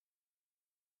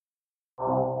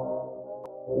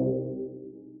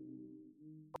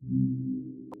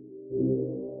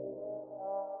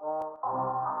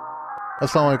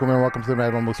Assalamu alaikum and welcome to the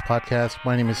Mad Books podcast.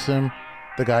 My name is Sim,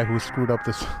 the guy who screwed up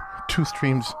this 2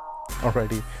 streams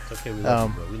already. It's okay, we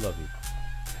love you, bro. We love you.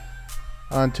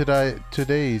 On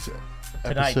tonight's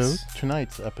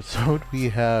episode, we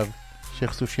have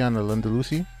Shaykh Sufyan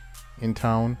al-Andalusi in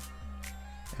town,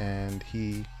 and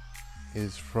he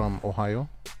is from Ohio.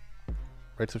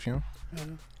 Right, Sufyan?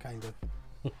 Kind of.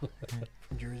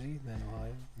 From Jersey, then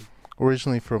Ohio.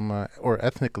 Originally from, or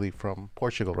ethnically from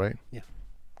Portugal, right? Yeah.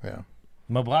 Yeah.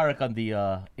 Mubarak on the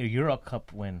Euro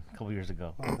Cup win a couple years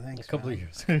ago. Oh, thanks, A couple of man.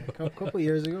 years. A couple of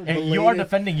years ago. And you are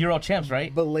defending Euro champs,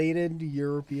 right? Belated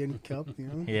European Cup, you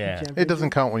know? Yeah. It doesn't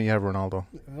count when you have Ronaldo.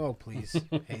 Oh, please,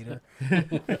 hater.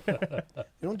 You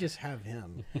don't just have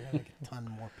him. You have like a ton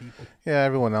more people. Yeah,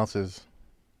 everyone else is.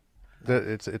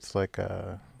 It's like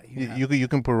you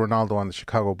can put Ronaldo on the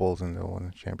Chicago Bulls and they'll win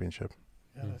the championship.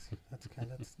 Yeah, that's kind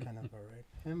of all right.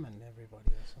 Him and everybody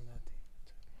else on that team.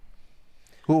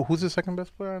 Who's the second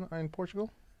best player in Portugal?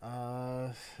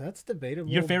 That's debatable.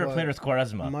 Your favorite but player is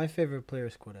Quaresma. My favorite player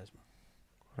is Quaresma.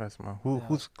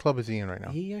 Whose club is he in right now?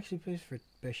 He actually plays for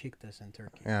Besiktas in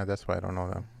Turkey. Yeah, that's why I don't know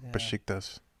them. Yeah.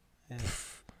 Besiktas. Yeah.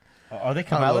 Are they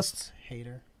Kemalists?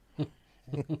 Hater.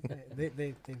 They've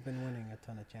been winning a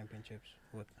ton of championships.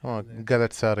 Oh,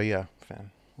 Galatasaray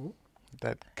fan. Who?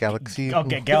 That Galaxy.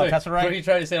 Okay, What Galatasaray. are you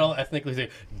trying to say all ethnically? Say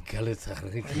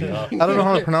Galatasaray. I don't know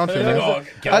how to pronounce it. Oh,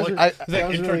 I-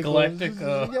 like intergalactic.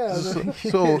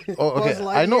 Okay.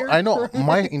 I know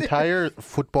my entire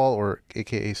football or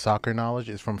AKA soccer knowledge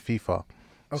is from FIFA.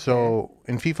 So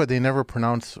in FIFA they never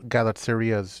pronounce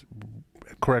Galatasaray's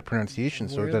correct pronunciation.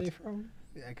 So Where are that's they from?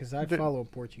 Yeah, because I follow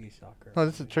Portuguese soccer. no,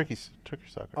 this is Turkish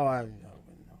soccer. Oh, I know.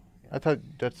 I thought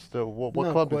that's the what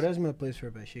No, club is? Quaresma plays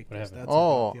for Besiktas. What That's happened?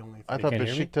 about the only thing. I thought They can't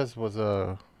hear me? Besiktas was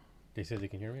a. They said they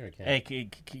can hear me or can't? Hey,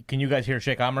 can you guys hear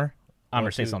Sheikh Amr?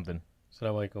 Amr, say 1, 2. something.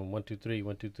 Assalamu alaikum. 1, 2, 3.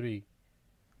 1, 2, 3.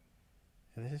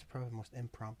 Yeah, this is probably the most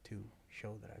impromptu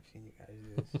show that I've seen you guys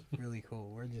do. It's really cool.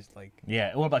 We're just like,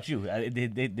 Yeah. What about you?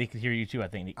 They could hear you too, I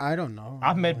think. I don't know.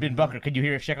 Ahmed bin Bakr, could you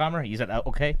hear Sheikh Amr? He said,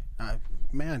 okay.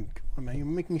 Man, come on, man, you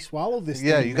make me swallow this.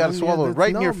 Yeah, thing, you gotta man. swallow it that's-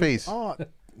 right in your but- face. Oh,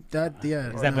 yeah.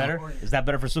 Is that better? Is that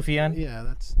better for Sufyan?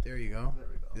 Yeah, there you go.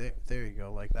 There you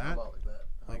go, like that.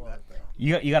 Like that.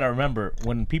 You got to remember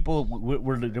when people we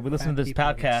listen to this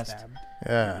People get podcast. stabbed.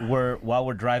 Yeah. While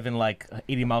we're driving like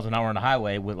 80 miles an hour on the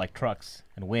highway with like trucks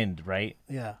and wind, right?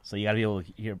 Yeah. So you gotta be able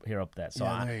to hear up that. So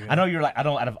Yeah, there you I go. know you're like out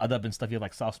of other and stuff. You're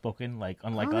like soft spoken, like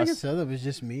unlike I don't think us. it's other. It's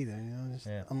just me, then. You know, just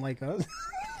Yeah. unlike us.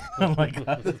 Unlike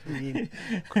us. I mean,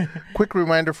 Quick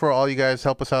reminder for all you guys: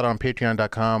 help us out on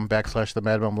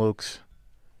Patreon.com/the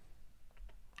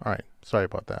All right, sorry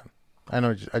about that. I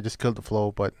know I just killed the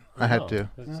flow, but I had to.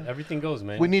 Everything goes,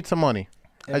 man. We need some money.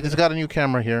 I just got a new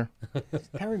camera here.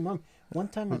 I remember one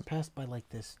time I passed by like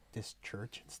this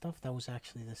church and stuff. That was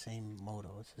actually the same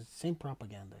motto. It's the same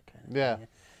propaganda kind of. Yeah. thing.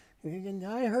 And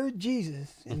I heard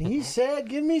Jesus, and he said,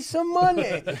 "Give me some money,"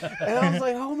 and I was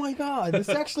like, "Oh my God, this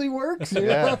actually works! You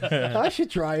know? I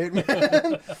should try it,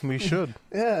 man." We should.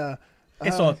 Yeah. Hey,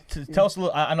 so tell us a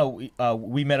little. I know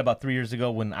we met about 3 years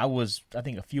ago when I was, I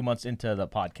think, a few months into the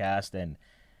podcast, and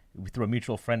through a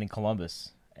mutual friend in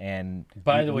Columbus. And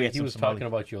By the we way, had he some was Somali- talking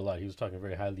about you a lot. He was talking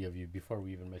very highly of you before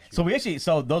we even met you.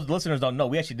 So those listeners don't know,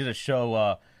 we actually did a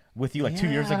show with you like 2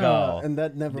 years ago. and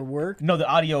that never worked. No, the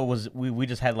audio was we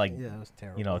just had like Yeah, it was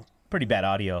terrible. you know, pretty bad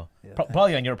audio, Yeah,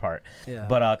 probably on your part. Yeah.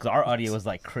 But because our audio was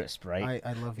like crisp, right?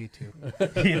 I love you too.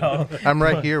 You know. I'm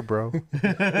right here, bro.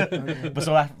 But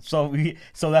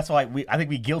so that's why I think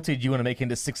we guilted you into making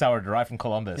this 6-hour drive from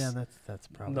Columbus. Yeah, that's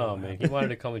probably. No, what man. happened. He wanted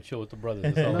to come and chill with the brothers.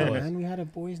 That's all it No, was. man, we had a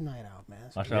boys' night out, man.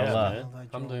 So Mashallah. Yeah, Allah. man.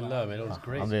 Alhamdulillah, man. It was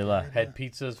great. Alhamdulillah. Had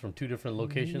pizzas from 2 different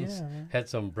locations. Yeah, man. Had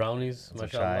some brownies. some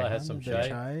Mashallah. chai. Had some The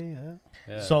chai. yeah.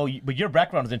 Yeah. So, but your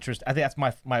background is interesting. I think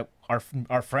that's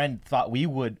our friend thought we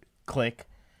would click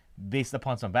based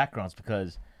upon some backgrounds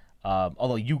because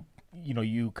although you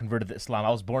converted to Islam, I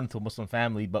was born into a Muslim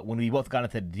family, but when we both got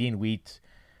into the deen,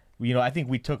 I think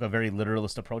we took a very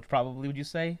literalist approach. Probably, would you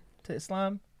say, to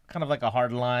Islam? Kind of like a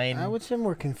hard line. I would say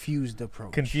more confused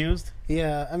approach. Confused.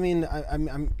 Yeah, I mean,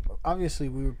 I'm obviously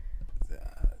we were.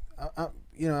 I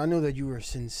know that you were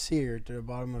sincere to the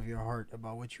bottom of your heart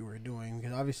about what you were doing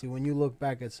because obviously when you look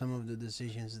back at some of the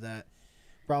decisions that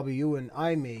probably you and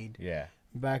I made Yeah.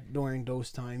 back during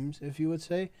those times, if you would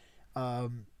say,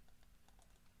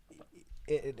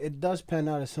 it does pan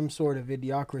out as some sort of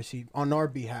idiocracy on our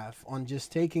behalf on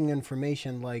just taking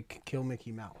information like kill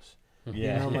Mickey Mouse.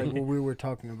 Yeah. You know, like what we were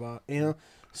talking about, you know.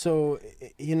 So,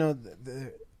 you know,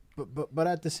 but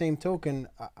at the same token,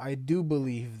 I do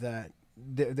believe that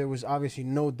there was obviously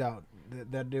no doubt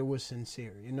that it was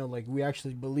sincere. You know, like we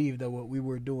actually believed that what we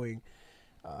were doing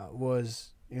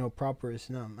was, you know, proper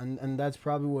Islam, and that's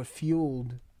probably what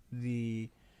fueled the,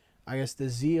 I guess, the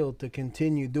zeal to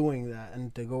continue doing that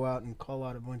and to go out and call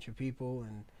out a bunch of people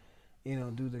and, you know,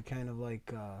 do the kind of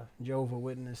like Jehovah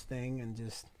Witness thing and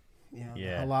just, you know, the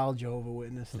halal Jehovah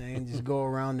Witness thing and just go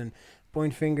around and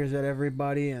point fingers at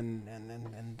everybody and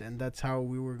that's how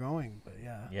we were going. But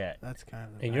yeah, that's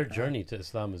kind of. And your journey to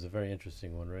Islam is a very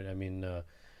interesting one, right? I mean,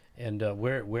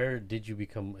 where did you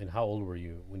become, and how old were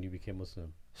you when you became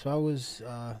Muslim? So I was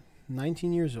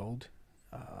 19 years old.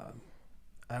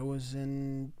 I was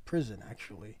in prison,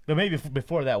 actually. But maybe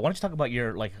before that, why don't you talk about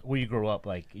your, like, where you grew up,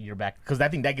 like your back, because I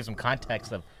think that gives some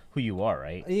context of who you are,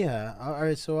 right? Yeah. All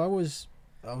right. So I was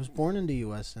born in the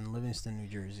U.S. in Livingston, New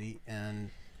Jersey,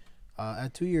 and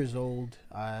at 2 years old,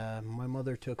 my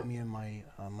mother took me and my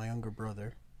younger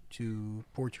brother to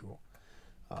Portugal.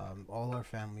 All our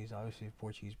families obviously have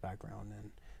Portuguese background,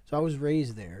 and so I was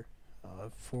raised there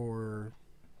for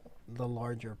the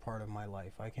larger part of my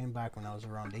life. I came back when I was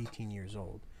around 18 years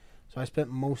old, so I spent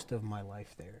most of my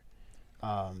life there.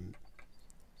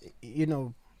 You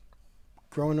know,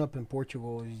 growing up in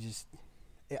Portugal, you just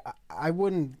I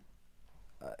wouldn't.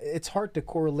 It's hard to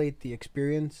correlate the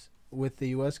experience with the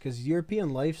U.S. because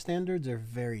European life standards are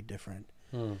very different.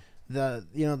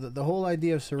 The whole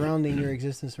idea of surrounding your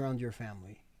existence around your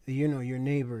family, you know, your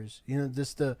neighbors, you know,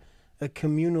 just a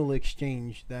communal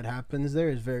exchange that happens there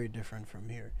is very different from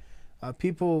here.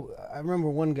 People, I remember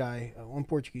one guy, one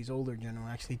Portuguese older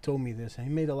gentleman actually told me this, and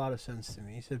he made a lot of sense to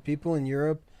me. He said, people in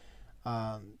Europe,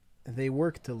 they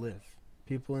work to live.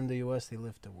 People in the U.S., they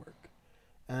live to work.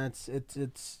 And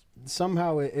it's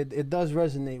somehow it does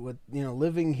resonate with, you know,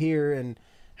 living here and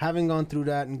having gone through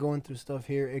that and going through stuff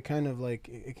here. It kind of like,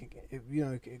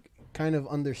 it kind of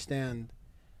understand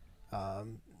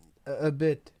a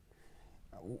bit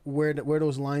where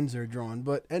those lines are drawn.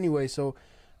 But anyway, so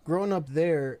growing up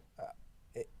there,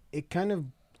 it kind of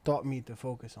taught me to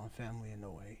focus on family in a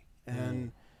way.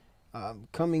 And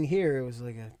coming here, it was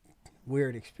like a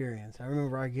weird experience. I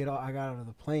remember I got out of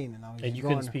the plane and I was. And you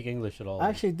couldn't speak English at all. I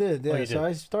actually did. Yeah. Oh, you So did?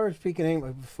 I started speaking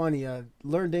English. Funny. I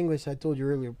learned English. I told you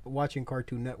earlier, watching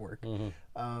Cartoon Network.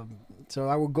 So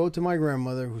I would go to my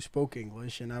grandmother who spoke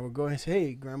English, and I would go and say,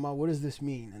 "Hey, Grandma, what does this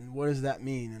mean? And what does that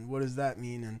mean? And what does that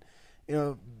mean?" And you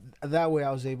know, that way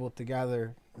I was able to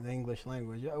gather the English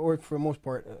language, or for the most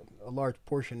part, a large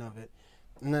portion of it.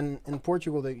 And then in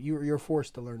Portugal, you're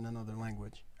forced to learn another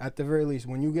language. At the very least,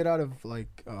 when you get out of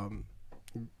like,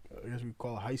 I guess we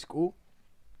call it high school,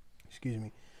 excuse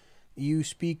me, you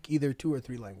speak either 2 or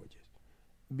 3 languages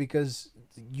because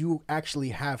you actually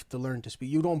have to learn to speak.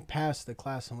 You don't pass the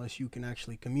class unless you can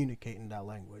actually communicate in that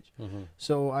language.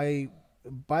 So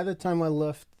by the time I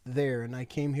left there and I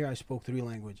came here, I spoke 3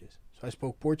 languages. So I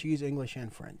spoke Portuguese, English,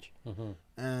 and French.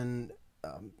 And,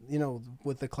 you know,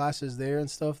 with the classes there and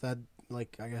stuff, that,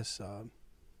 like, I guess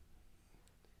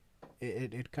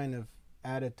it kind of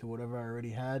added to whatever I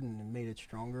already had and it made it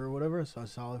stronger or whatever. So a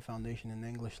solid foundation in the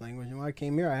English language. And when I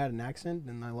came here, I had an accent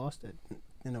and I lost it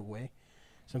in a way.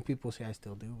 Some people say I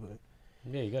still do, but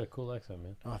Yeah, you got a cool accent,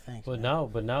 man. oh, thanks. But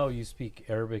man. now you speak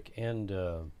Arabic and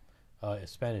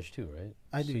Spanish too, right?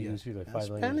 I do. So you Yes. speak like Yeah, 5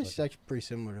 Spanish languages. is actually pretty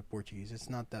similar to Portuguese. It's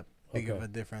not that big of Okay. a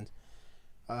difference.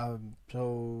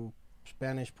 So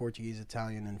Spanish, Portuguese,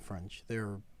 Italian, and French,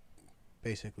 they're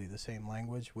basically the same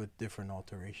language with different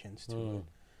alterations to it.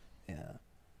 Yeah.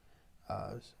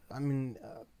 I mean,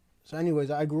 so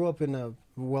anyways, I grew up in a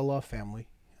well-off family.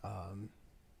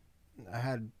 I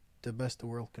had the best the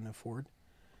world can afford.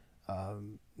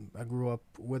 I grew up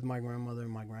with my grandmother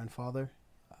and my grandfather,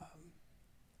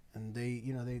 and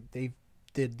they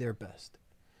did their best.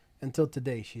 Until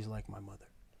today, she's like my mother.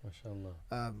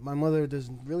 MashaAllah. My mother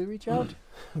doesn't really reach out,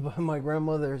 but my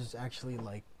grandmother is actually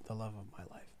like the love of my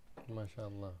life.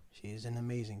 MashaAllah. She's an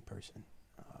amazing person.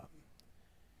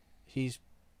 She's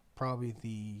probably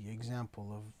the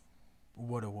example of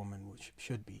what a woman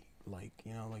should be like.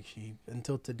 You know, like she,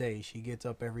 until today, she gets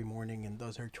up every morning and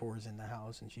does her chores in the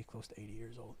house, and she's close to 80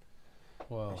 years old.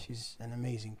 Wow. She's an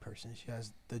amazing person. She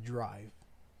has the drive.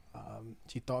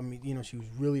 She taught me, you know, she was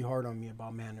really hard on me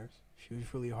about manners. She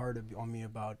was really hard on me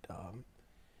about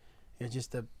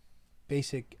just the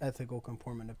basic ethical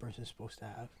comportment a person's supposed to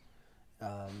have.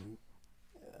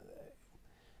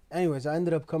 Anyways, I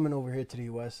ended up coming over here to the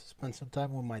U.S., spent some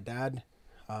time with my dad,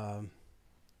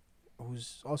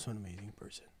 who's also an amazing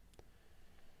person.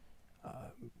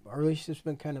 Our relationship's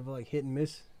been kind of like hit and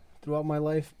miss throughout my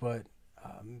life, but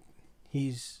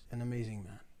he's an amazing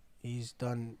man. He's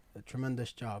done a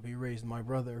tremendous job. He raised my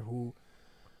brother, who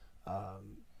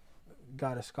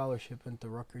got a scholarship into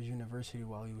Rutgers University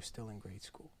while he was still in grade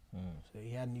school. So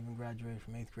he hadn't even graduated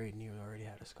from 8th grade, and he already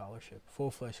had a scholarship,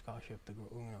 full-fledged scholarship to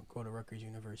go to Rutgers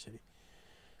University.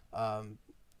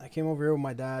 I came over here with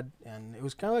my dad, and it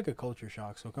was kind of like a culture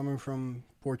shock. So coming from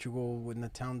Portugal, in a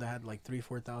town that had like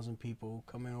 4,000 people,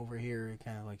 coming over here, it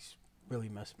kind of like really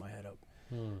messed my head up.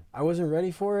 I wasn't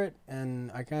ready for it,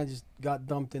 and I kind of just got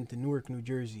dumped into Newark, New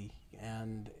Jersey,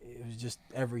 and it was just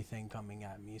everything coming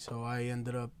at me. So I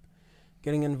ended up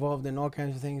getting involved in all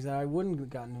kinds of things that I wouldn't have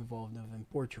gotten involved in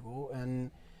Portugal, and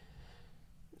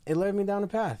it led me down a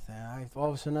path. And all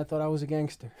of a sudden, I thought I was a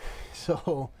gangster.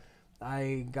 So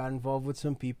I got involved with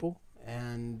some people,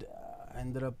 and I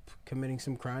ended up committing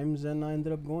some crimes, and I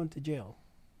ended up going to jail.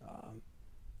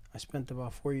 I spent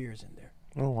about 4 years in there.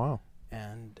 Oh, wow.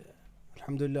 And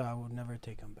alhamdulillah, I would never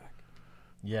take them back.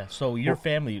 Yeah. So your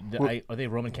family, are they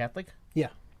Roman Catholic? Yeah.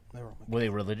 They were Were they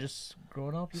religious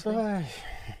growing up? So,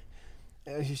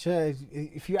 as you said,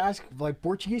 if you ask like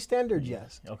Portuguese standards,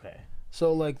 yes. Okay.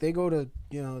 So like they go to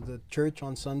the church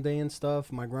on Sunday and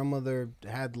stuff. My grandmother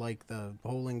had like the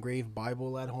whole engraved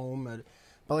Bible at home,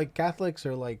 but like Catholics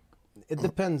are like, it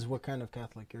depends what kind of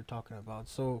Catholic you're talking about.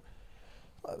 So,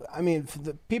 I mean, for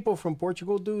the people from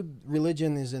Portugal, dude,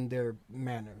 religion is in their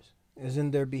manners, is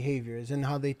in their behavior, is in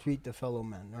how they treat the fellow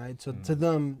men, right? So to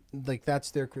them, like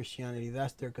that's their Christianity,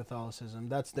 that's their Catholicism,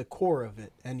 that's the core of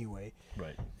it anyway.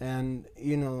 Right. And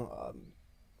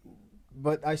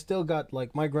but I still got,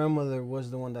 like, my grandmother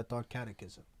was the one that taught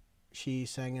catechism. She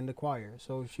sang in the choir,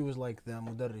 so she was like the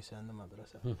mudarrisa in the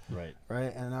madrasa. Right.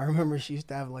 Right. And I remember she used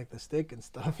to have like the stick and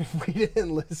stuff. If we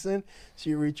didn't listen,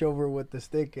 she'd reach over with the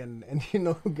stick and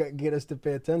get us to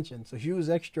pay attention. So she was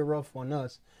extra rough on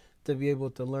us to be able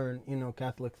to learn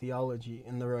Catholic theology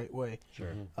in the right way.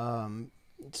 Sure.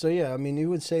 So yeah, I mean, you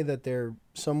would say that they're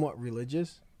somewhat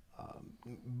religious.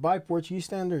 By Portuguese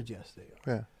standards, yes, they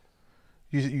are. Yeah.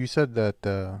 You said that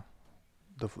the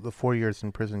 4 years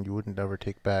in prison you wouldn't ever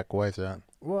take back. Why is that?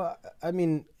 Well, I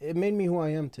mean, it made me who I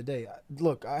am today.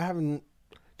 Look, I haven't.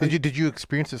 Did you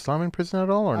experience Islam in prison at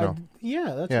all, or no?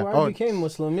 Yeah, that's Yeah. why I became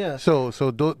Muslim. Yeah. So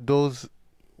those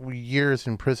years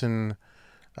in prison,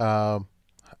 at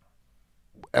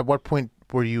what point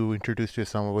were you introduced to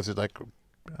Islam? Was it like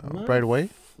right away?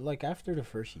 Like after the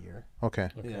first year. Okay.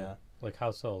 Yeah. Like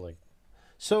how so? Like.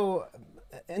 So,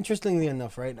 interestingly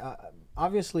enough, right?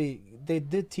 Obviously, they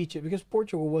did teach it because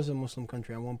Portugal was a Muslim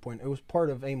country at one point. It was part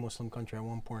of a Muslim country at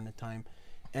one point in time,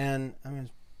 and I mean,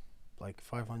 it's like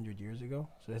 500 years ago,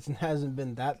 so it hasn't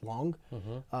been that long.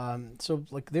 So,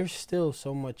 like, there's still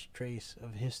so much trace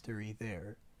of history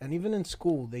there, and even in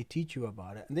school, they teach you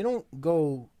about it, and they don't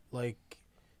go like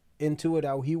into it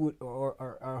how he would, or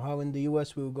how in the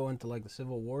U.S. we would go into like the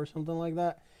Civil War or something like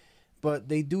that, but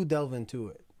they do delve into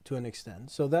it to an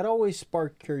extent. So that always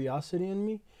sparked curiosity in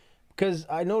me, because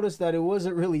I noticed that it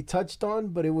wasn't really touched on,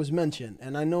 but it was mentioned.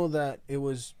 And I know that it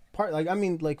was part, like, I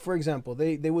mean, like, for example,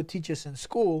 they would teach us in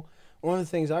school. One of the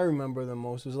things I remember the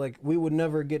most was, like, we would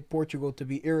never get Portugal to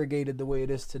be irrigated the way it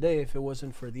is today if it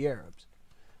wasn't for the Arabs.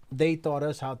 They taught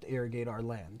us how to irrigate our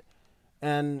land.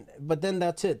 But then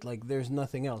that's it. Like, there's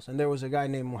nothing else. And there was a guy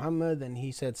named Muhammad, and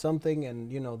he said something,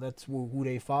 and, that's who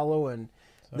they follow, and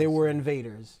they were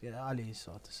invaders. Yeah, Ali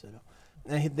salam.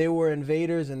 And they were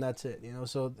invaders, and that's it.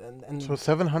 So so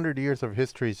 700 years of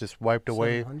history is just wiped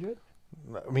away. 700?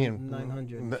 I mean,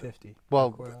 950.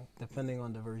 Well, depending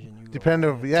on the version you.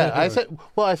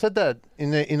 I said that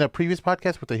in a previous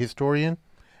podcast with a historian,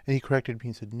 and he corrected me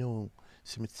and said no.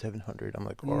 It's 700. I'm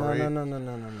like, all right.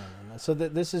 No. So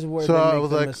this is where so they I make was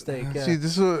the like, mistake. Yeah. see,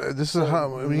 this is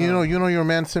how your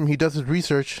man Sim. He does his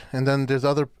research, and then there's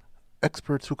other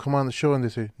experts who come on the show and they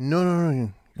say, no,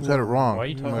 you got it wrong. Why are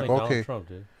you talking like Donald Trump,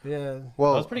 dude? Yeah.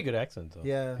 Well, that was pretty good accent, though.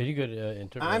 Yeah. Pretty good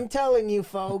interview. I'm telling you,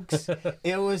 folks,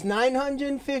 it was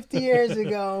 950 years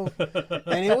ago,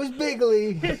 and it was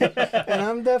bigly, and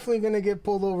I'm definitely gonna get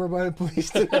pulled over by the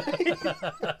police tonight.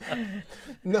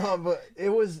 No, but it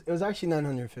was actually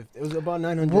 950. It was about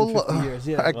 950 years.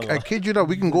 Yeah. I kid you not.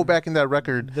 We can go back in that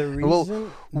record. The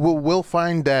reason we'll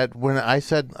find that when I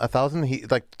said 1,000, he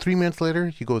like 3 minutes later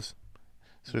he goes,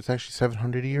 so it's actually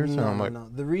 700 years? No, and I'm like, no.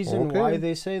 The reason okay. why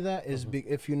they say that is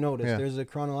if you notice, there's a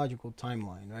chronological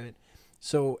timeline, right?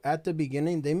 So at the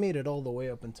beginning, they made it all the way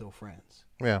up until France.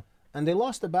 Yeah. And they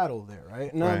lost the battle there,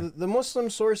 right? Now, Right. the Muslim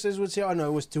sources would say, oh, no,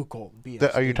 it was too cold.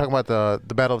 BS, Are you talking about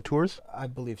the Battle of Tours? I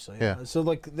believe so, Yeah. So,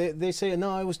 like, they say,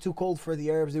 no, it was too cold for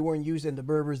the Arabs. They weren't used, and the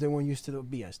Berbers, they weren't used to the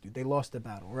BS, dude. They lost the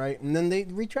battle, right? And then they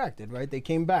retracted, right? They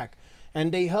came back.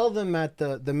 and they held them at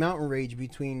the mountain range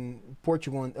between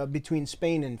Portugal and between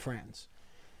Spain and France,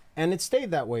 and it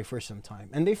stayed that way for some time,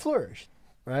 and they flourished,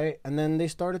 right? And then they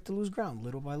started to lose ground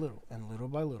little by little, and little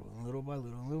by little, and little by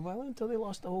little, and little by little, until they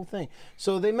lost the whole thing.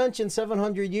 So they mentioned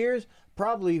 700 years,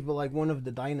 probably like one of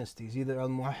the dynasties, either Al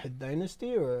Muwahhid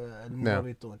dynasty or Al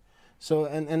Muwaritun. So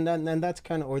and that's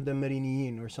kind of, or the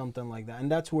Mariniyin or something like that,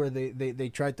 and that's where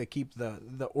they tried to keep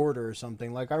the order or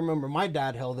something. Like I remember my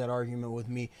dad held that argument with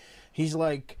me. He's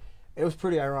like, it was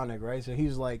pretty ironic, right? So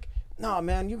he's like, "No,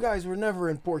 man, you guys were never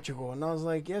in Portugal," and I was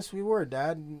like, "Yes, we were,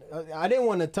 Dad." I didn't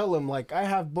want to tell him, like, I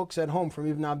have books at home from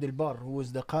Ibn Abdul Barr, who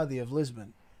was the Qadi of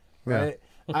Lisbon, right?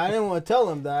 I didn't want to tell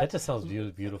him that. That just sounds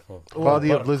beautiful.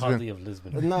 Qadi of Lisbon. Qadi of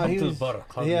Lisbon. No, he was,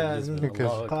 Qadi of Lisbon.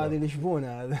 Qadi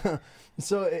Lisbona.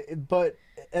 So, but,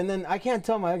 and then I can't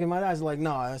tell my dad's like,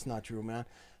 "No, that's not true, man."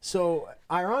 So,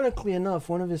 ironically enough,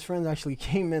 one of his friends actually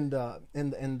came in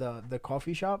the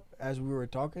coffee shop as we were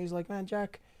talking. He's like, "Man,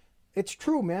 Jack, it's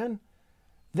true, man.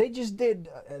 They just did."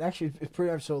 Actually, it's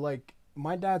pretty. So, like,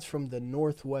 my dad's from the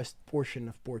northwest portion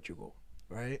of Portugal,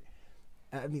 right?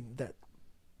 I mean, that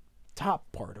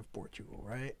top part of Portugal,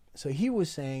 right? So he was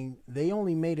saying they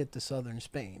only made it to southern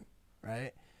Spain,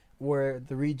 right, where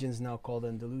the region's now called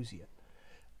Andalusia.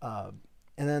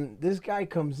 And then this guy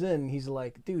comes in, he's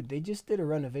like, "Dude, they just did a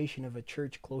renovation of a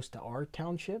church close to our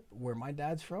township where my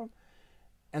dad's from,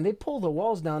 and they pulled the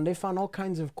walls down. They found all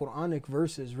kinds of Quranic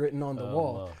verses written on the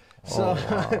wall." Wow.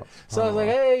 So, so I was like,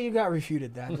 "Hey, you got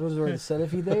refuted, Dad." Those were the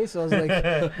Salafi days. So I was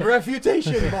like,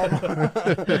 "Refutation, Mama."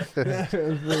 It was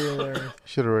pretty hilarious.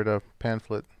 Should have read a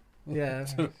pamphlet. Yeah,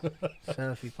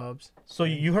 Salafi pubs. So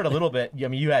you heard a little bit. I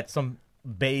mean, you had some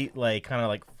like kind of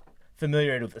like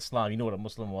familiarity with Islam. You know what a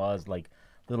Muslim was, like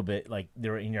a little bit, like they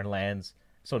were in your lands.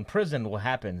 So in prison, what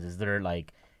happens? Is there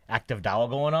like active dawah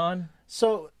going on?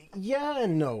 So yeah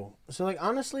and no. So like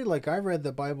honestly, like I read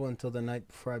the Bible until the night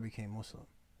before I became Muslim.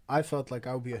 I felt like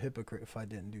I would be a hypocrite if I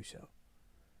didn't do so.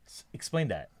 Explain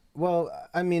that. Well,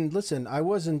 I mean, listen, I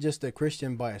wasn't just a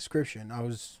Christian by ascription. I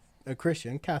was a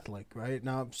Christian Catholic, right?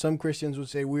 Now, some Christians would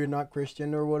say we're not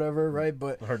Christian or whatever, right?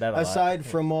 But Heard that a aside lot.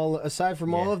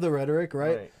 from all of the rhetoric,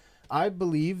 right? I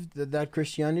believed that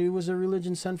Christianity was a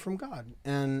religion sent from God,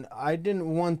 and I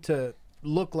didn't want to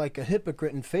look like a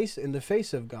hypocrite in the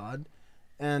face of God,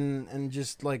 and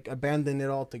just like abandon it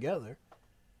altogether.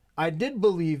 I did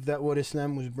believe that what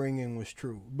Islam was bringing was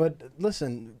true, but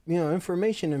listen,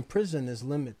 information in prison is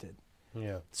limited.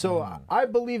 Yeah. So I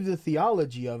believe the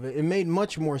theology of it. It made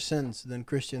much more sense than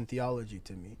Christian theology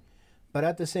to me, but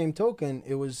at the same token,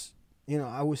 it was.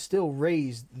 I was still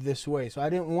raised this way, so I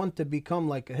didn't want to become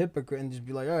like a hypocrite and just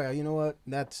be like, "Oh, yeah, you know what?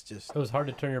 That's just It was hard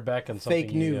to turn your back on something.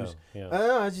 fake news."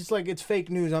 Yeah. It's just like, it's fake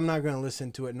news. I'm not going to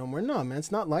listen to it no more. No, man,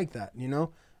 it's not like that,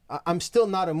 I'm still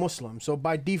not a Muslim, so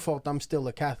by default, I'm still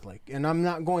a Catholic, and I'm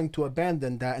not going to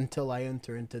abandon that until I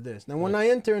enter into this. Now, when I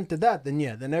enter into that,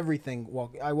 then everything,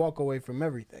 I walk away from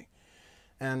everything.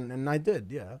 And I did,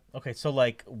 yeah. Okay, so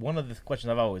like one of the questions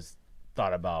I've always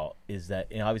thought about is that,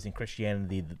 obviously in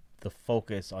Christianity, the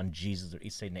focus on Jesus or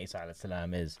Sayyidina Isa alayhi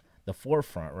salam is the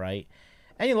forefront, right?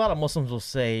 And a lot of Muslims will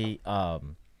say,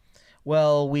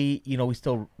 well, we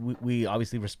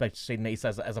obviously respect Sayyidina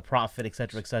Isa as a prophet,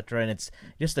 etc., and it's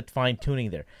just a fine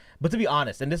tuning there. But to be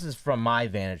honest, and this is from my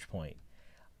vantage point,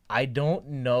 I don't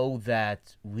know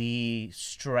that we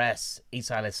stress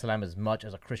Isa alayhi salam as much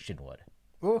as a Christian would.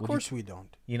 Well, of course we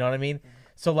don't. You know what I mean?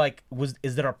 So like,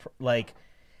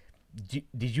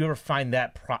 did you ever find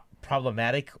that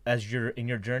problematic as you're in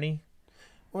your journey?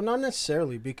 Well, not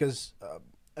necessarily, because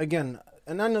again,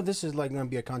 and I know this is like going to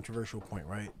be a controversial point,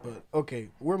 right? But okay,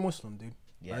 we're Muslim, dude.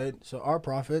 Yeah. Right? So our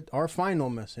prophet, our final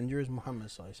messenger is Muhammad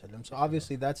sallallahu alaihi wasallam. So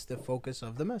obviously that's the focus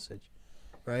of the message,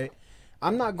 right?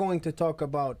 I'm not going to talk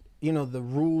about, the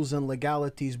rules and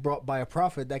legalities brought by a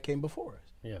prophet that came before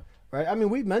us. Yeah. Right? I mean,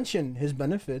 we mention his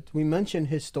benefit, we mention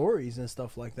his stories and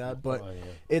stuff like that, but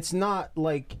it's not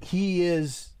like he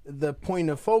is the point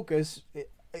of focus,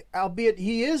 albeit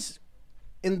he is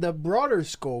in the broader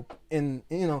scope, in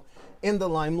the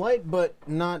limelight, but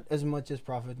not as much as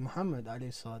Prophet Muhammad alayhi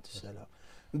salatu salam,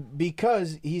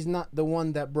 because he's not the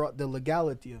one that brought the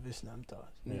legality of Islam to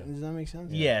us. Yeah. Does that make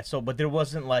sense? Yeah. So, but there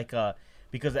wasn't like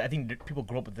because I think people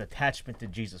grow up with attachment to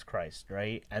Jesus Christ,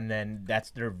 right? And then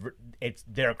that's it's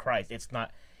their Christ.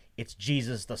 It's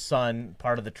Jesus, the Son,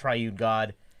 part of the triune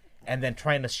God, and then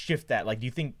trying to shift that. Like, do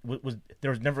you think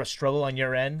there was never a struggle on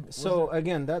your end? So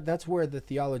again, that's where the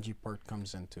theology part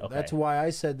comes into. Okay. That's why I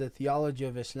said the theology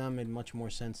of Islam made much more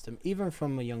sense to me, even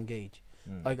from a young age.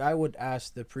 Like, I would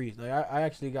ask the priest. Like, I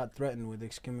actually got threatened with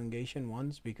excommunication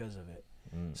once because of it.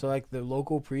 So like the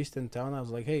local priest in town, I was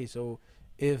like, "Hey, so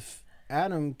if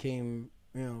Adam came,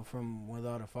 from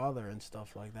without a father and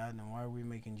stuff like that. And why are we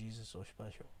making Jesus so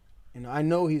special? I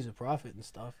know he's a prophet and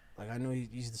stuff. Like, I know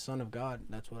he's the son of God.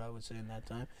 That's what I would say in that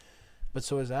time. But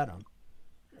so is Adam.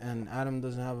 And Adam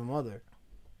doesn't have a mother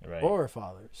or a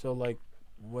father. So, like,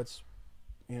 what's,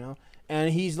 And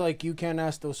he's like, you can't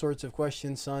ask those sorts of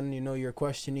questions, son. You're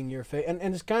questioning your faith. And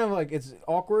it's kind of like, it's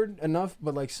awkward enough,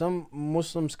 but like some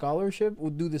Muslim scholarship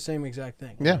would do the same exact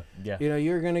thing. Yeah.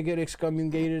 You're going to get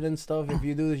excommunicated and stuff. If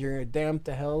you do this, you're damned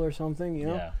to hell or something,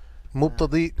 Yeah.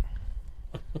 Mubtadi.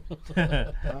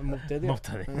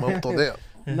 Mubtadi'.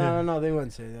 No, they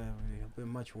wouldn't say that. It would be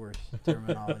much worse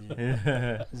terminology.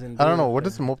 I don't know. What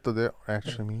does mubtadi'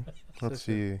 actually mean? Let's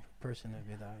see. Person of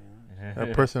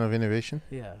bid'ah, A person of innovation?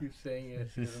 Yeah. You're saying it.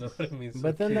 She doesn't know what it means.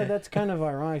 But then that's kind of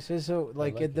ironic. So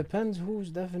like, it depends whose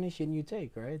definition you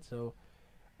take, right? So,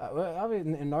 I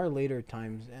mean, in our later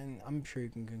times, and I'm sure you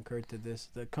can concur to this,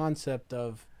 the concept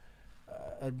of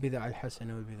al-bid'ah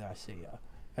al-hasana wal-bid'ah al-sayyi'ah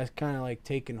has kind of like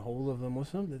taken hold of the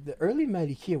Muslims. The early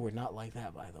Malikiyya were not like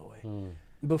that, by the way.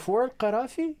 Before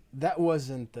Al-Qarafi, that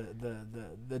wasn't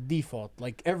the default.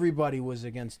 Like, everybody was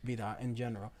against bid'ah in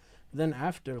general. Then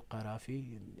after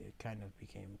Al-Qarafi, it kind of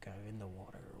became kind of in the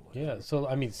water or whatever. Yeah, so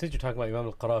I mean, since you're talking about Imam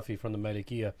Al-Qarafi from the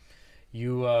Malikiyya,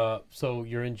 so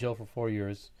you're in jail for 4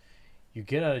 years. You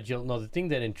get out of jail. No, the thing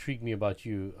that intrigued me about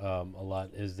you a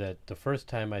lot is that the first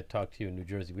time I talked to you in New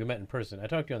Jersey, we met in person. I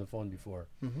talked to you on the phone before.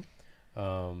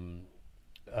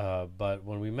 But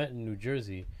when we met in New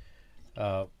Jersey,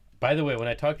 by the way, when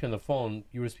I talked to you on the phone,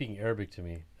 you were speaking Arabic to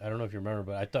me. I don't know if you remember,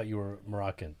 but I thought you were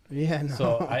Moroccan. Yeah, no.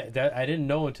 So I didn't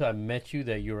know until I met you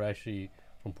that you were actually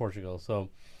from Portugal. So,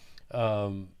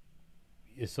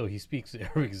 so he speaks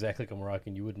Arabic exactly like a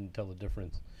Moroccan. You wouldn't tell the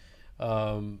difference.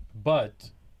 But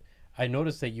I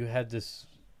noticed that you had this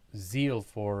zeal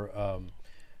for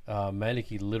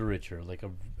Maliki literature, like a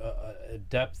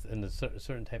depth and a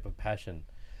certain type of passion.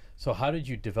 So how did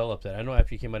you develop that? I know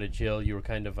after you came out of jail, you were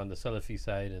kind of on the Salafi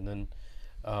side, and then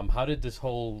how did this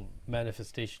whole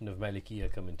manifestation of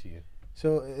Malikiyya come into you?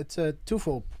 So it's a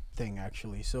twofold thing,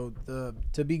 actually. So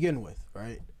to begin with,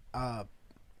 right, I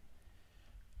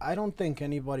don't think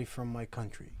anybody from my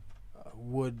country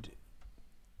would...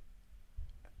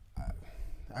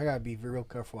 I gotta be real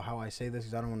careful how I say this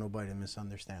because I don't want nobody to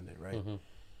misunderstand it, right?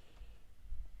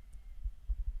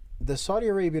 The Saudi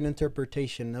Arabian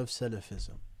interpretation of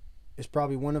Salafism is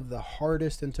probably one of the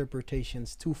hardest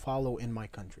interpretations to follow in my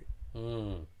country.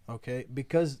 Okay?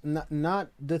 Because not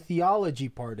the theology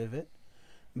part of it,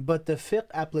 but the fiqh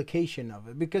application of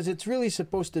it. Because it's really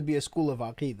supposed to be a school of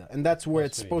Aqidah, and that's where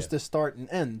it's supposed to start and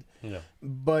end.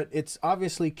 But it's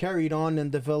obviously carried on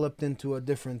and developed into a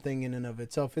different thing in and of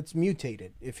itself. It's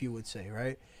mutated, if you would say,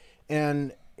 right?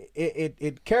 And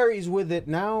it carries with it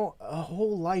now a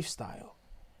whole lifestyle.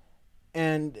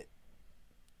 And,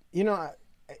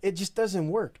 it just doesn't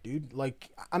work, dude. Like,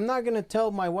 I'm not going to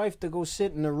tell my wife to go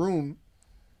sit in a room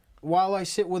while I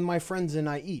sit with my friends and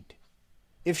I eat.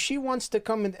 If she wants to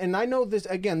come in, and I know this,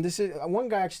 again, this is, one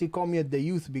guy actually called me a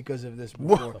dayuth because of this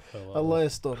before. Allah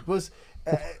yastur.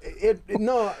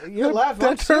 No, you're laughing.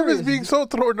 That term is being so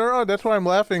thrown around. That's why I'm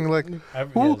laughing. Like,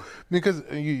 because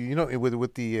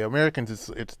with the Americans,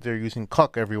 it's they're using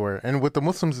cuck everywhere, and with the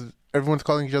Muslims, everyone's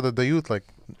calling each other dayuth. Like,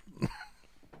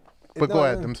 but go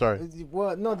ahead. I'm sorry.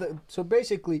 Well, no. So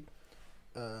basically,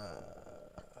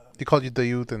 he called you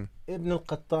dayuth and Ibn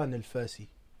al-Qattan al-Fasi,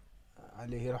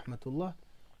 alayhi rahmatullah,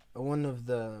 one of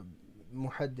the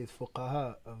muhaddith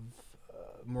fuqaha of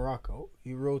Morocco.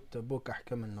 He wrote the book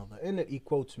Ahkam al-Nadha. In it, he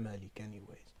quotes Malik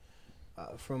anyways,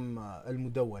 from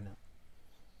al-Mudawwana,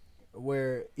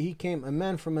 where a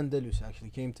man from Andalusi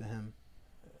actually came to him,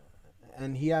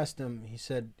 and he asked him, he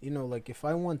said, like, if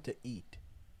I want to eat,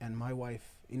 and my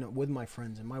wife, with my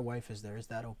friends, and my wife is there, is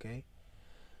that okay?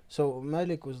 So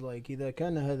Malik was like, إذا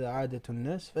كان هذا عادة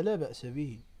الناس فلا بأس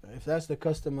به. If that's the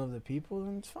custom of the people,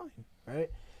 then it's fine,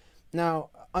 right? Now,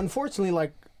 unfortunately,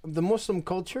 like, the Muslim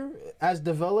culture has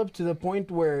developed to the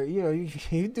point where, you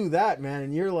do that, man,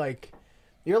 and you're like,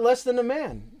 you're less than a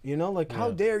man, like,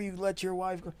 how dare you let your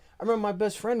wife go? I remember my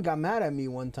best friend got mad at me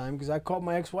one time because I called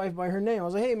my ex-wife by her name. I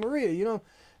was like, hey, Maria,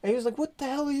 and he was like, what the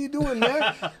hell are you doing,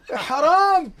 man?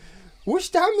 Haram! What's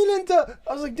that?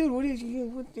 I was like, dude, what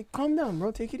calm down,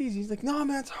 bro. Take it easy. He's like, no,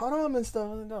 man, it's haram and stuff. I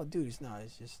was like, no, dude, it's not.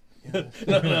 It's just... No,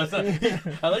 it's not.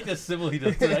 I like the symbol he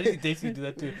does too. I think Daisy do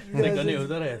that too.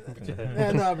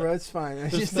 Yeah, no, bro, it's fine.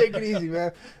 Just take it easy,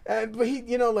 man. But he,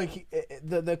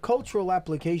 the cultural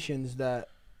applications that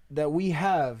we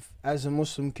have as a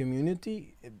Muslim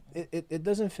community, it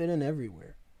doesn't fit in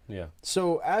everywhere. Yeah.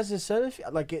 So as a Salafi,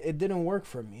 like, it didn't work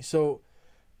for me. So,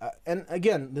 and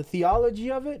again, the theology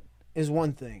of it, is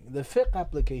one thing. The fiqh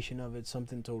application of it's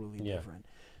something totally different.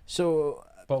 So,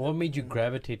 but what made you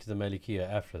gravitate to the Malikiya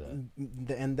after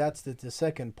that? And that's the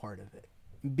second part of it.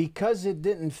 Because it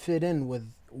didn't fit in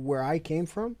with where I came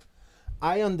from,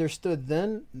 I understood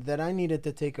then that I needed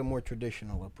to take a more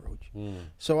traditional approach.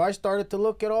 So I started to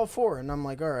look at all four, and I'm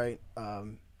like, all right,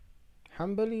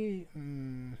 Hanbali,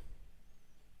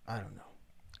 I don't know.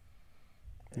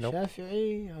 Nope.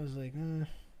 Shafi'i, I was like,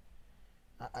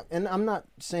 and I'm not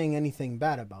saying anything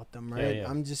bad about them, right? Yeah.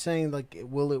 I'm just saying, like,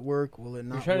 will it work? Will it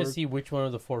not You're trying work? to see which one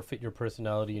of the four fit your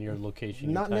personality and your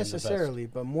location. Not your time necessarily,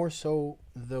 but more so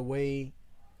the way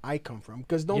I come from.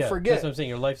 Because don't That's forget, what I'm saying.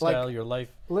 Your lifestyle, your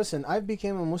life. listen, I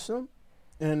became a Muslim,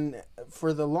 and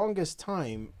for the longest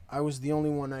time, I was the only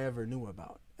one I ever knew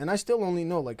about. And I still only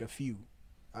know, like, a few.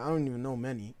 I don't even know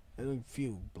many. I know a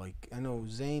few. Like, I know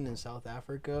Zayn in South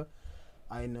Africa.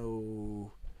 I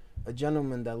know a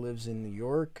gentleman that lives in New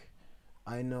York.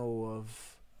 I know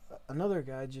of another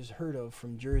guy I just heard of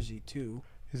from Jersey, too.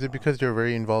 Is it because you're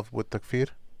very involved with takfir?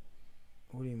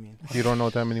 What do you mean? You don't know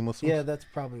that many Muslims? Yeah, that's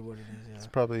probably what it is. Yeah. That's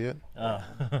probably it.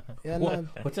 Yeah, What? no,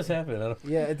 What's just happened? I don't.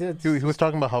 yeah, it did. He was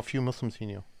talking about how few Muslims he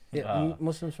knew. Yeah,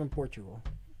 Muslims from Portugal.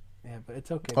 Yeah, but it's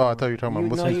okay. Oh, I thought you were talking about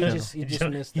Muslims. No, from- you just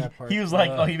missed that part. He was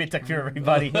like, "Oh, you made takfir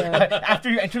everybody."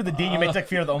 After you enter the deen, you made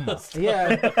takfir of the ummah.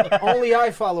 Yeah, only I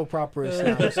follow proper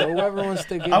Islam. So whoever wants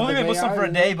to give I only the been Muslim for a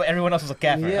bay'ah, day, but everyone else was a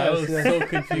kafir. Yeah. I was so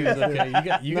confused. Okay,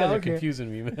 you guys are okay.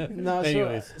 confusing me, man. No,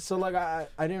 Anyways, so like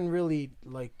I didn't really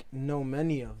like know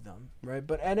many of them, right?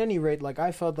 But at any rate, like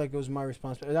I felt like it was my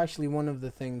responsibility. Actually, one of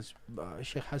the things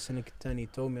Shaykh Hassan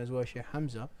al-Kattani told me, as well as Shaykh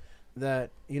Hamza,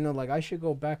 that like I should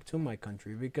go back to my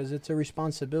country because it's a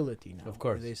responsibility now. Of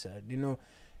course. They said,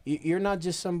 you're not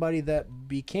just somebody that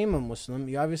became a Muslim.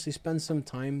 You obviously spend some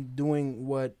time doing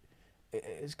what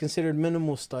is considered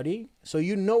minimal study, so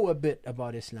you know a bit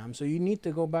about Islam. So you need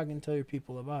to go back and tell your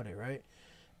people about it, right?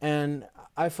 And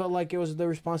I felt like it was the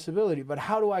responsibility. But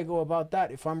how do I go about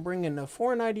that if I'm bringing a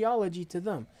foreign ideology to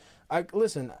them?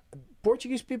 Listen,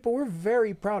 Portuguese people, we're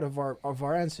very proud of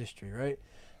our ancestry, right?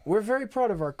 We're very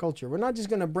proud of our culture. We're not just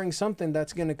going to bring something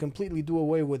that's going to completely do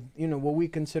away with, what we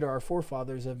consider our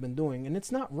forefathers have been doing. And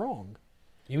it's not wrong.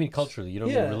 you mean culturally? You don't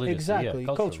mean Yeah, religiously? exactly.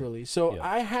 Yeah, culturally. So Yeah.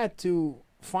 I had to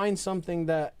find something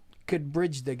that could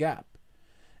bridge the gap.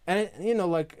 And,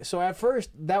 so at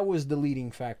first, that was the leading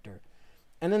factor.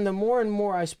 And then the more and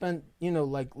more I spent,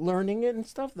 learning it and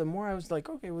stuff, the more I was like,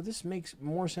 okay, well, this makes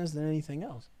more sense than anything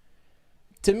else.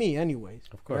 To me, anyways.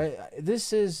 Of course. Right?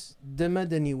 This is the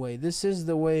Madani way. This is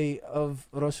the way of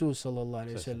Rasul sallallahu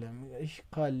alayhi wa sallam.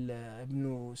 قال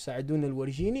ابن سعدون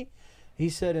الورجيني, he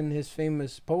said in his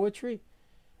famous poetry,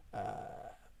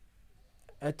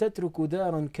 أتترك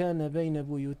دارا كان بين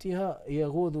بيوتها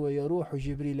يغوض ويروح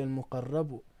جبريل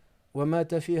المقرب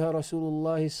ومات فيها رسول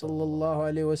الله صلى الله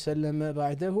عليه وسلم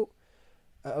بعده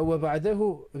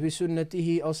وبعده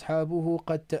بسنته أصحابه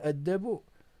قد تأدبوا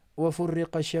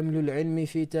وفرق شمل العلم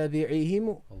في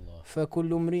تابعيهم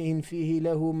فكل امرئ فيه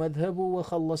له مذهب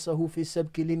وخلصه في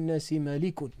السبك للناس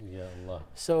مالك. Yeah, Allah.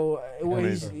 So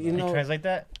he's, Can you translate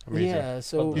that? Amazing. yeah,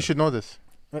 so You should know this.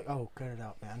 oh, cut it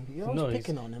out, man. You're always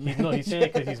picking on him. He's saying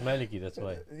it because he's Maliki, that's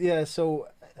why. Yeah, so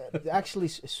actually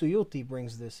Suyuti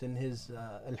brings this in his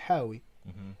Al-Hawi,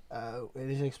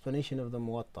 his explanation of the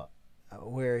Muwatta,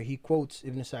 where he quotes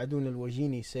Ibn Sa'dun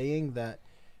al-Wajini saying that,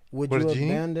 would you Warjini?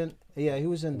 abandon... Yeah, he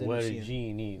was Andalusian.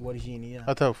 Warjini. Yeah.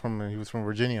 I thought he was from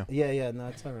Virginia. Yeah, no,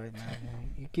 it's all right.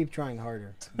 Man. You keep trying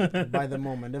harder by the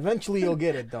moment. Eventually you'll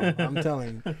get it, though. I'm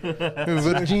telling you.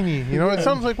 Virginia. It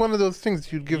sounds like one of those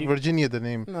things you'd give Virginia the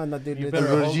name. No, dude. You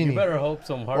it's- better hope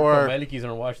some hardcore Malikis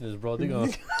aren't watching this, bro. They're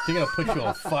gonna put you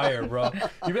on fire, bro.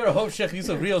 You better hope Sheikh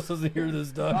Yusuf Rios doesn't hear this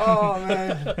stuff. Oh,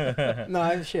 man.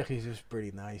 No, Sheikh, he's just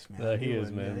pretty nice, man. He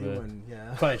is, man.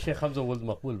 Yeah. Fine, Sheikh Hamza Wuld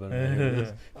Maqbul, man.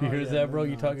 If he hears that, bro,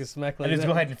 you talking smack like And just that.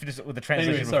 go ahead and finish with the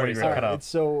translation Anyway, before sorry, you sorry. cut off.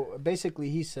 So basically,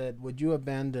 he said, would you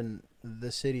abandon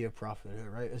the city of prophethood,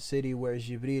 right? A city where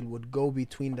Jibreel would go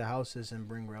between the houses and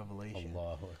bring revelation.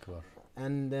 Allahu Akbar.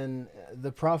 And then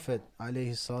the Prophet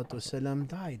ﷺ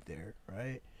died there,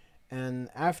 right? And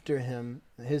after him,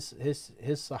 his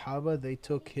Sahaba, they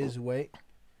took his way.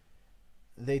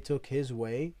 They took his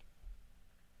way,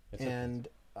 and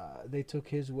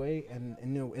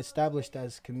established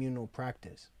as communal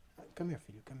practice. Come here,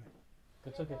 Fidu, come here.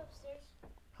 It's okay.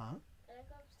 Huh? Can I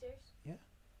go upstairs?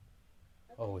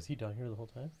 Oh, was he down here the whole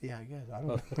time? Yeah, I guess. I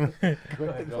don't know. Go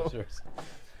ahead, go upstairs.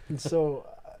 So,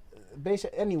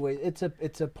 basically, anyway, it's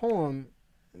a poem,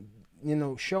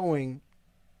 showing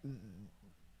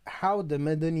how the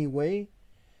Madani way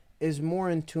is more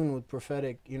in tune with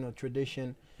prophetic,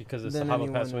 tradition. Because the than Sahaba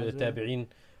anyone passed away, else, the Tabi'een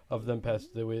of them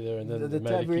passed away there, and then the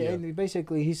Maliki, Tabi'in,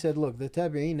 basically, he said, look, the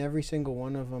Tabi'in, every single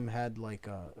one of them had like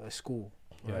a school,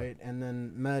 Yeah. right? And then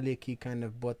Maliki kind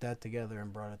of put that together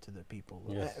and brought it to the people.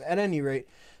 Yes. At any rate,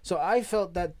 so I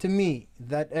felt that, to me,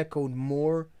 that echoed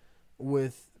more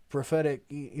with prophetic,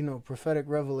 prophetic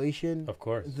revelation of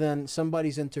course, than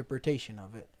somebody's interpretation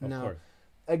of it. of Now, course.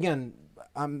 again,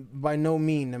 I'm by no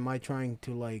mean am I trying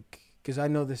to because I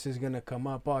know this is gonna come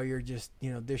up. Oh, you're just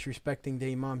disrespecting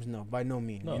the imams. No, by no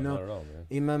mean. No, not at all, man.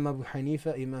 Imam Abu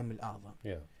Hanifa, Imam al-A'zam.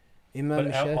 Yeah. Imam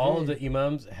But Shafi'i. all of the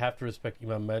imams have to respect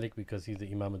Imam Malik because he's the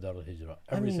Imam of Dar al-Hijrah.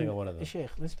 Every single one of them. Shaykh,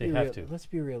 let's They be have real, to. let's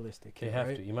be realistic. They here, have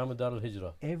right? to. Imam of Dar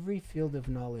al-Hijrah. Every field of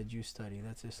knowledge you study,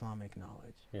 that's Islamic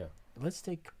knowledge. Yeah. Let's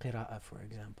take qira'ah, for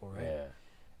example, right? Yeah.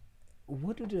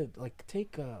 What did it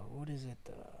take? What is it?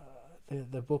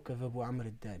 The book of Abu Amr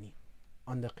al-Dani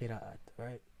on the qira'at,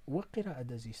 right? What qira'ah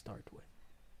does he start with?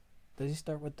 Does he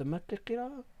start with the Makki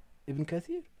qira'ah, Ibn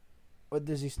Kathir, or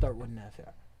does he start with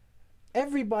Nafi'?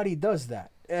 Everybody does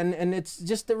that, and it's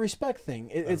just a respect thing.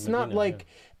 It's not Medina, like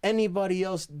anybody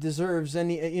else deserves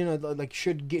any,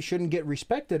 shouldn't get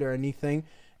respected or anything.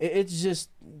 It's just,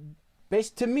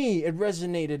 based to me, it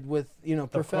resonated with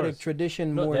prophetic course.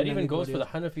 tradition No, more. that than even goes for the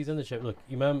anybody Hanafis and the Shafi'is. Look,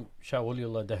 Imam Shah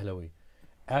Waliullah Dahlawi,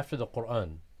 after the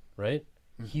Quran, right?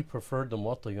 He preferred the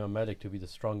Muwatta Imam Malik to be the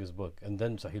strongest book, and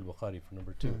then Sahih Bukhari for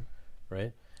number 2,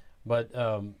 right? But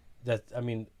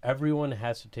everyone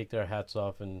has to take their hats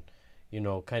off and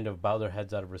kind of bow their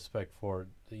heads out of respect for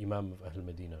the Imam of Ahl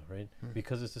Medina, right?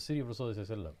 Because it's the city of Rasulullah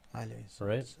sallallahu alaihi wasallam,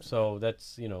 right? So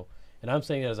that's and I'm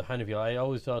saying that as a Hanafi. I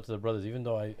always tell it to the brothers, even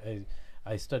though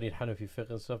I studied Hanafi fiqh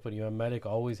and stuff, but Imam Malik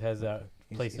always has that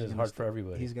place in his heart for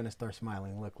everybody. He's gonna start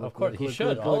smiling. Look, Of course, he look, should.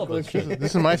 look, All look, of us look. should.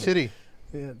 This is my city.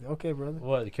 Yeah, okay, brother.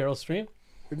 What, the Carol Stream?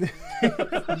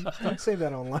 Don't say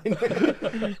that online.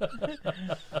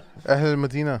 Ahl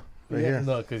Medina, right Yeah. here.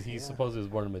 No, because he supposedly was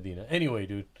born in Medina. Anyway,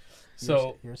 dude.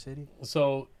 So, your city,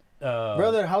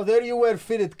 brother, how dare you wear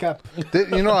fitted cap?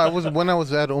 When I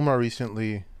was at Umar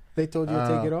recently. They told you to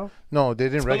take it off. No, they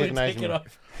didn't somebody recognize take me. it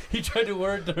off. He tried to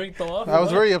wear it during Tawaf. I was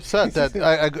very upset that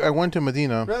I went to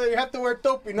Medina. Brother, you have to wear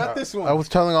topi, not this one. I was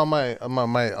telling all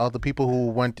all the people who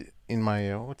went in my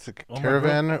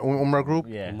caravan Umrah group.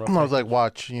 Yeah. Umrah I was like, package.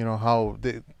 watch, how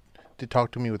they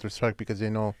talk to me with respect because they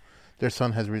know their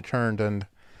son has returned, and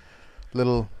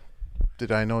little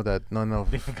did I know that none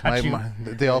of They forgot you.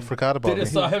 they all forgot about They me.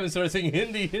 just saw him and started saying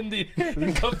Hindi.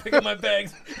 Come pick up my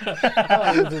bags.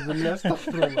 I heard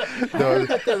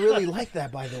that they're really like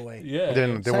that, by the way. Yeah.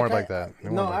 They weren't like that. They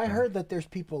No, weren't like I that. heard that there's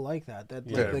people like that. That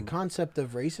Yeah. the concept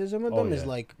of racism with Oh, them is yeah.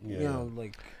 like, Yeah.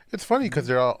 like. It's funny because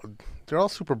they're all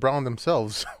super brown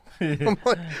themselves. I'm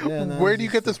like, Yeah, no, where it's do you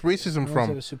just get this racism It's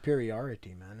from? a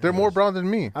superiority, man. They're more brown than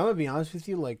me. I'm gonna be honest with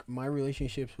you. Like my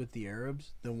relationships with the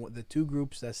Arabs, the two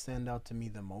groups that stand out to me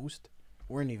the most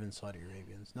weren't even Saudi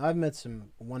Arabians. Now I've met some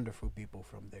wonderful people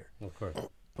from there, Of course.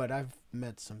 but I've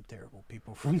met some terrible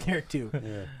people from there too.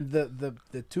 Yeah.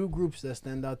 The two groups that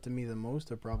stand out to me the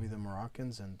most are probably the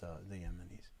Moroccans and the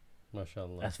Yemenis.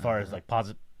 MashaAllah. As far as like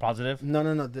positive.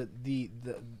 No. The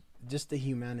just the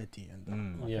humanity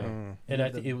and Yeah. Mm. And I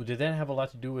think did that have a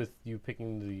lot to do with you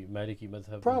picking the Maliki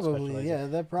madhab? and probably specializing? yeah.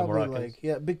 That probably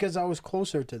Moroccans? because I was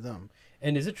closer to them.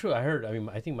 And is it true? I heard.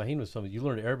 I think Maheen was something. You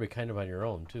learned Arabic kind of on your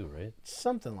own too, right?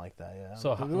 Something like that, yeah. So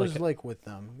But how- it was like- with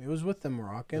them. It was with the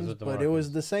Moroccans, with the but it was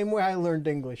Moroccans. the same way I learned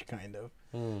English, kind of.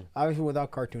 Obviously without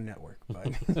Cartoon Network,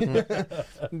 but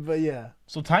but yeah.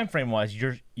 So time frame wise,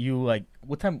 you like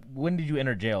what time? When did you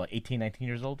enter jail? Like 18, 19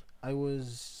 years old.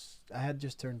 I had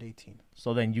just turned 18.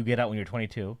 So then you get out when you're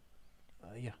 22.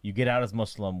 Yeah. You get out as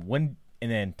Muslim. When and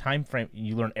then time frame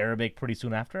you learn Arabic pretty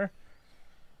soon after.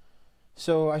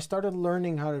 So I started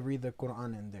learning how to read the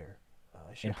Quran in there.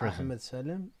 Shaykh prison. Ahmed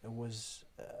Salim was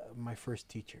my first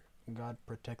teacher. God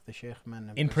protect the Shaykh, man.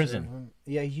 and In preserve prison? him.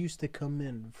 Yeah, he used to come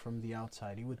in from the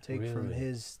outside. He would take from Really?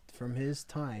 his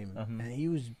time, and he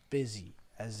was busy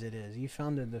as it is. He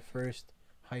founded the first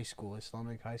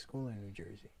Islamic high school in New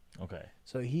Jersey. Okay.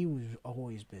 So he was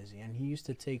always busy, and he used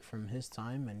to take from his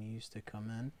time, and he used to come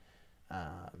in,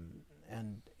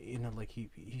 and like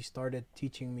he started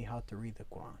teaching me how to read the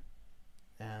Quran,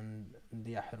 and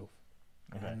the ahruf,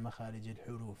 and makharij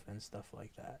al-huruf and stuff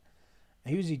like that.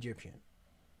 And he was Egyptian,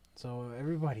 so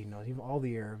everybody knows. Even all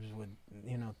the Arabs would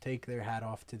take their hat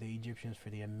off to the Egyptians for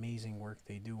the amazing work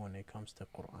they do when it comes to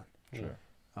Quran. Sure.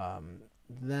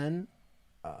 Then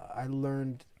I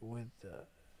learned with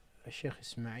Shaykh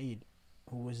Ismail,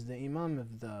 who was the Imam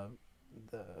of the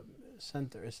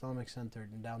Islamic Center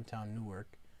in downtown Newark,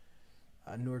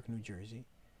 New Jersey.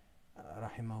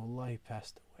 Rahimahullah, he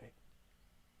passed away.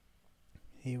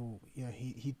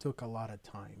 he took a lot of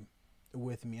time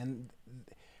with me, and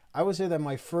I would say that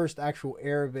my first actual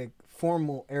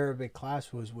formal Arabic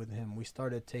class was with him. We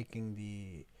started taking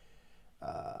the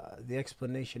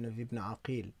explanation of Ibn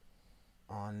Aqil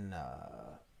on.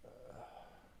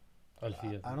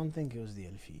 I don't think it was the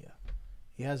Alfiya.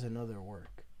 He has another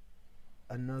work,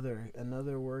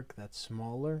 another work that's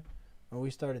smaller, and we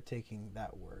started taking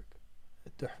that work,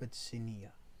 Tuhfat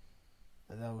Siniya.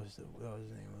 That was the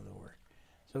name of the work.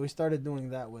 So we started doing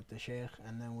that with the Shaykh,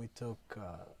 and then we took.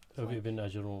 Ibn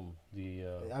Ajrum,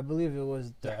 I believe it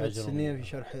was Tuhfat Siniya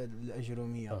fi Sharh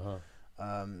al-Ajrumiyya.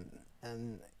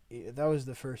 And that was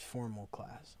the first formal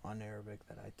class on Arabic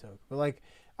that I took. But like,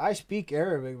 I speak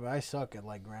Arabic, but I suck at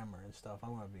like grammar and stuff.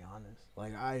 I'm gonna be honest.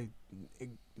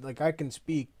 Like I can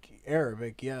speak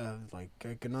Arabic, yeah. Like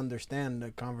I can understand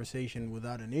a conversation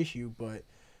without an issue, but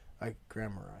like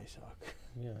grammar, I suck.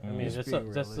 Yeah, I mean that's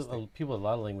people with a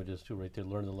lot of languages too, right? They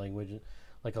learn the language.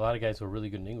 Like a lot of guys who are really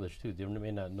good in English too, they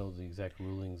may not know the exact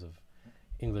rulings of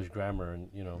English grammar, and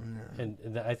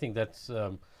and I think that's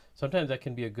sometimes that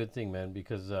can be a good thing, man.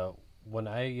 Because when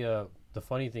the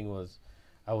funny thing was,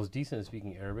 I was decent at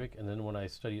speaking Arabic, and then when I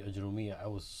studied Ajrumiyya, I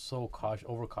was so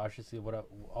overcautious of what I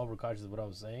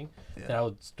was saying, that I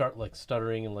would start like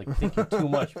stuttering and like thinking too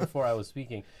much before I was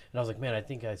speaking, and I was like, man, I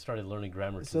think I started learning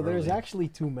grammar too early. There's actually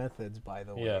two methods, by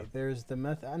the way. Yeah. There's the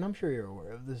method, and I'm sure you're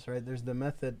aware of this, right? There's the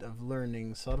method of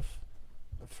learning sarf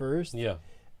first. Yeah.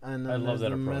 And then there's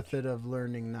the method of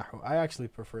learning nahu. I actually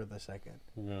prefer the second.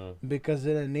 Yeah. Because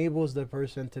it enables the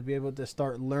person to be able to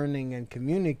start learning and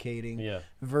communicating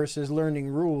versus learning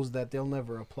rules that they'll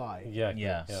never apply.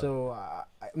 Yeah. So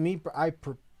I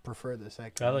prefer the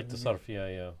second. I like the sarf,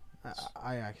 yeah.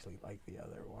 I actually like the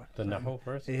other one. The nahu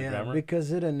first? Yeah,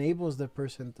 because it enables the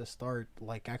person to start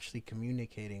like actually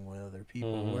communicating with other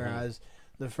people. Mm-hmm. Whereas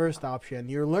the first option,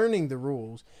 you're learning the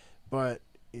rules, but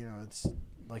it's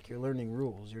like you're learning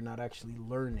rules. You're not actually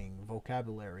learning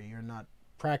vocabulary. You're not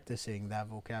practicing that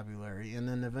vocabulary. And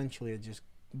then eventually it just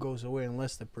goes away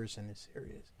unless the person is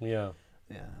serious. Yeah.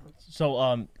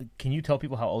 So can you tell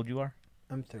people how old you are?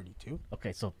 I'm 32.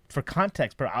 Okay, so for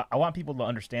context, I want people to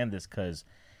understand this because,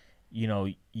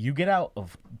 you get out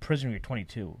of prison when you're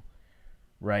 22,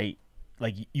 right?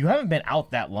 Like, you haven't been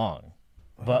out that long.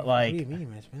 But like, what do you mean,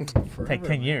 man? It's been forever, like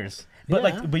 10 years.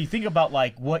 But but you think about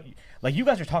like what, like you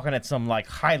guys are talking at some like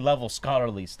high level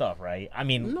scholarly stuff, right? I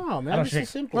mean, no, man, this is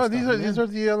simple. Well, stuff, these are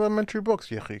the elementary books,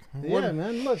 Shaykh. Yeah,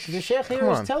 man. Look, the Shaykh here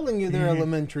is telling you they're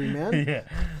elementary, man.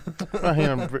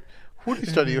 Yeah. Who do you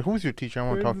study? Who's your teacher? I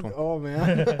want to talk to him. Oh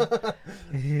man,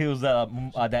 he was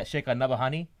that Shaykh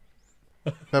Nabahani.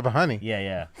 Nabahani?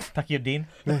 Yeah. Taqiyuddin?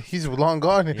 He's long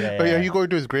gone. Yeah. Are you going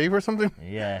to his grave or something?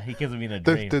 Yeah, he gives me in a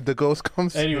dream. The ghost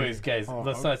comes? Anyways, guys,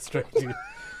 let's not stray too.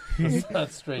 Let's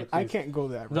not stray too. I can't go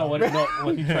that route. No, what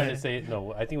he's trying to say,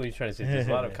 I think what he's trying to say is there's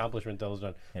a lot of accomplishment that was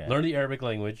done. Yeah. Learn the Arabic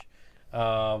language.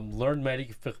 Learn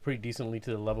Maliki fiqh pretty decently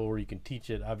to the level where you can teach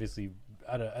it, obviously,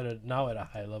 now at a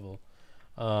high level.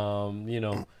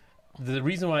 The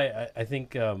reason why I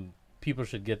think people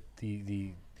should get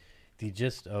the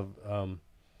gist of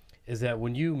is that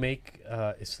when you make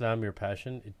Islam your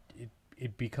passion,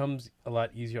 it becomes a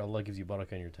lot easier. Allah gives you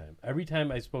barakah in your time. Every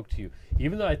time I spoke to you,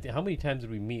 even though how many times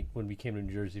did we meet when we came to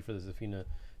New Jersey for the Safina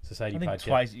Society podcast?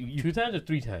 Twice. 2 times or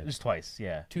 3 times? Just twice,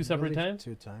 yeah. 2 separate times?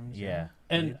 2 times. Yeah.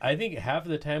 And I think half of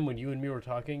the time when you and me were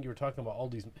talking, you were talking about all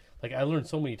these, like I learned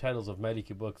so many titles of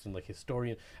Maliki books and like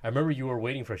historian. I remember you were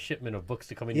waiting for a shipment of books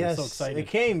to come in. Yes, you were so excited. It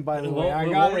came, by the way.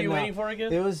 What were you waiting for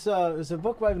again? It was a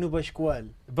book by Ibn Bashkwal.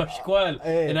 Bashkwal.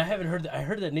 And I haven't heard I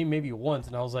heard that name maybe once,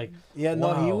 and I was like, yeah,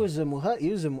 wow. No, he was a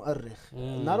mu'arrikh.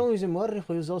 Not only was a mu'arrikh,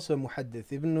 he was also a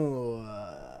muhaddith. Ibn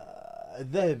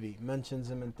الذهبي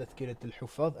mentions him in تذكرة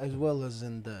الحفاظ as well as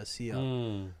in the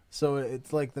Siyar. So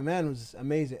it's like the man was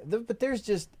amazing. But there's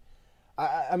just,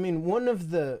 I mean, one of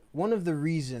the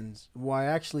reasons why I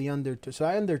actually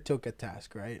undertook a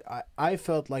task, right? I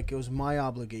felt like it was my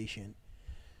obligation.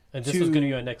 And this was going to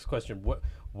be my next question.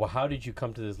 How did you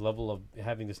come to this level of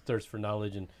having this thirst for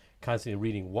knowledge and constantly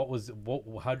reading?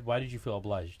 Why did you feel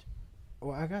obliged?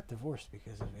 Well, I got divorced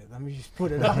because of it. Let me just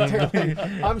put it out there. Like,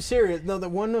 I'm serious. No,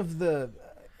 one of the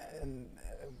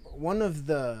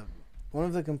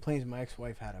complaints my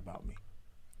ex-wife had about me,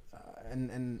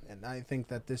 and I think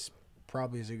that this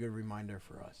probably is a good reminder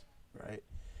for us, right?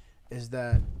 Is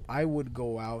that I would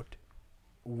go out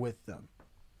with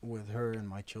her and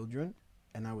my children,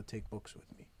 and I would take books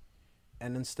with me,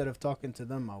 and instead of talking to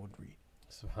them, I would read.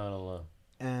 Subhanallah.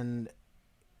 And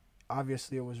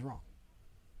obviously, it was wrong.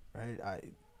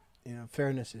 Right,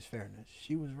 fairness is fairness.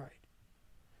 She was right.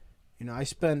 I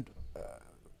spent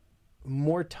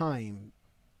more time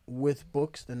with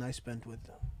books than I spent with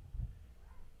them.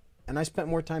 And I spent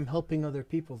more time helping other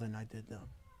people than I did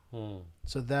them.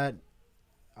 So that,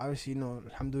 obviously,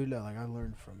 alhamdulillah, like I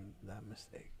learned from that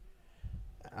mistake.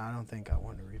 I don't think I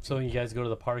want to repeat. So when you guys go to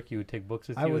the park, you would take books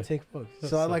with you? I would take books.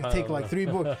 So I like take like 3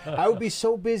 books. I would be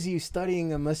so busy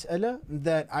studying a mas'ala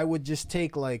that I would just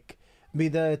take like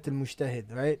Bidayat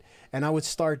al-Mujtahid, right? And I would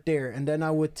start there. And then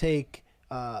I would take,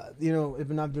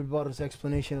 Ibn Abdul Barr's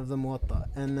explanation of the Muwatta.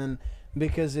 And then,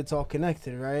 because it's all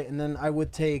connected, right? And then I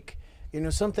would take,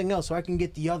 something else so I can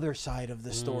get the other side of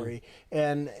the story.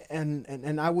 And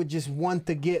I would just want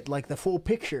to get like the full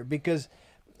picture because,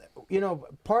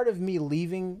 part of me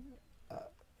leaving,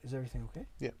 is everything okay?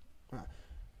 Yeah.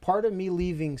 Part of me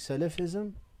leaving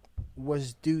Salafism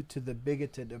was due to the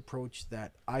bigoted approach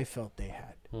that I felt they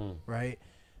had, right?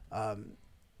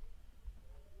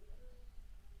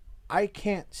 I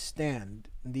can't stand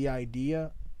the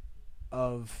idea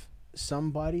of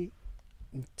somebody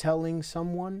telling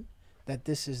someone that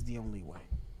this is the only way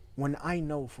when I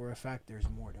know for a fact there's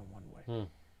more than one way.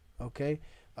 Okay?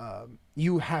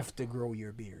 You have to grow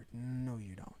your beard. No,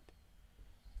 you don't.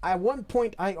 At one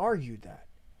point, I argued that.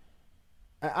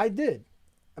 I did.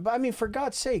 But I mean, for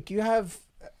God's sake, you have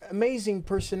amazing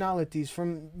personalities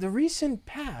from the recent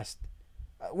past.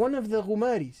 One of the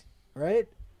Ghumaris, right?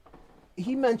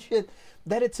 He mentioned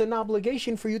that it's an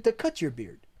obligation for you to cut your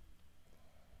beard.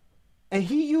 And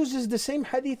he uses the same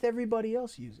hadith everybody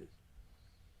else uses.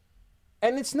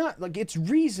 And it's not like it's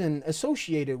reason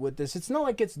associated with this. It's not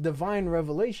like it's divine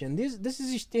revelation. This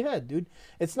is ijtihad, dude.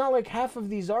 It's not like half of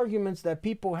these arguments that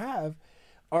people have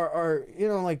are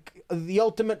like the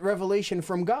ultimate revelation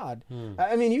from God.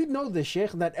 I mean, you know this,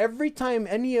 Shaykh, that every time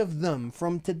any of them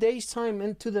from today's time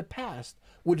into the past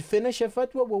would finish a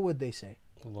fatwa, what would they say?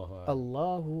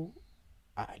 Allahu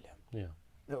A'lam. Yeah.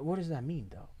 What does that mean,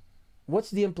 though?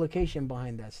 What's the implication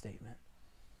behind that statement?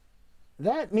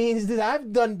 That means that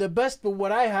I've done the best with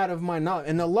what I had of my knowledge.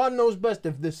 And Allah knows best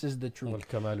if this is the truth.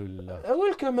 وَالْكَمَالُ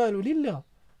لِلَّهِ.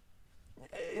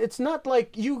 It's not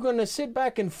like you're going to sit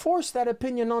back and force that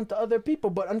opinion onto other people.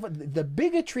 But the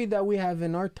bigotry that we have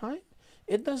in our time,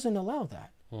 it doesn't allow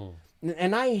that.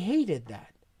 And I hated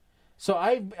that. So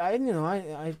I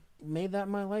made that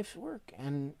my life's work.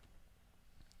 And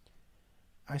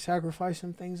I sacrificed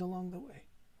some things along the way.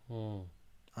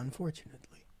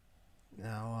 Unfortunately.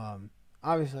 Now,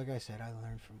 obviously, like I said, I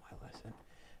learned from my lesson.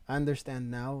 I understand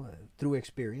now through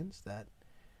experience that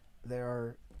there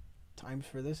are times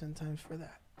for this and times for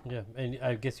that. Yeah, and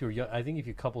I guess you were young. I think if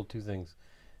you couple two things,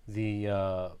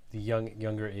 the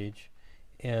younger age,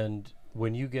 and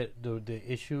when you get the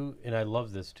issue, and I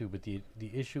love this too, but the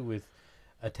issue with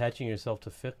attaching yourself to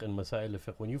fiqh and masail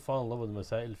al-fiqh, when you fall in love with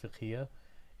masail al-fiqhiyya,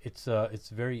 it's a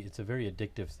very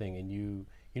addictive thing, and you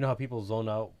know how people zone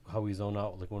out, how we zone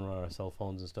out, like when we're on our cell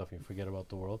phones and stuff, and you forget about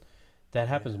the world. That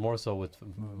happens more so with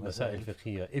masail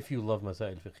al-fiqhiyya. If you love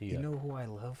masail al-fiqhiyya, you know who I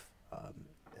love.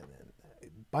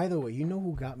 By the way, you know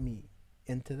who got me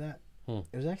into that?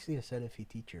 It was actually a Salafi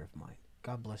teacher of mine.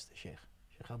 God bless the Shaykh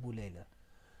Abu Layla,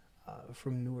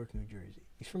 from Newark, New Jersey.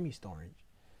 He's from East Orange.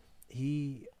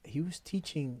 He was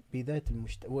teaching Bidayat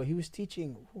al-Mujtahid. Well, he was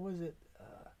teaching, what was it?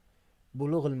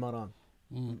 Bulugh al-Maram.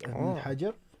 Ibn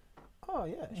Hajar. Oh,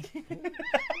 yeah.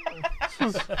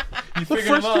 You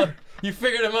figured him out. You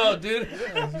figured him out, dude.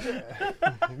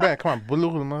 Man, come on.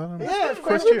 Bulugh al-Maram. Yeah,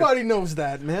 everybody knows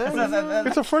that, man.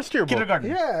 It's a first year book. Kindergarten.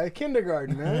 Yeah,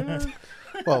 kindergarten, man.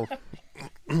 Well,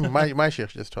 my Shaykh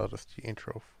just taught us the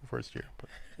intro first year. But.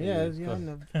 Yeah,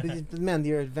 no. Man,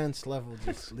 your advanced level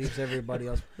just leaves everybody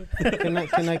else. Can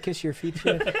I kiss your feet,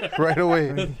 Shaykh? Right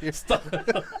away. Stop.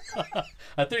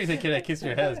 I thought you said, "Can I kiss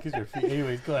your hands, kiss your feet?"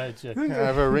 Anyways, go ahead, Shaykh. I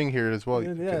have a ring here as well.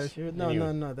 Yeah, sure.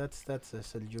 No. That's a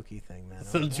Seljuki thing, man.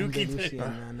 Seljuki thing.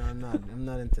 No, I'm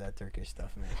not into that Turkish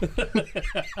stuff, man.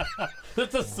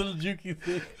 That's a Seljuki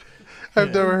thing.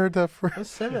 I've never heard that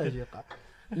phrase.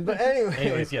 But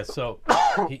anyways, yes. So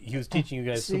he was teaching you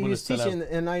guys. So he was teaching,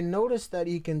 and I noticed that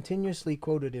he continuously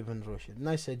quoted Ibn Rushd, and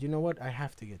I said, you know what, I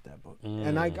have to get that book,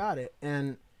 and I got it,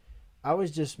 and I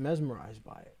was just mesmerized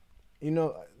by it. You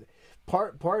know,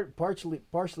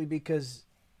 partially because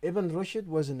Ibn Rushd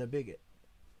wasn't a bigot,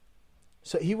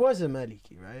 so he was a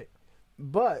Maliki, right?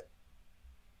 But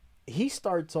he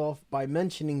starts off by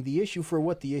mentioning the issue for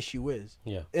what the issue is.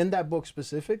 Yeah. In that book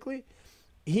specifically.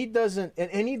 He doesn't,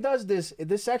 and he does this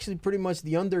is actually pretty much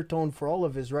the undertone for all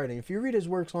of his writing. If you read his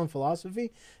works on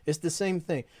philosophy, it's the same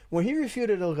thing. When he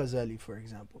refuted Al-Ghazali, for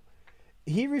example,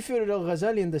 he refuted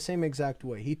Al-Ghazali in the same exact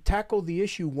way. He tackled the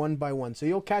issue one by one. So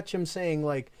you'll catch him saying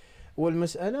like,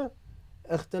 وَالْمَسْأَلَةِ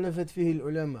اخْتَلَفَتْ فِيهِ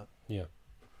الْعُلَمَاء Yeah.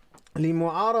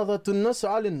 لِمُعَارَضَةُ النَّص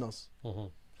عَلى النَّص.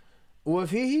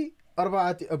 وفيه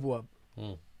 4 أبواب.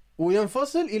 Hmm.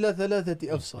 وينفصل إلى 3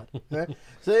 أفصال.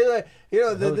 So you're like,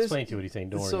 He'll this. explain to you what he's saying.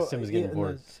 Don't worry. Sim is getting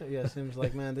bored. Sim's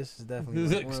like, man, this is definitely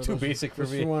This like is one of too those, basic for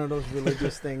this me. is one of those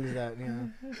religious things that,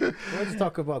 let's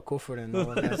talk about kufr and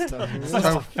all of that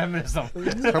stuff. Feminism.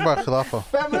 Talk about Khilafah.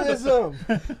 Feminism.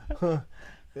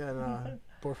 Yeah, no.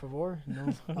 Por favor,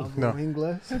 no. No.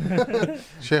 English.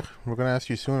 Sheikh, we're going to ask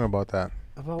you soon about that.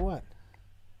 About what?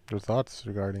 Your thoughts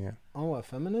regarding it. Oh, what,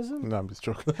 feminism? No, I'm just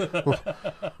joking. Well,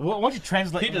 why don't you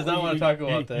translate? He does not want to talk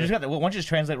about that. Why don't you just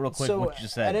translate real quick So, what you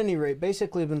just said? at any rate,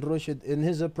 basically, Ibn Rushd, in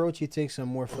his approach, he takes a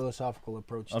more philosophical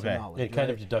approach Okay. to knowledge. Yeah, kind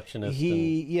right? of deductionist.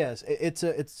 Yes, it's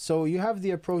so you have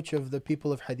the approach of the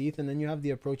people of hadith, and then you have the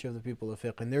approach of the people of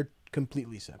fiqh, and they're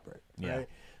completely separate. Yeah. Right?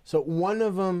 So one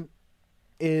of them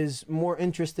is more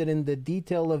interested in the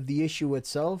detail of the issue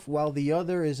itself, while the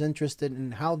other is interested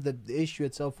in how the issue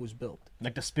itself was built.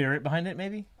 Like the spirit behind it,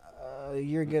 maybe?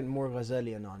 You're getting more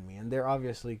Ghazalian on me, and there are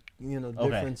obviously Okay,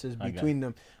 differences I got between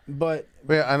them, but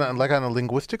Wait, like on a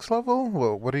linguistics level?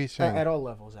 What are you saying? at all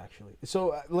levels actually.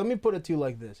 So let me put it to you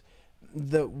like this: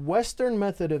 the Western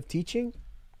method of teaching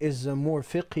is a more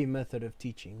fiqhi method of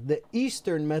teaching. The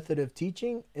Eastern method of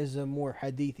teaching is a more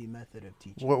hadithi method of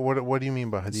teaching. What do you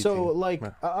mean by hadith? So, like,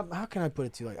 Yeah. how can I put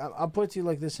it to you? Like, I'll put it to you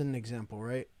like this in an example,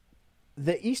 right?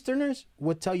 The Easterners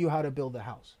would tell you how to build a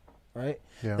house, right?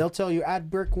 Yeah. They'll tell you add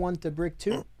brick 1 to brick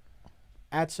 2,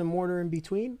 add some mortar in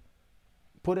between,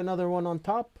 put another one on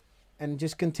top, and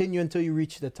just continue until you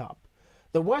reach the top.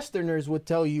 The Westerners would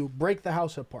tell you break the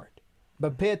house apart,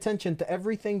 but pay attention to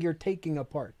everything you're taking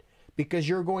apart, because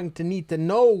you're going to need to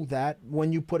know that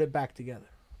when you put it back together.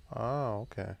 Oh,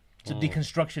 okay. So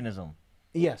deconstructionism.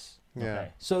 Yes. Yeah.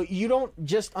 Okay. So you don't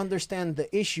just understand the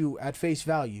issue at face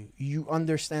value. You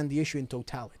understand the issue in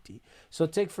totality. So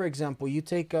take, for example, you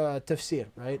take tafsir,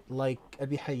 right? Like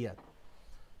Abi Hayyan,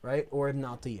 right? Or Ibn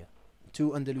Atiyah,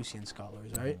 2 Andalusian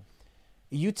scholars, right?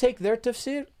 You take their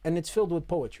tafsir and it's filled with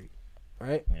poetry,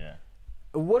 right? Yeah.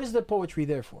 What is the poetry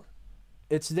there for?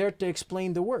 It's there to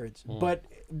explain the words. But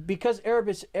because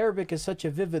Arabic is such a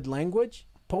vivid language,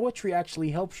 poetry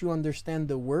actually helps you understand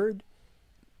the word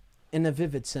in a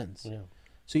vivid sense. Yeah.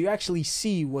 So you actually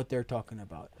see what they're talking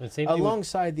about. And same thing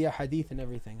Alongside the hadith and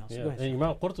everything else. Yeah, Go and ahead.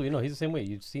 Imam Qurtubi, he's the same way.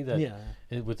 You see that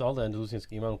Yeah. with all the Andalusians.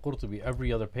 Imam Qurtubi,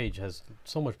 every other page has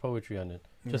so much poetry on it,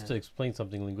 just Yeah. to explain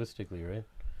something linguistically, right?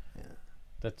 Yeah.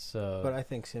 That's. But I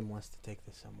think Sim wants to take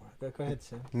this somewhere. Go ahead,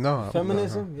 Sim. No.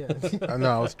 Feminism? Yeah.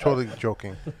 No, I was totally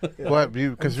joking. Yeah. What?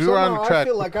 Because we So were no, on track. I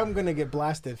feel like I'm going to get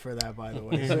blasted for that, by the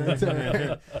way.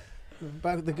 So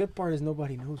but the good part is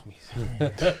nobody knows me.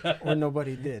 Or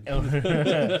nobody did.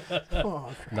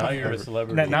 Oh, now you're a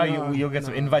celebrity. Now No, you'll get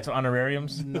some no. invites on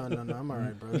honorariums. No, I'm all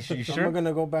right, bro. You So sure? I'm going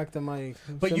to go back to my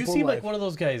But you simple seem like life. one of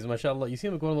those guys, mashallah. You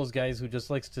seem like one of those guys who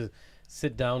just likes to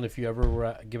sit down if you ever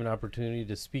were given an opportunity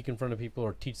to speak in front of people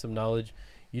or teach some knowledge.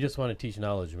 You just want to teach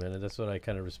knowledge, man, and that's what I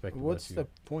kind of respect What's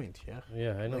about the point, yeah? you.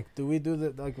 Yeah, I know. Like, do we do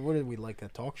the, like, what are we, like a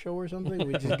talk show or something?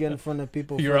 We just get in front of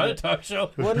people. You're for on the- a talk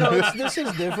show. Well, no, this is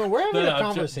different. We're having a I'm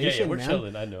conversation, we're man.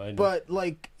 chilling. I know. But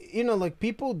like, like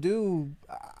people do.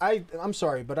 I'm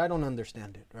sorry, but I don't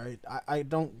understand it. Right? I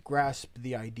don't grasp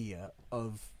the idea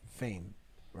of fame.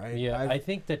 Right? Yeah, I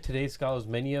think that today's scholars,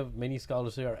 many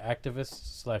scholars here are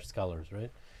activists / scholars,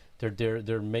 right? They're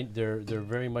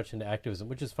very much into activism,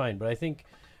 which is fine. But I think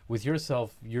with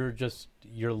yourself,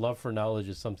 your love for knowledge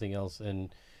is something else,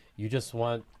 and you just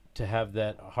want to have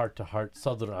that heart to heart,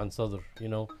 sadr on sadr,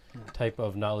 type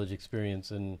of knowledge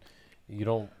experience, and you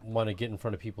don't want to get in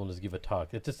front of people and just give a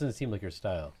talk. It just doesn't seem like your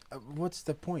style. What's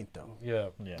the point, though? Yeah.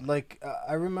 Like,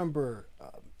 I remember,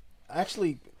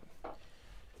 actually.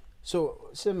 So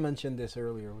Sim mentioned this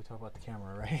earlier. We talked about the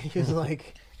camera, right? He was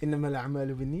like, "Innama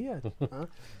al-a'malu binniyat." Huh?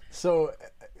 So,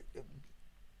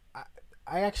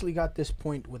 I actually got this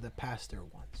point with a pastor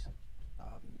once.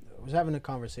 I was having a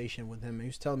conversation with him. And he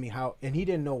was telling me how, and he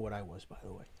didn't know what I was, by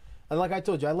the way. And like I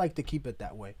told you, I like to keep it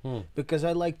that way because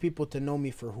I like people to know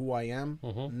me for who I am,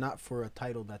 not for a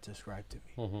title that's ascribed to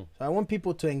me. So I want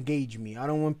people to engage me. I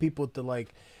don't want people to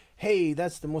like, hey,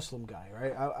 that's the Muslim guy,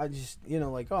 right? I just,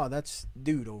 like, oh, that's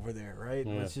dude over there, right?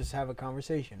 Yeah. Let's just have a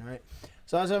conversation, right?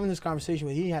 So I was having this conversation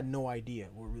with him. He had no idea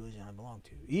what religion I belonged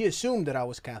to. He assumed that I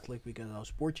was Catholic because I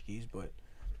was Portuguese, but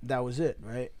that was it,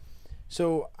 right?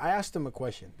 So I asked him a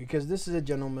question because this is a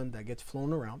gentleman that gets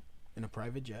flown around in a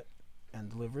private jet and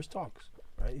delivers talks,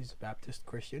 right? He's a Baptist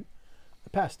Christian, a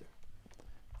pastor.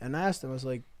 And I asked him, I was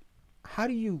like, how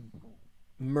do you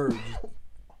merge?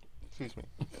 Excuse me.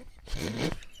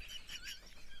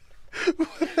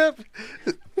 What happened?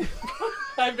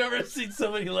 I've never seen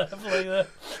somebody laugh like that.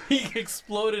 He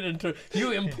exploded into. You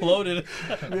imploded.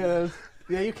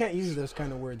 Yeah, you can't use those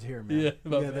kind of words here, man. Yeah,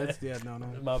 my yeah, bad. no.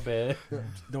 My bad.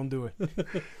 Don't do it.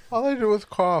 All I did was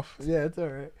cough. Yeah, it's all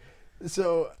right.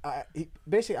 So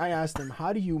basically, I asked him,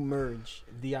 how do you merge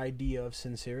the idea of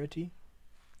sincerity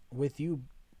with you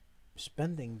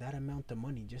spending that amount of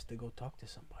money just to go talk to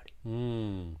somebody?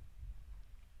 Mm.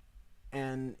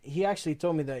 And he actually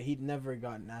told me that he'd never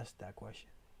gotten asked that question,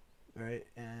 right?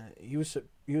 And he was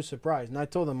surprised. And I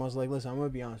told him, I was like, listen, I'm gonna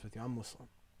be honest with you, I'm Muslim,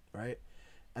 right?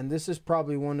 And this is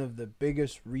probably one of the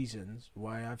biggest reasons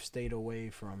why I've stayed away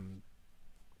from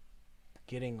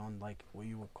getting on like what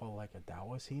you would call like a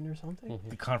dawah scene or something.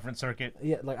 The conference circuit.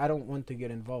 Yeah, like I don't want to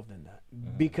get involved in that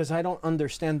because I don't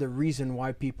understand the reason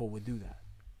why people would do that.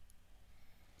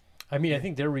 I mean, I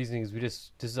think their reasoning is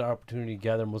this is our opportunity to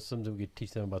gather Muslims and we could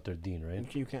teach them about their deen,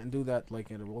 right? You can't do that like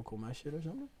at a local masjid or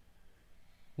something?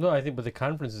 No, I think, but the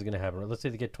conference is going to happen. Right? Let's say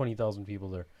they get 20,000 people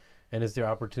there. And it's their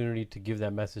opportunity to give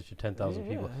that message to 10,000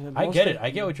 people. I get it. I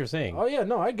get what you're saying. Oh, yeah.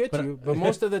 No, I get you. But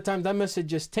most of the time, that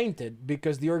message is tainted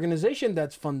because the organization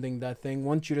that's funding that thing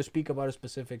wants you to speak about a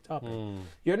specific topic.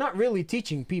 You're not really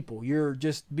teaching people. You're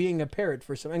just being a parrot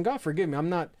for some. And God forgive me, I'm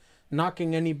not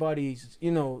knocking anybody's,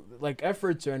 like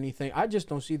efforts or anything. I just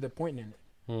don't see the point in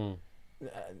it.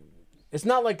 It's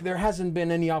not like there hasn't been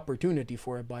any opportunity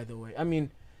for it, by the way. I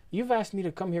mean, you've asked me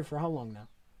to come here for how long now?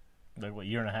 Like what,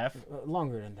 year and a half?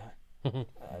 Longer than that.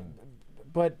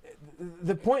 But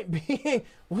the point being,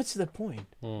 what's the point?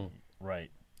 Right.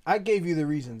 I gave you the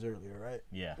reasons earlier, right?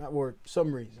 Yeah. Or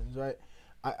some reasons, right?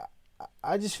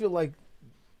 I just feel like,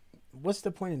 what's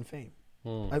the point in fame?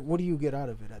 Like, what do you get out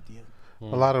of it at the end?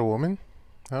 A lot of women.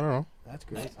 I don't know. That's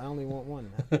great. I only want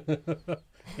one. Man.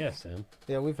 Yes, Sam.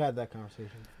 Yeah, we've had that conversation.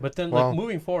 But then, like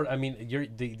moving forward, I mean,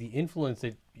 the influence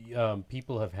that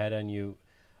people have had on you.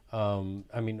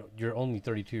 I mean, you're only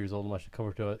 32 years old, much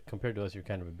compared to us. You're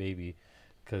kind of a baby,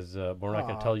 because we're not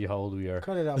going to tell you how old we are.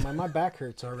 Cut it out, man. My back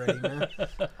hurts already, man.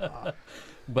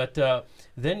 But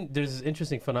then there's this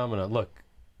interesting phenomenon. Look,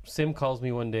 Sim calls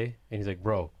me one day, and he's like,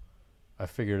 "Bro, I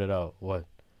figured it out." What?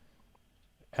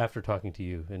 After talking to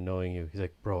you and knowing you, he's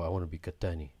like, "Bro, I want to be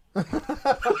Katani." I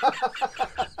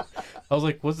was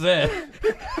like, "What's that?"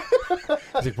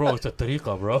 He's like, "Bro, it's a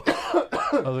tariqa, bro."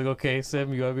 I was like, "Okay,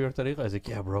 Sam, you have your tariqa?" I was like,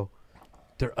 "Yeah, bro.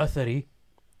 They're athari,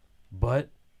 but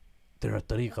they're a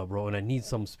tariqa, bro, and I need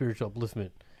some spiritual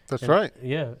upliftment." That's right.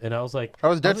 Yeah, and I was like... I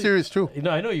was dead serious, too. No,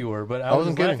 I know you were, but I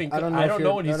wasn't was kidding. laughing. I don't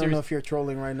know when he's serious. I don't know if you're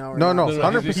trolling right now or No, not.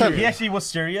 100%. He actually was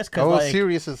serious. I was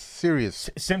serious as serious.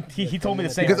 He told me the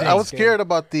same Because thing. I was scared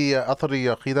about the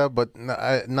Athari Aqidah, but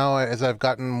now as I've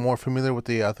gotten more familiar with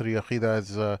the Athari Aqidah,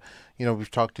 as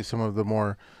we've talked to some of the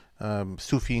more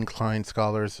Sufi inclined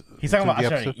scholars. He's talking about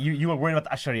Ashari. You were worried about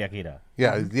the Ashari Aqidah.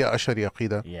 Yeah, the Ashari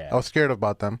Aqidah. Yeah. I was scared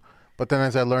about them. But then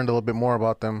as I learned a little bit more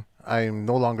about them, I'm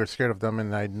no longer scared of them,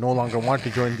 and I no longer want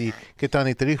to join the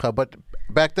Kitani Tariqa. But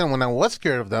back then, when I was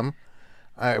scared of them,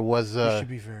 I was... you should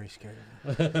be very scared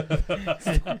of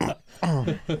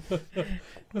them.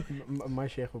 My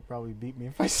Shaykh would probably beat me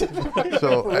if I said that.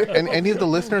 So, and any of the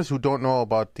listeners who don't know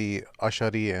about the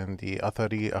Ashari and the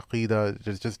Athari Aqidah,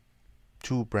 there's just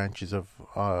two branches of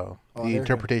the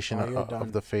interpretation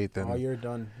of the faith. And you're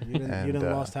done. You didn't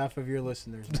lost half of your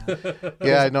listeners, man.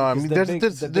 Yeah, I know. I mean,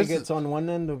 the bigots on one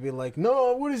end will be like,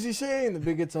 "No, what is he saying?" The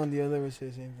bigots on the other will say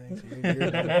the same thing. So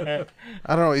you're done.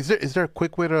 I don't know. Is there a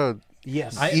quick way to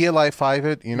ELI 5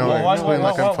 it? Explain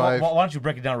like I'm 5. Why don't you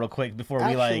break it down real quick before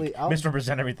we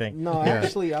misrepresent everything? No,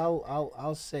 actually,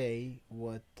 I'll say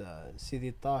what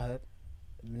Sidi Tahir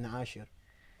Ibn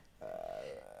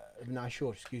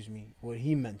Ashur, what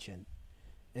he mentioned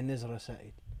in his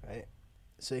Rasaid, right?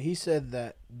 So he said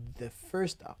that the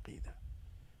first Aqidah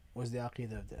was the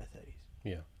Aqidah of the Atharis.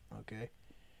 Yeah. Okay?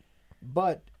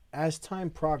 But as time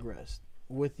progressed,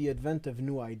 with the advent of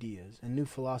new ideas and new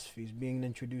philosophies being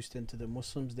introduced into the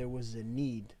Muslims, there was a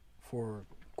need for,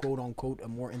 quote-unquote, a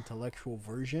more intellectual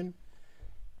version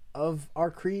of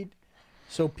our creed.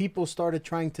 So people started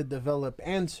trying to develop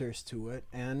answers to it,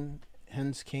 and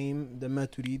hence came the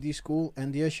Maturidi school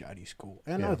and the Ash'ari school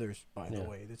and others, by the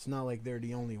way. It's not like they're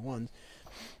the only ones.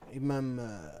 Imam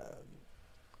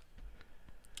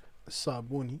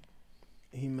Sabuni,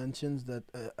 he mentions that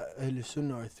Ahl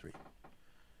Sunnah are three: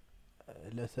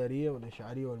 Al-Athariya,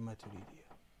 Al-Ash'ariya, Al-Maturidiyya.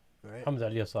 Right? Hamza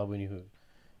Ali Sabuni,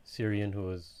 Syrian, who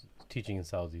was teaching in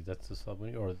Saudi. That's the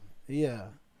Sabuni, or yeah.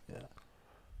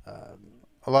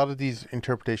 A lot of these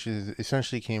interpretations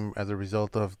essentially came as a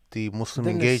result of the Muslim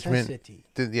engagement. Necessity.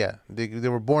 They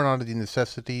were born out of the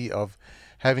necessity of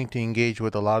having to engage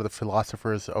with a lot of the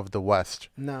philosophers of the West.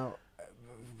 Now,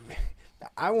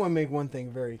 I want to make one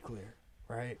thing very clear,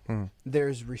 right? Mm.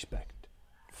 There's respect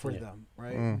for Yeah. them,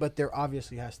 right? Mm. But there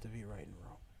obviously has to be right and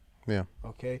wrong. Yeah.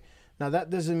 Okay. Now that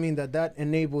doesn't mean that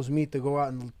enables me to go out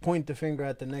and point the finger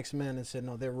at the next man and say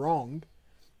no, they're wrong,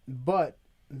 but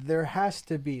there has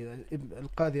to be.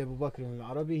 Al-Qadi Abu Bakr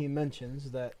al-Arabi, he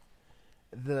mentions that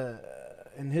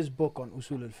in his book on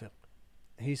Usul al-Fiqh,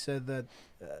 he said that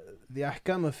the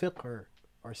ahkam of fiqh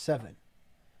are 7.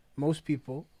 Most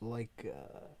people, like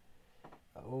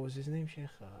what was his name, Shaykh?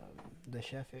 The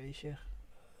Shafi'i Shaykh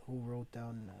who wrote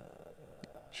down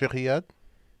Shaykh Iyad?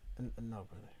 no,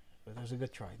 brother. But there's a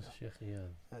good try. Shaykh, yeah.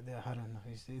 I don't know.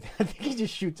 I think he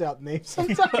just shoots out names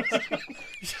sometimes.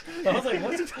 I was like,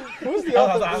 what's Who's the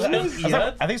author?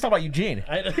 I think he's talking about Eugene.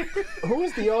 Who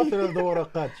is the author of the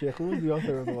Waraqat, Sheikh? Who is the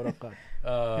author of the Waraqat?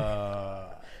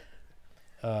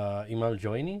 Imam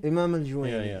Joini? Imam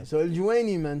al-Juwayni. Yeah, yeah. So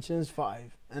al-Juwayni mentions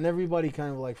 5, and everybody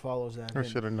kind of like follows that. I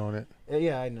should have known it.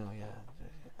 Yeah, I know. Yeah,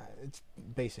 it's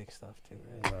basic stuff too.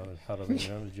 Right? How do they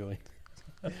Imam Joini?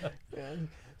 Yeah.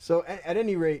 So at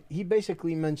any rate, he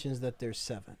basically mentions that there's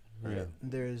 7. Right? Yeah.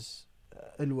 There's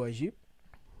al-wajib,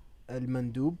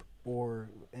 al-mandub, or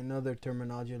another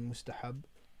terminology, al-mustahab,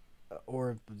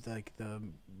 or like the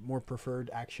more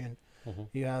preferred action. Mhm.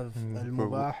 You have Mm,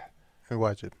 al-mubah.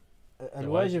 Wajib. Al-wajib is the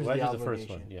Wajib is the obligation. first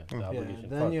one. Yeah, the Yeah. obligation.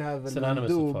 Then you have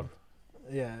synonymous with al-mandub. fard.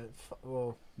 Yeah,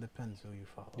 well, depends who you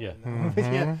follow. Yeah. Yeah.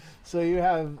 Mhm. So you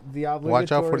have the obligatory.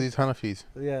 Watch out for these Hanafis.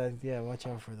 Yeah, watch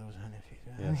out for those Hanafis.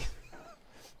 Yeah.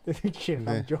 Shit,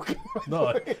 Yeah. I'm joking.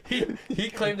 No, he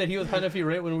claimed that he was Hanafi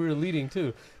right when we were leading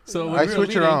too. So when I we were switch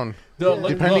leading, around.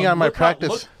 Depending on my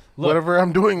practice. Whatever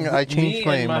I'm doing, I change me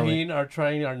claim. and Maheen are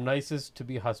trying our nicest to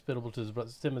be hospitable to his brother.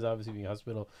 Sim is obviously being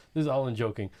hospitable. This is all in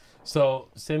joking. So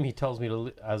Sim, he tells me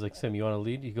to. I was like, Sim, you want to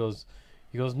lead? He goes,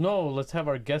 no, let's have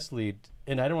our guest lead.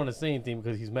 And I don't want to say anything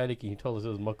because he's Maliki. He told us it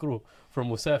was makruh for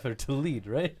Musafir to lead,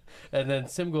 right? And then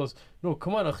Sim goes, no,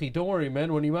 come on, Akhi, don't worry,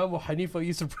 man. When Imam Hanifa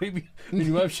used to pray, when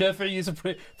Imam Shafi'i used to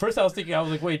pray. First I was thinking, I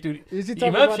was like, wait, dude, Is he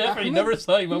talking Imam about Shafi'i Ahmed? never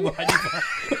saw Imam Hanifa.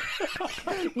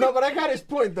 No, but I got his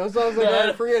point though, so I was like,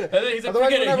 alright, forget it. And then he's like,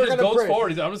 Otherwise, forget we're it. never He just gonna goes pray. forward.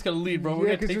 He's like, I'm just going to lead, bro. We're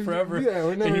Yeah, going to 'cause take forever. yeah,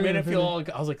 we're And never he made gonna it feel finish.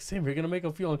 all, I was like, Sam, you're going to make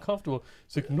him feel uncomfortable.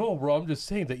 It's like, no, bro, I'm just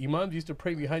saying that Imams used to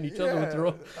pray behind each other with their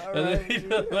own. And then he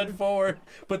just went forward.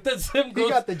 But then Sam goes,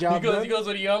 got the job he goes,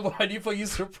 when Imam Hanifa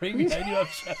used to pray behind Imam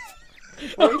Shafi'i.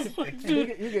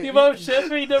 You Imam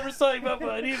Shafi'i never saw Imam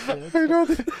Hanifa. I know.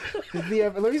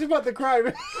 That. Look, he's about to cry.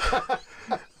 Man.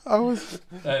 I was.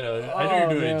 I know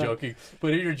you're doing it joking.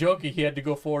 But if you're joking, he had to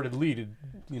go forward and lead. And,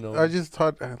 you know. I just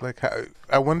thought, like,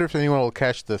 I wonder if anyone will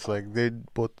catch this. Like,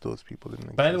 both those people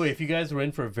didn't. By the exist. way, if you guys were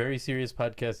in for a very serious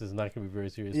podcast, this is not going to be a very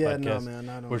serious Yeah, podcast. no, man,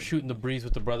 I don't. We're shooting the breeze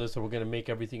with the brothers, so we're going to make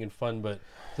everything in fun. But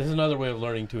this is another way of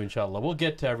learning too, inshallah. We'll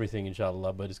get to everything,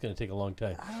 inshallah, but it's going to take a long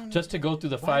time. Just to go through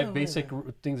the By 5 the way, basic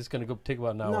things, it's going to take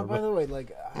about an hour. No, by but the way,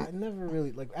 like I never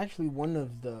really like. Actually, one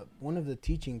of the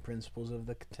teaching principles of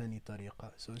the Kattani Tariqa.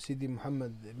 So Sidi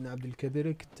Muhammad ibn Abdul Kabir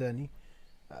al-Kattani,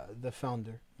 the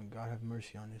founder, and God have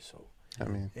mercy on his soul. I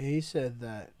mean, He said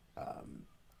that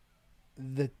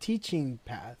the teaching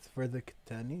path for the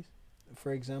Kattanis,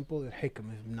 for example,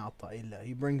 al-Hikam ibn Ata'illah,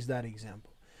 he brings that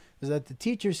example, is that the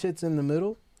teacher sits in the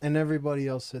middle and everybody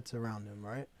else sits around him,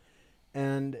 right?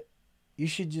 And you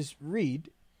should just read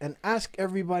and ask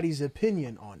everybody's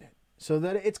opinion on it, so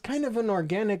that it's kind of an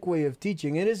organic way of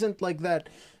teaching. It isn't like that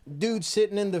dude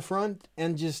sitting in the front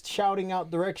and just shouting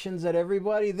out directions at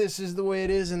everybody. This is the way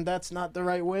it is, and that's not the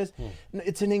right way.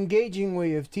 It's an engaging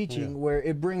way of teaching where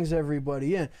it brings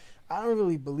everybody in. I don't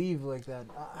really believe like that.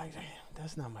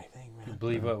 That's not my thing, man. you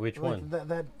believe what? Which Like one?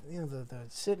 that you know, the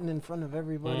sitting in front of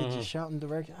everybody just shouting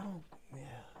directions.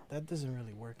 That doesn't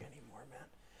really work anymore, man.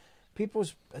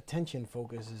 People's attention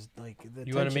focus is like the.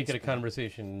 You want to make it a attention span.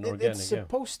 conversation, organic, It's yeah.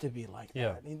 supposed to be like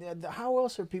Yeah. that. I mean, how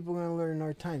else are people going to learn in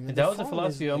our time? And that was the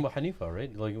philosophy of Abu Hanifa,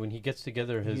 right? Like when he gets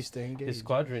together his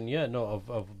squadron, of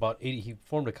about 80, he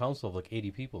formed a council of like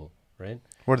 80 people, right?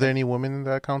 were there any women in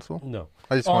that council? No.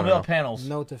 I just On want to the know. panels.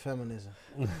 No to feminism.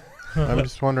 I'm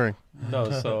just wondering. No,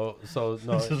 so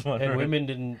no, Just wondering. and women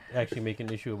didn't actually make an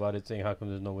issue about it, saying how come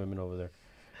there's no women over there,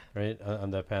 right,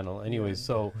 on that panel. Anyways,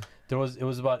 so it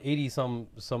was about 80 some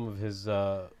of his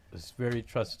very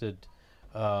trusted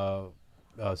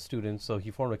students. So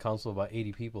he formed a council of about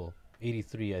 80 people,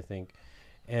 83 I think,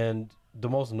 and the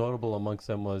most notable amongst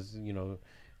them was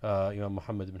Imam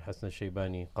Muhammad ibn Hassan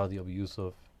al-Shaybani, Qadi Abu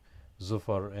Yusuf,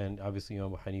 Zufar, and obviously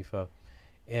Imam Abu Hanifa,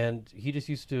 and he just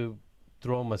used to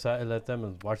throw masail at them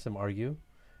and watch them argue,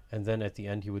 and then at the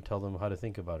end he would tell them how to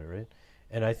think about it, right?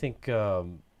 And I think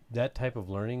that type of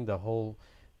learning, the whole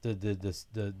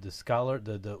the scholar,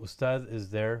 the ustad is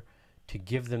there to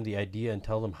give them the idea and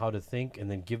tell them how to think, and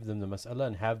then give them the mas'ala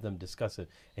and have them discuss it.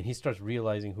 And he starts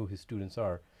realizing who his students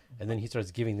are, and then he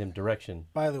starts giving them direction.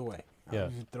 By the way, Yeah. I'll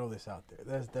just throw this out there.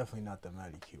 That's definitely not the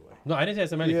Maliki way. No, I didn't say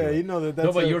it's a Maliki Yeah, way. you know that's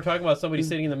No, but you were talking about somebody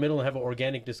sitting in the middle and have an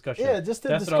organic discussion. Yeah, just a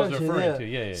That's discussion. what I was referring yeah. to.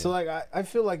 Yeah, yeah. So like I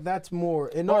feel like that's more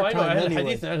in Oh, our I know. time Hadith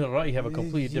anyway. and Ahl al-Ra'i have a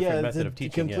completely different method of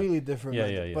teaching. Completely different Yeah,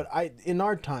 method. yeah, yeah. But in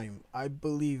our time, I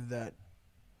believe that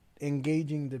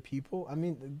engaging the people. I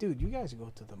mean, dude, you guys go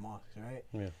to the mosques, right?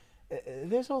 Yeah.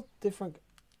 There's all different.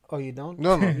 Oh, you don't?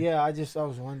 No, no. Yeah, I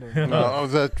was wondering. No, I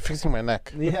was fixing my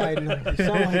neck. Yeah, I know. You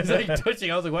sound like He's like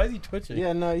twitching. I was like, why is he twitching?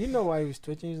 yeah, no, you know why he was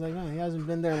twitching. He's like, no, he hasn't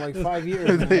been there in like 5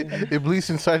 years. man. Iblis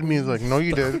inside me is like, no,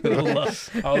 you did.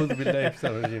 A'udhu billahi minash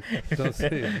shaitanir. Don't say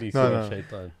Iblis No, or no.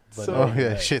 shaitan. But So- Oh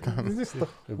yeah, shit. This is the-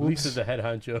 Iblis is the head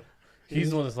honcho. He's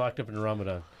the one that's locked up in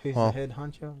Ramadan. He's Oh. the head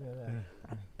honcho.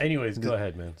 Yeah, Anyways, go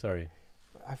ahead, man. Sorry.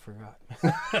 I forgot.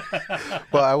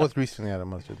 Well, I was recently at a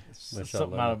masjid.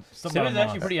 Mashallah. Sim is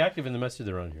actually pretty active in the masjid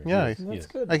around here. Yeah, Yes, That's yes.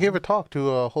 good. I gave a talk to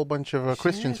a whole bunch of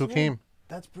Christians who Serious, came. man?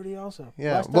 That's pretty awesome.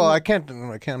 Yeah. Last Well, time I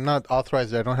can't. I'm not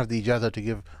authorized. I don't have the ijazah to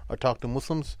give a talk to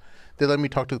Muslims. They let me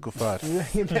talk to the kuffar.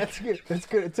 That's good. That's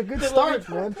good. It's a good start,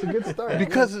 man. It's a good start.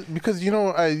 Because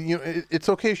it's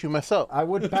okay if you mess up. I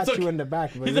would pat you in the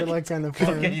back, but you're like kind of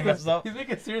far. Get you messed up. He's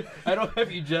making serious. I don't have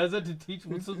ijazah to teach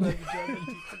Muslims. I have ijazah to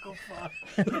teach the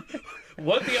kuffar.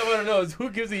 One thing I want to know is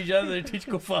who gives the ijazah to teach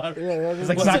kuffar? Yeah, It's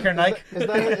like soccer Nike. Is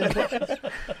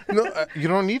that No, you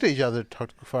don't need ijazah to talk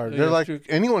to kuffar. Yeah, They're that's like true.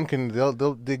 anyone can.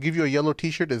 They give you a yellow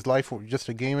T-shirt. It's life or just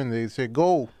a game, and they say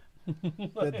go.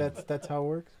 that's how it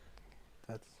works?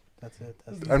 That's it.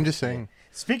 I'm just saying.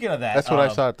 Speaking of that, That's what I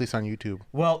saw at least on YouTube.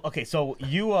 Well, okay, so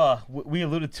you we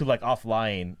alluded to like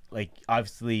offline, like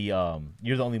obviously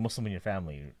you're the only Muslim in your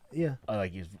family, Yeah.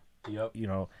 like Yep. you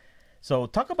know. So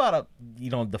talk about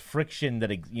the friction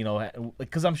that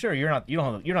because I'm sure you're not the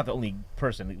only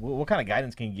person. What kind of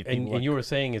guidance can you give people? And you were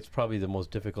saying it's probably the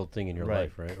most difficult thing in your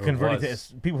life, right? Or Converting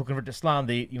was. people who convert to Islam,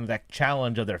 that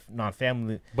challenge of their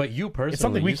non-family. But you personally,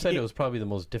 something you said it was probably the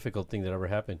most difficult thing that ever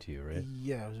happened to you, right?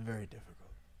 Yeah, it was very difficult.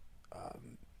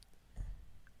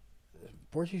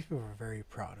 Portuguese people are very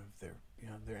proud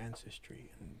of their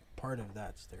ancestry, and part of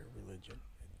that's their religion.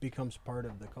 It becomes part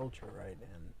of the culture, right?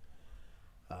 And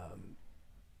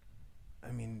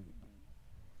I mean,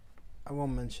 I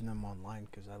won't mention them online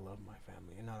because I love my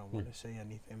family and I don't want to say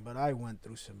anything. But I went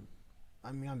through some.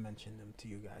 I mean, I mentioned them to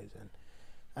you guys, and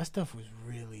that stuff was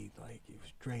really it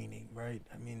was draining, right?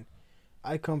 I mean,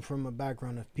 I come from a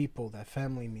background of people that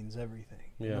family means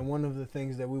everything. Yeah. And one of the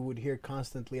things that we would hear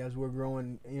constantly as we're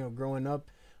growing up,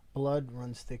 blood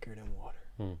runs thicker than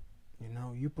water.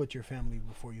 You put your family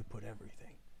before you put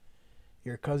everything.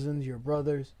 Your cousins, your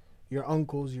brothers, your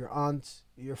uncles, your aunts,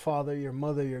 your father, your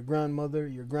mother, your grandmother,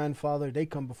 your grandfather, they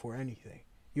come before anything.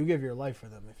 You give your life for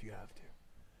them if you have to.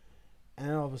 And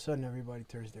then all of a sudden everybody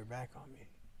turns their back on me.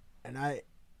 And I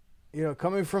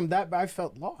coming from that, I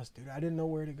felt lost, dude. I didn't know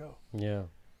where to go. Yeah.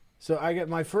 So I get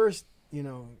my first,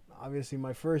 obviously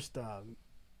my first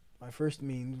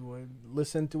means would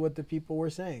listen to what the people were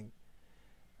saying.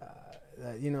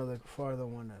 That the kuffar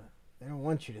they don't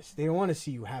want to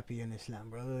see you happy in Islam,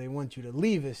 brother. They want you to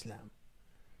leave Islam,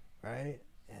 right?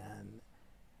 And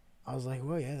I was like,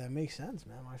 well, yeah, that makes sense,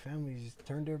 man. My family just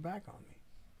turned their back on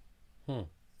me.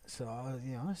 So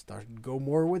I started to go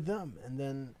more with them, and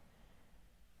then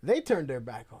they turned their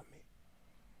back on me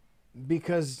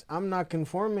because I'm not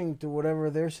conforming to whatever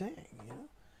they're saying,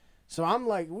 So I'm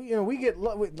like, we get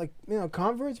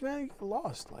converts, man, you get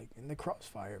lost in the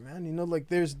crossfire, man.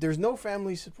 There's no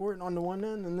family support on the one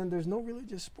end, and then there's no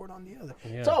religious support on the other.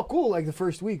 Yeah. It's all cool the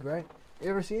first week, right? You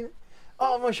ever seen it?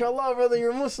 Oh, mashallah, brother,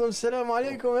 you're Muslim. Salam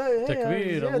alaikum. Hey,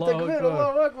 Takbir, yeah, Allahu takbir, Akbar.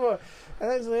 Allahu Akbar.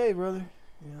 And I was like, hey, brother,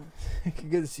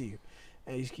 good to see you.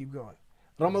 And you just keep going.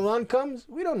 Ramadan comes,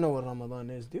 we don't know what Ramadan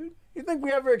is, dude. You think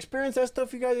we ever experienced that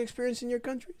stuff you guys experience in your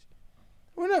countries?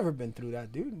 We've never been through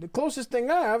that, dude. The closest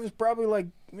thing I have is probably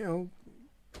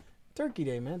Turkey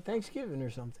Day, man, Thanksgiving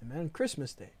or something, man,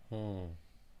 Christmas Day,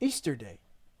 Easter Day.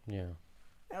 Yeah.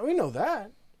 And we know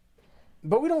that,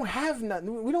 but we don't have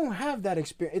nothing. We don't have that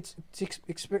experience.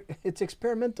 It's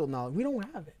experimental knowledge. We don't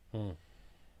have it,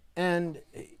 and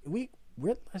we're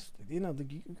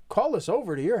you call us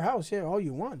over to your house, all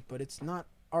you want, but it's not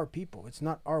our people. It's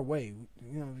not our way.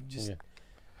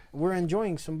 We're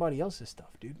enjoying somebody else's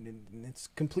stuff, dude, and it's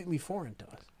completely foreign to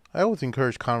us. I always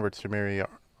encourage converts to marry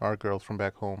our girls from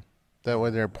back home. That way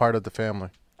they're part of the family.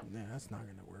 Yeah, that's not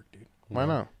gonna work, dude. Why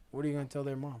not? What are you gonna tell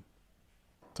their mom?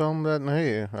 Tell them that,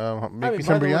 hey, make me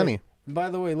some biryani. By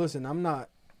the way, listen, I'm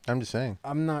I'm just saying.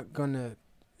 not gonna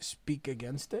speak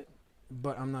against it,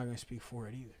 but I'm not gonna speak for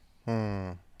it either.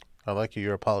 I like you.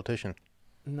 You're a politician.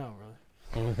 No,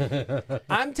 really.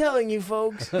 I'm telling you,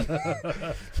 folks.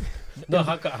 No,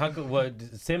 how what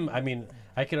Sim? I mean,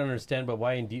 I can understand, but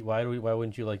why indeed? Why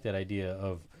wouldn't you like that idea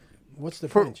of? What's the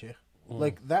point, Sheikh?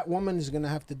 Like that woman is gonna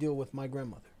have to deal with my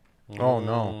grandmother. Oh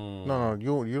no!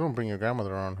 You don't bring your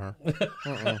grandmother on her.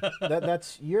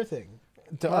 That's your thing.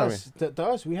 To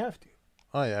us, we have to.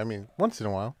 Oh yeah, I mean once in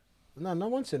a while. No,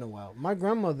 not once in a while. My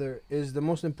grandmother is the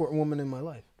most important woman in my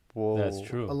life. Whoa. That's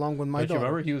true. Along with my But you daughter.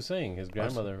 remember he was saying his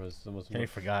grandmother was the most. I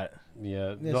forgot.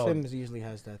 Yeah. Yeah, No. Sims usually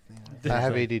has that thing. I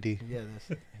have ADD. Yeah,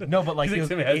 that's, No, but like He thinks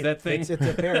Sim has that thing. it's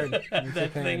apparent. It's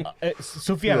That apparent. thing.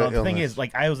 Sufyan, Yeah, the thing illness. is,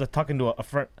 like, I was talking to a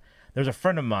friend. There's a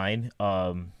friend of mine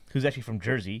who's actually from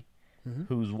Jersey,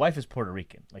 whose wife is Puerto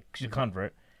Rican. Like, she's a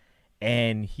convert.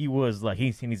 And he was like,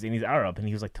 he's Arab, and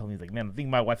he was like telling me, like, man, the thing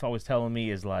my wife always telling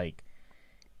me is like,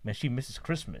 man, she misses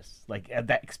Christmas. Like,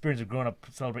 that experience of growing up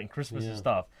celebrating Christmas and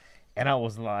stuff. And I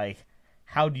was like,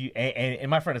 how do you?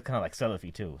 And my friend is kind of like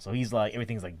Salafi too, so he's like,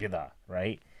 everything's like bidah,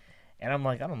 right? And I'm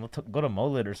like, I don't know, go to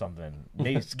Molid or something.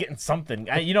 Maybe it's getting something.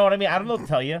 You know what I mean? I don't know what to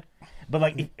tell you. But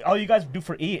like, all you guys do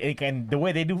for Eid, and the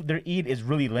way they do their Eid is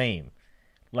really lame.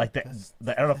 Like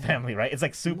the Arab family, right? It's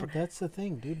like super. No, that's the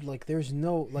thing, dude. Like, there's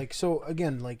no like. So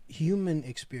again, like human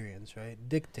experience, right,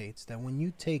 dictates that when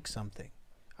you take something,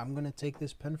 I'm gonna take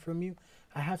this pen from you.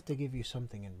 I have to give you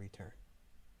something in return.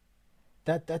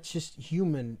 That's just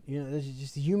human, you know. This is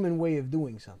just a human way of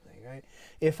doing something, right?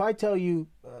 If I tell you,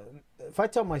 if I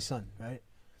tell my son, right,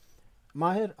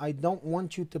 Maher, I don't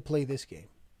want you to play this game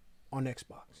on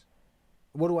Xbox.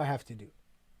 What do I have to do?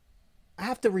 I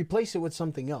have to replace it with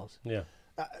something else. Yeah.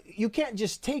 You can't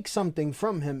just take something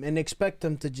from him and expect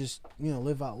him to just, you know,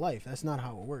 live out life. That's not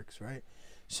how it works, right?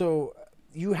 So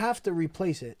you have to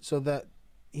replace it so that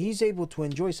he's able to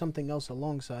enjoy something else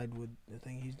alongside with the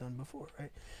thing he's done before,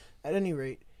 right? At any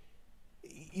rate,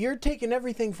 you're taking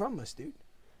everything from us, dude.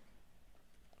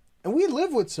 And we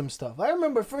live with some stuff. I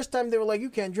remember first time they were like, you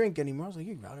can't drink anymore. I was like,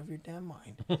 you're out of your damn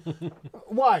mind.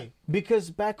 Why? Because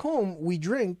back home, we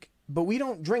drink, but we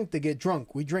don't drink to get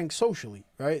drunk. We drink socially,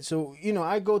 right? So, you know,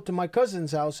 I go to my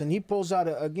cousin's house and he pulls out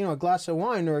a glass of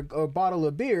wine or a bottle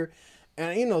of beer.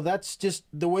 And, you know, that's just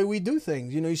the way we do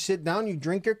things. You know, you sit down, you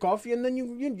drink your coffee, and then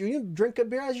you drink a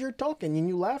beer as you're talking. And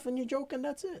you laugh and you joke, and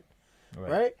that's it.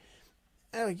 Right?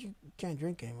 And like, you can't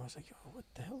drink anymore. I was like, yo, what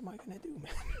the hell am I going to do,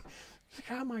 man? Like,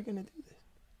 how am I going to do this?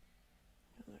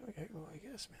 I was like, okay, well, I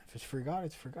guess, man. If it's for God,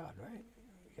 it's for God, right?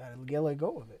 You got to let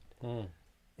go of it.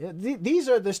 Yeah, these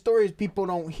are the stories people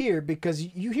don't hear because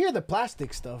you hear the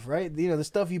plastic stuff, right? You know, the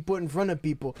stuff you put in front of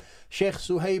people. Sheikh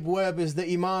Suhaib Webb is the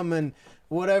imam and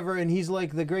whatever, and he's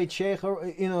like the great sheikh.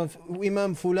 Or, you know,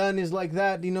 Imam Fulan is like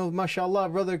that. You know, mashallah,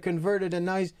 brother converted and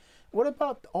nice. What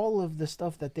about all of the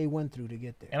stuff that they went through to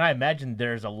get there? And I imagine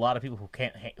there's a lot of people who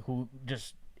can't,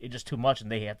 it's just too much,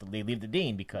 and they leave the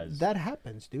deen because that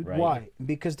happens, dude. Right. Why?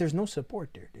 Because there's no support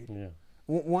there, dude. Yeah.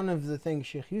 One of the things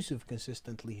Sheikh Yusuf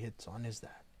consistently hits on is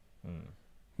that.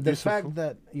 The fact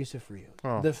that Yusuf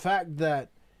Riyad, the fact that,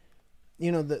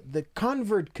 you know, the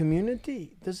convert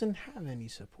community doesn't have any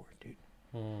support, dude.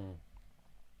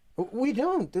 We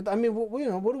don't. I mean,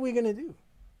 what are we gonna do?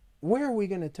 Where are we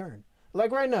gonna turn?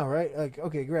 Like right now, right? Like,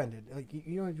 okay, granted, like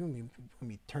you want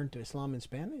me turn to Islam in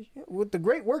Spanish? Yeah, with the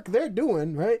great work they're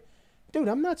doing, right? Dude,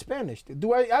 I'm not Spanish. Dude.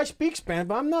 I speak Spanish,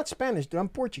 but I'm not Spanish, dude. I'm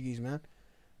Portuguese, man.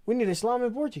 We need Islam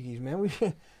in Portuguese, man.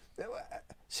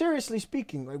 Seriously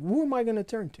speaking, like, who am I going to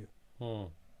turn to?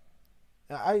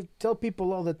 I tell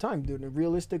people all the time, dude, and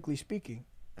realistically speaking,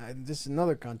 this is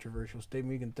another controversial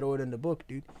statement. You can throw it in the book,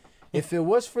 dude. If it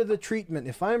was for the treatment,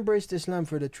 if I embraced Islam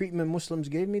for the treatment Muslims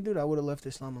gave me, dude, I would have left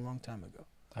Islam a long time ago.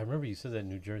 I remember you said that in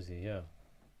New Jersey, yeah.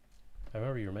 I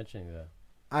remember you were mentioning that.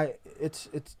 It's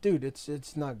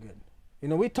not good. You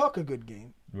know, we talk a good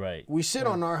game. right. We sit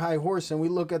on our high horse and we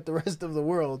look at the rest of the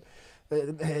world.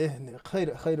 But they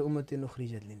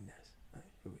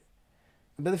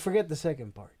forget the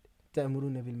second part.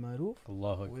 تأمرون بالمعروف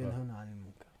Allahu Akbar. وينهون عن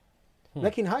المنكر.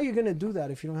 Like, how are you going to do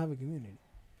that if you don't have a community?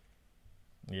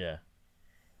 Yeah.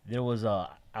 There was I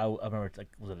remember, it's like,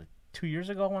 was it 2 years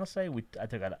ago? I want to say I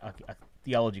took a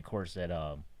theology course at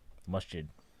Masjid,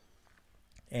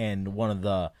 and one of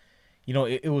the, you know,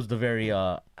 it was the very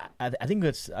I think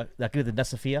it's like the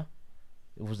Nasafia.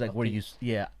 It was like where you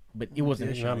but it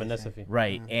wasn't Imam Nasafi.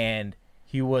 right, and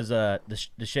he was the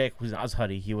Shaykh who's an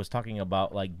Azhari. He was talking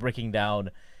about like breaking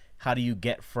down how do you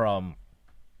get from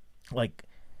like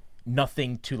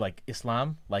nothing to like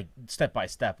Islam, like step by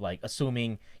step, like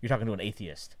assuming you're talking to an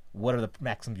atheist, what are the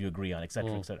maxims you agree on,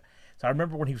 etc., etc. So I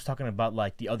remember when he was talking about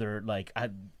like the other, like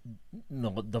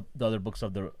the other books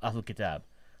of the Ahlul Kitab,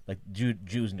 like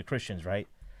Jews and the Christians, right?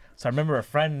 So I remember a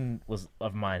friend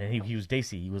of mine, and he was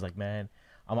Daisy. He was like, man,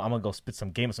 I'm gonna go spit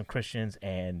some game with some Christians,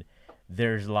 and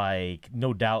there's like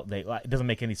no doubt it doesn't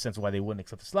make any sense why they wouldn't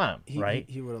accept Islam, right?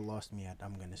 He would have lost me at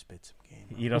I'm gonna spit some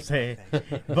game. You know what I'm saying?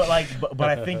 but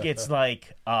I think it's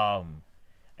like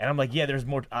and I'm like, yeah, there's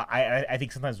more. I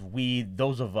think sometimes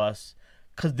those of us,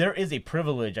 because there is a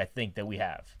privilege I think that we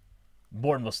have,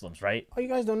 born Muslims, right? Oh, you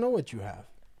guys don't know what you have.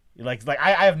 Like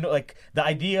I have no, like, the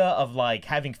idea of like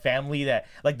having family that,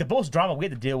 like, the most drama we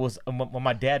had to deal was when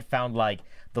my dad found like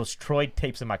those Troy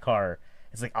tapes in my car.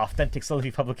 It's like authentic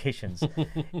Salafi publications,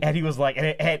 and he was like,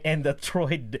 and the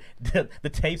Troy the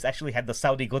tapes actually had the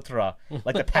Saudi Gutra,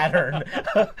 like the pattern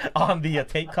on the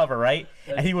tape cover, right?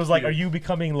 And he was like, "Are you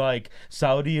becoming like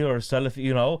Saudi or Salafi?"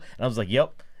 You know? And I was like,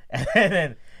 "Yep." And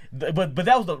then, but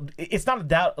that was it's not a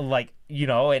doubt, like, you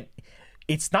know, and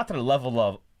it's not to the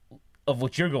level of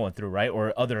what you're going through, right?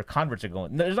 Or other converts are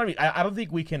going. There's not. I don't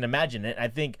think we can imagine it. I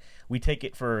think we take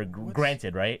it for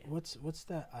granted, right? What's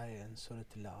that ayah in Surah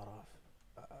Al-A'raf?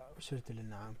 Surah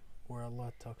Al-An'am, where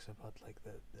Allah talks about like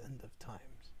the end of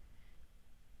times.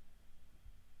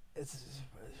 It's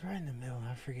right in the middle.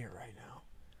 I forget right now,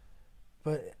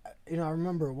 but you know, I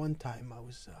remember one time I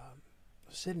was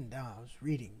sitting down. I was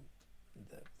reading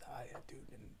the ayah,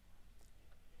 dude, and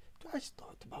I just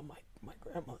thought about my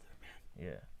grandmother, man.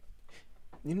 Yeah.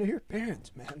 You know, your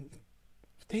parents, man,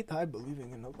 if they die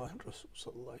believing in Allah and Rasul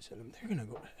sallallahu alaihi wasallam, they're gonna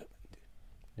go to heaven,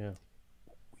 dude. Yeah.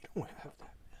 We don't have that.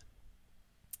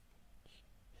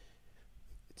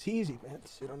 It's easy, man, to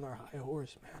sit on our high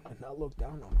horse, man, and not look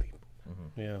down on people.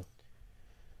 Mm-hmm. Yeah.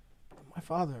 My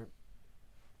father,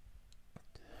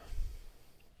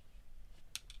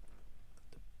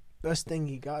 the best thing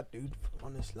he got, dude,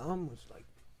 on Islam was like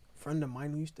a friend of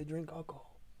mine who used to drink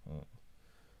alcohol.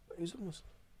 But he was a Muslim.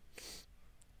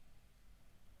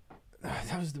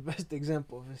 That was the best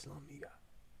example of Islam he got.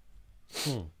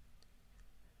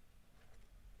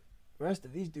 The rest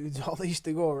of these dudes, all they used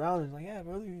to go around is like, yeah,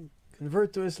 brother, you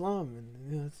convert to Islam,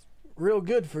 and you know, it's real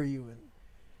good for you, and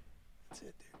that's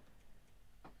it,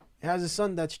 dude. He has a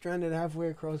son that's stranded halfway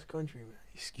across the country, man.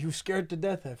 He was scared to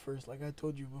death at first, like I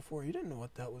told you before. He didn't know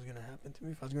what the hell was going to happen to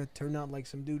me. If I was going to turn out like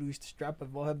some dude who used to strap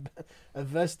a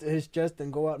vest to his chest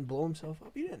and go out and blow himself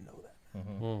up. He didn't know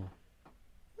that.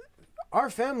 Our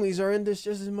families are in this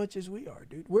just as much as we are,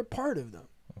 dude. We're part of them.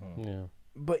 Yeah.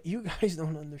 But you guys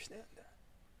don't understand that.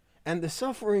 And the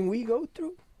suffering we go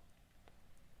through,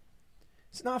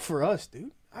 it's not for us,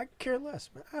 dude. I care less,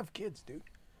 man. I have kids, dude.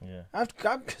 Yeah.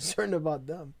 I'm concerned about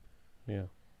them. Yeah.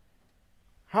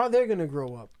 How they're going to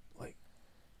grow up. Like,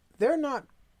 they're not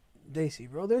Desi,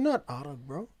 bro. They're not Arab,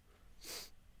 bro.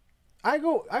 I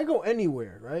go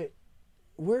anywhere, right?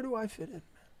 Where do I fit in, man?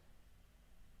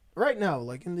 Right now,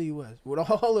 like in the U.S., with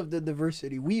all of the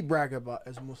diversity we brag about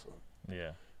as Muslim.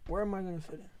 Yeah. Where am I going to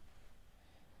fit in?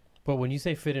 But when you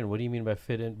say fit in, what do you mean by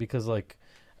fit in? Because, like,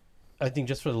 I think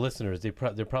just for the listeners, they're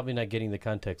probably not getting the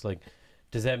context. Like,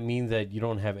 does that mean that you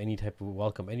don't have any type of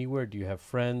welcome anywhere? Do you have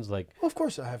friends? Like, Well, of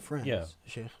course I have friends, Yeah.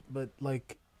 Shaykh. But,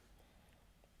 like,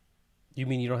 you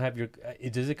mean you don't have your...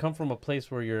 does it come from a place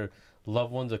where your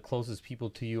loved ones, the closest people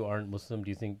to you, aren't Muslim?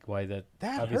 Do you think why that...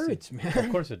 that obviously- hurts, man.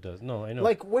 Of course it does. No, I know.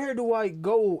 Like, where do I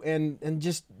go and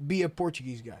just be a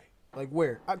Portuguese guy? Like,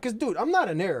 where? Because, dude, I'm not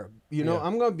an Arab, you know? Yeah.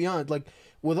 I'm going to be honest. Like,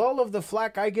 with all of the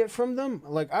flack I get from them,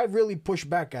 like, I really push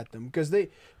back at them. Because they,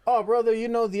 oh, brother, you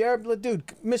know, the Arab... Like, dude,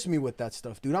 miss me with that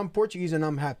stuff, dude. I'm Portuguese and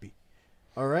I'm happy.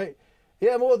 All right?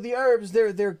 Yeah, well, the Arabs,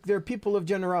 they're people of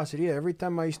generosity. Yeah, every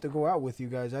time I used to go out with you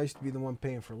guys, I used to be the one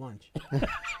paying for lunch.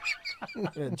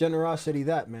 Yeah, generosity,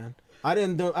 that, man. I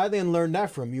didn't learn that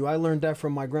from you. I learned that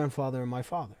from my grandfather and my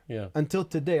father. Yeah. Until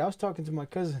today. I was talking to my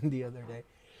cousin the other day.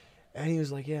 And he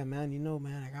was like, yeah, man, you know,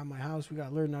 man, I got my house. We got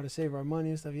to learn how to save our money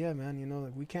and stuff. Yeah, man, you know,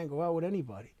 like, we can't go out with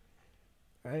anybody.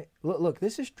 Right? Look,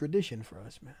 this is tradition for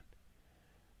us, man.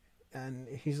 And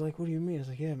he's like, what do you mean? I was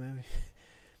like, yeah, man.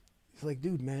 He's like,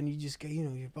 dude, man, you just get, you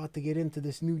know, you're about to get into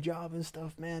this new job and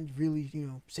stuff, man. Really, you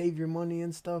know, save your money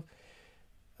and stuff.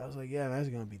 I was like, yeah, that's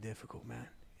going to be difficult, man.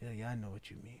 He's like, yeah, I know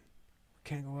what you mean. We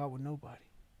can't go out with nobody.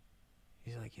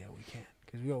 He's like, yeah, we can't.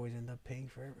 Because we always end up paying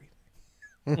for everything.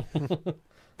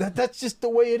 That's just the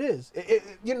way it is.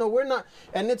 You know, we're not,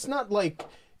 and it's not like,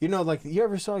 you know, like you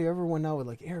ever went out with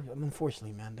like Arab,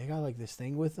 unfortunately, man, they got like this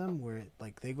thing with them where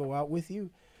like they go out with you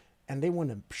and they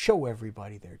want to show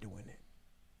everybody they're doing it.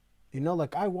 You know,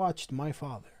 like I watched my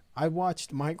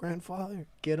grandfather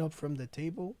get up from the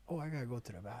table. Oh, I got to go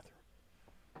to the bathroom.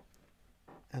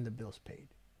 And the bill's paid.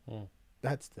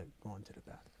 That's the going to the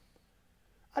bathroom.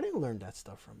 I didn't learn that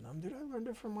stuff from them, dude. I learned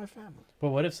it from my family. But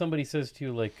what if somebody says to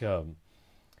you, like,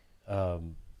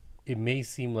 it may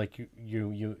seem like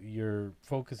you're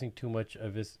focusing too much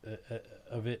of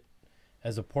it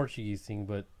as a Portuguese thing,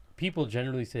 but people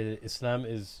generally say that Islam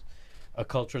is a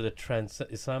culture that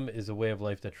Islam is a way of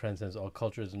life that transcends all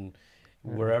cultures, and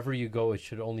wherever you go, it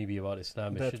should only be about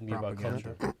Islam. It shouldn't be about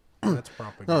culture. That's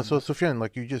propaganda. No, so Sufyan,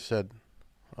 like you just said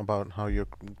about how your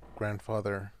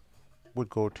grandfather would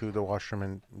go to the washroom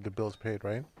and the bills paid,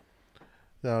 right?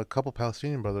 A couple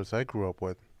Palestinian brothers I grew up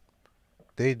with,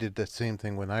 they did the same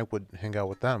thing when I would hang out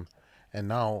with them, and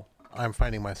now I'm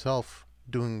finding myself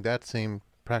doing that same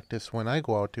practice when I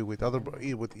go out to eat with other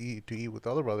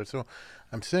brothers. So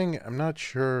I'm saying I'm not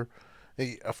sure.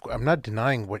 I'm not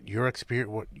denying what your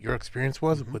experience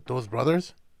was with those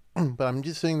brothers, but I'm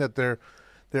just saying that there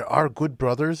are good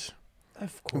brothers.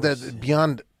 Of course. That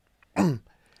beyond,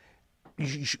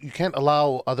 you can't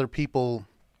allow other people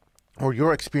or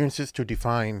your experiences to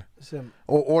define,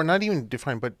 or not even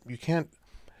define, but you can't.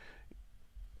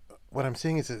 What I'm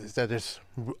saying is that there's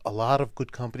a lot of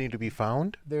good company to be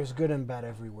found. There's good and bad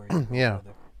everywhere. Yeah.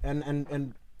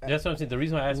 And that's what I'm saying. The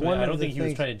reason I asked, I don't think he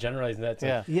was trying to generalize in that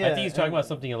sense. Yeah. I think he's talking about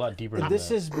something a lot deeper than this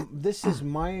that. this is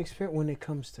my experience when it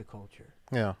comes to culture.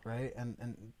 Yeah. Right?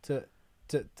 And to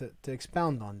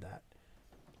expound on that.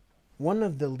 One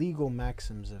of the legal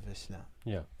maxims of Islam.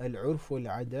 Yeah. العرف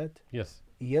والعادات Yes.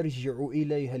 يرجع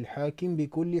إليها الحاكم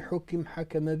بكل حكم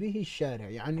حكم به الشارع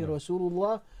يعني رسول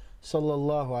الله صلى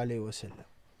الله عليه وسلم.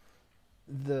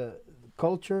 The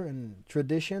culture and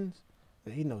traditions,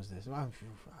 he knows this. I don't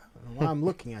know why I'm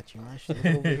looking at you, man. I should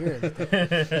look over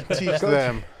here. Teach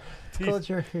them.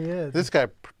 Culture, yeah. This guy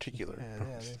particular.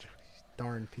 Yeah,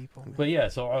 darn people. Man. But yeah,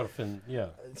 so Arf and yeah.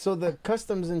 So the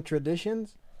customs and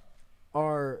traditions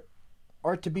are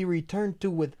to be returned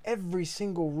to with every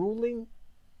single ruling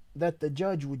that the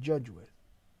judge would judge with,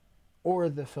 or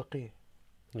the faqih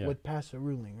would pass a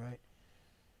ruling, right?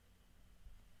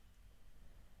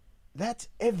 That's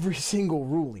every single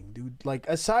ruling, dude. Like,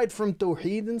 aside from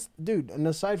Tawheed, and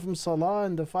aside from Salah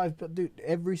and the five, dude,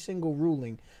 every single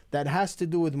ruling that has to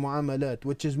do with mu'amalat,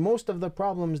 which is most of the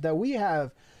problems that we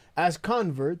have as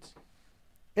converts.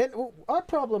 And our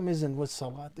problem isn't with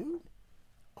Salah, dude.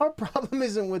 Our problem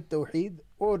isn't with Tawheed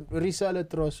or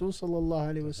Risalat Rasul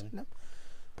sallallahu alayhi wasallam.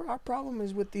 Our problem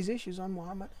is with these issues on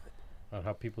mu'amalat. On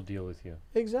how people deal with you.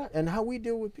 Exactly. And how we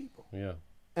deal with people. Yeah.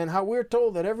 And how we're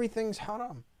told that everything's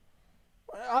haram.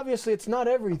 Obviously, it's not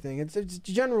everything. It's a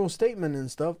general statement and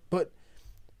stuff.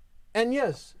 And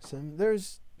yes, Sim,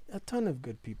 there's a ton of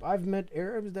good people. I've met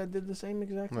Arabs that did the same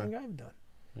exact thing I've done.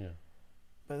 Yeah.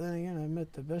 But then again, I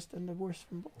met the best and the worst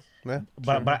from both. Yeah.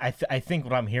 But I think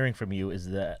what I'm hearing from you is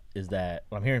that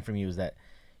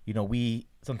we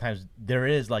sometimes there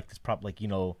is like this problem, like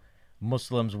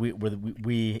Muslims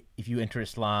we if you enter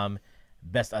Islam,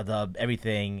 best adab,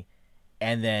 everything,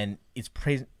 and then it's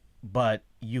praise, but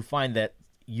you find that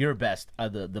your best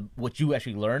the what you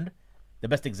actually learned, the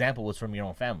best example was from your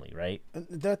own family, right? And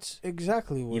that's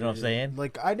exactly what you know what I'm saying.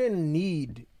 Like, I didn't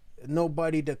need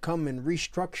nobody to come and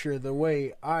restructure the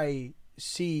way I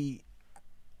see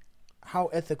how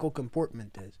ethical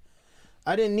comportment is.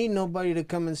 I didn't need nobody to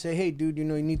come and say, hey, dude, you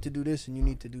need to do this and you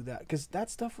need to do that. Because that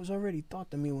stuff was already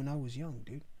taught to me when I was young,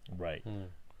 dude. Right.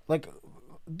 Like,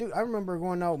 dude, I remember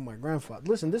going out with my grandfather.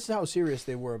 Listen, this is how serious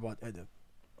they were about edeb,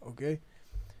 okay?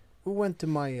 We went to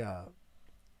my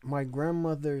my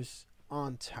grandmother's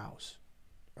aunt's house,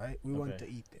 right? We went to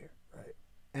eat there, right?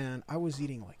 And I was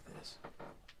eating like this.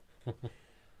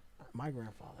 My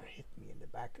grandfather hit me in the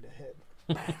back of the head.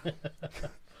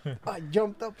 I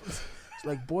jumped up. It's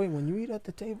like, boy, when you eat at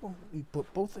the table, you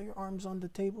put both of your arms on the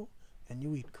table and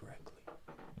you eat correctly.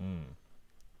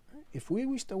 Right? If we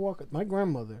used to walk, my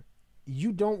grandmother,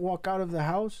 you don't walk out of the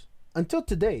house until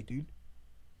today, dude.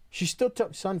 She still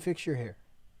took, son, fix your hair.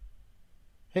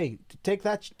 Hey, take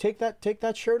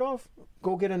that shirt off.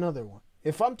 Go get another one.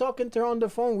 If I'm talking to her on the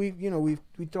phone, we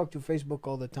talk to Facebook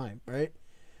all the time, right?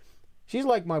 She's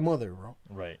like my mother, bro.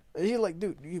 Right. She's like,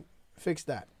 dude, you fix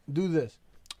that. Do this.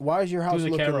 Why is your house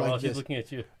looking camera like while this? she's looking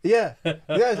at you. Yeah.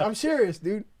 Yes, I'm serious,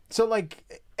 dude. So,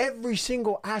 like, every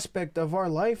single aspect of our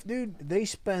life, dude, they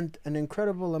spent an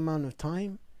incredible amount of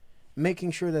time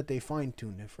making sure that they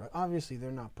fine-tune it. Obviously,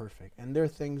 they're not perfect. And there are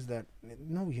things that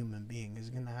no human being is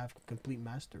going to have complete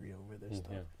mastery over this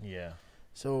stuff. Yeah.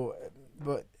 So,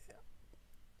 but,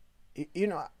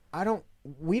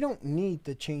 we don't need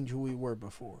to change who we were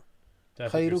before.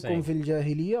 That's what you're saying. خيركم في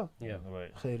الجاهلية Yeah.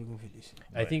 Right. خيركم في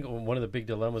الإسلام. I think one of the big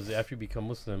dilemmas is after you become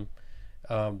Muslim,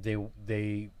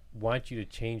 they want you to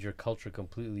change your culture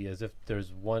completely, as if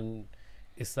there's one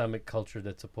Islamic culture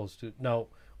that's supposed to. Now,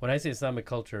 when I say Islamic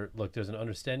culture, look, there's an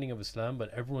understanding of Islam, but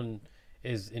everyone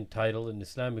is entitled and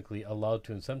Islamically allowed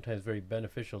to, and sometimes very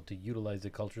beneficial to utilize the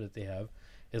culture that they have,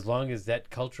 as long as that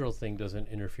cultural thing doesn't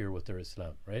interfere with their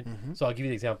Islam, right? So I'll give you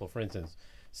the example. For instance,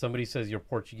 somebody says you're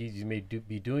Portuguese, you may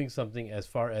be doing something as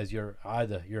far as your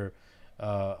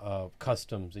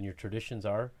customs and your traditions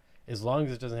are, as long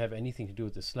as it doesn't have anything to do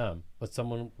with Islam. But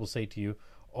someone will say to you,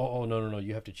 oh, no,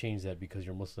 you have to change that because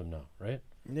you're Muslim now, right?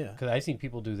 Yeah. Because I've seen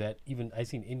people do that. Even I've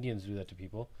seen Indians do that to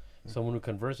people. Someone who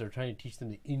converts, they're trying to teach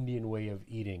them the Indian way of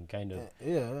eating, kind of.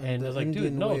 Yeah. And I was like,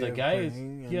 dude, no, the guy is,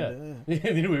 the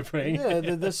Indian way of praying. Yeah,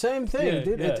 the same thing, Yeah,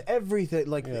 dude. yeah. It's everything.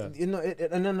 Like, Yeah.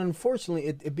 And then unfortunately,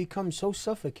 it becomes so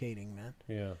suffocating, man,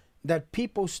 Yeah, that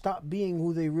people stop being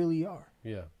who they really are.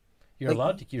 yeah. You're Like,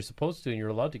 allowed to, you're supposed to, and you're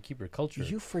allowed to keep your culture.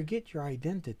 You forget your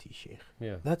identity, Shaykh.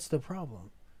 Yeah. That's the problem.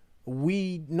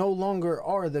 We no longer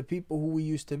are the people who we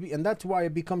used to be. And that's why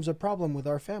it becomes a problem with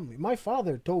our family. My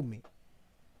father told me.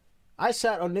 I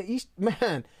sat on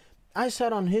I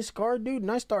sat on his car, dude,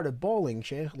 and I started bawling,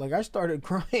 Shaykh. Like, I started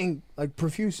crying, like,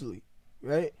 profusely,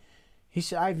 right? He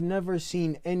said, I've never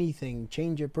seen anything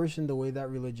change a person the way that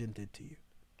religion did to you.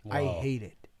 I Wow. hate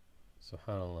it,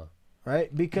 SubhanAllah.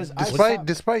 right? Because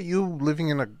Despite you living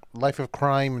in a life of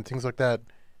crime and things like that,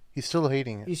 he's still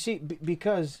hating it. you see,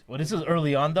 because... Well, this is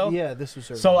early on though. Yeah, this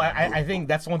was... So I think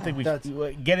that's one thing we That's-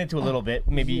 should get into a little bit.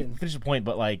 Maybe Yeah. finish the point,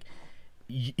 but like,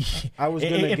 I was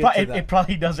gonna get to that. it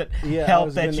probably doesn't Yeah, I help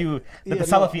was that gonna- the yeah,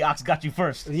 Salafi ox got you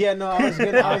first. Yeah, no, I was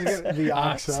gonna the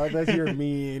oxa. That's your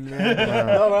mean, man.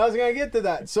 No, but I was gonna get to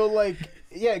that. So, like,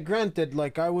 yeah, granted,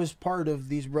 like, I was part of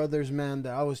these brothers, man,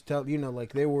 that I was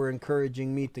like, they were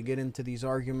encouraging me to get into these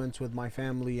arguments with my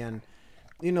family, and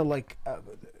like,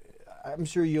 I'm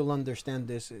sure you'll understand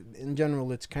this. In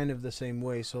general, it's kind of the same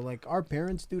way. So, like, our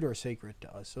parents, dude, are sacred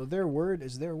to us. So their word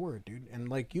is their word, dude. And,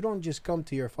 like, you don't just come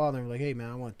to your father and be like, hey, man,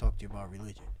 I want to talk to you about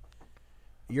religion.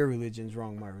 Your religion's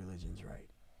wrong, my religion's right.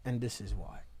 And this is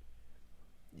why.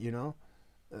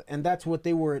 And that's what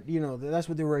they were, that's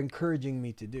what they were encouraging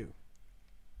me to do.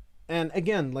 And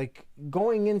again, like,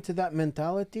 going into that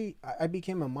mentality, I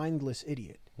became a mindless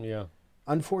idiot. Yeah.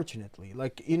 Unfortunately.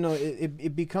 Like,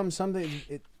 it becomes something...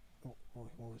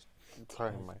 What was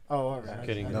Sorry, Mike. Oh, all right.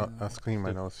 Kidding. No, I was cleaning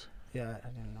my nose. Yeah, I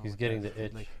didn't know. He's what getting that- the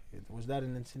itch. Like, was that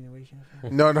an insinuation?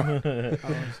 No, no,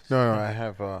 Oh, no. I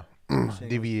have saying-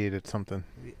 deviated something.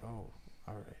 oh,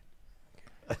 all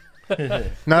right.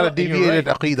 Not a you're deviated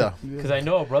right. aqidah. Because I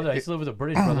know a brother, I used to live with a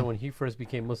British brother when he first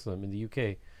became Muslim in the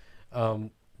UK.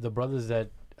 The brothers that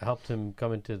helped him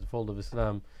come into the fold of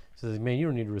Islam says, man, you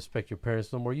don't need to respect your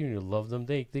parents no more. You need to love them.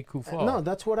 They kufar. No,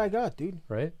 that's what I got, dude.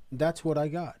 Right? That's what I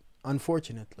got,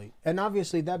 unfortunately. And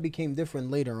obviously that became different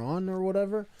later on or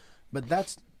whatever. But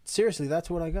that's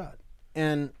what I got.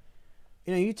 And,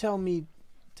 you tell me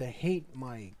to hate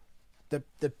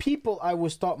the people I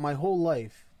was taught my whole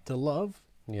life to love,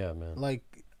 Yeah, man. like,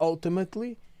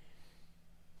 ultimately,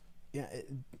 yeah,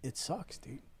 it sucks,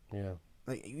 dude. Yeah.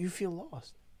 Like, you feel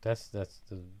lost. That's the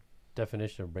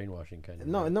definition of brainwashing, kind of.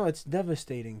 No, it's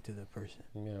devastating to the person.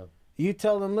 Yeah. You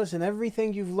tell them, listen,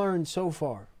 everything you've learned so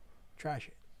far, trash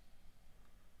it.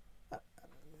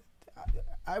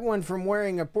 I went from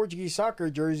wearing a Portuguese soccer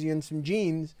jersey and some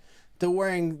jeans to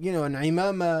wearing, an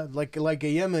imama like a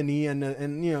Yemeni and a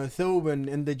thobe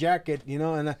and the jacket,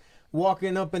 and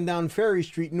walking up and down Ferry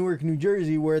Street, Newark, New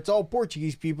Jersey, where it's all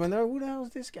Portuguese people. And they're like, who the hell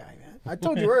is this guy, man? I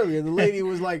told you earlier, the lady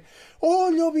was like, oh,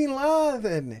 no, Bin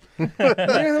Laden. Look at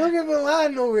Bin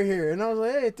Laden over here. And I was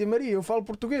like, hey, Maria, eu falo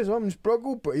português, não se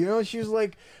preocupa. She was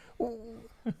like,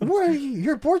 where are you?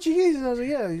 You're Portuguese? And I was like,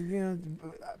 yeah,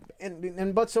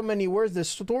 and but so many words. The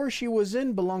store she was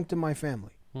in belonged to my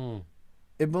family.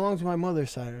 It belonged to my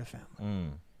mother's side of the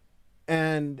family.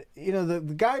 And,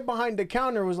 the guy behind the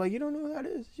counter was like, you don't know who that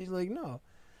is? She's like, no,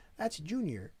 that's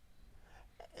Junior.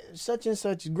 Such and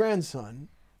such grandson.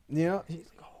 She's like,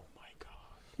 oh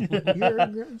my God. You're her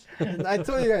grandson? And I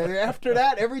told you, after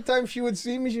that, every time she would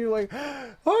see me, she was like,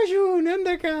 oh, you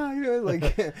Nendaka.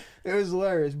 Like, it was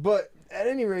hilarious. But at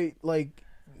any rate, like,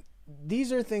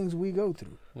 these are things we go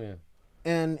through. Yeah.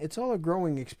 And it's all a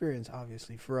growing experience,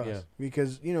 obviously, for us. Yeah.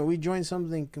 Because, we joined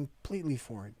something completely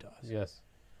foreign to us. Yes.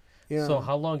 You So know?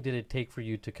 how long did it take for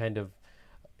you to kind of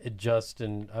adjust?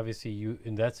 And obviously you,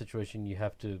 in that situation, you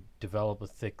have to develop a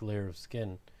thick layer of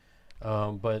skin.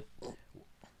 But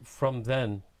from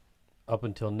then up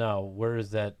until now, where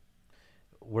is that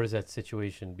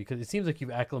situation? Because it seems like you've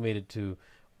acclimated to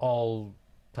all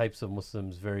types of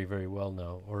Muslims very, very well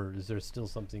now. Or is there still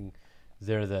something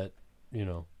there that,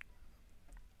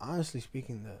 Honestly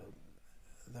speaking,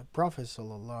 the Prophet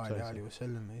sallallahu alaihi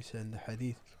wasallam, he said in the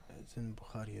hadith, it's in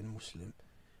Bukhari and Muslim,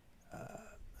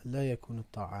 لا يكون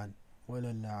الطاعان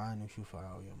ولا اللعان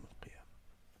شفعاء يوم القيامة.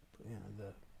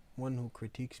 the one who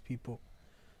critiques people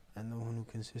and the one who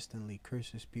consistently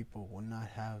curses people will not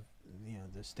have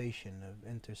the station of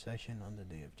intercession on the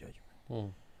day of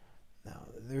judgment. Now,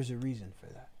 there's a reason for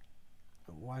that.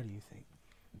 Why do you think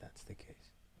that's the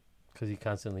case? Because he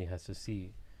constantly has to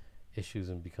see issues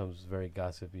and becomes very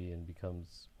gossipy and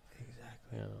becomes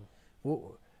exactly.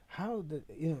 Well, how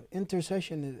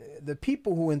intercession? The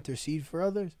people who intercede for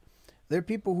others, they're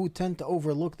people who tend to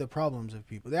overlook the problems of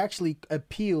people. They actually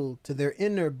appeal to their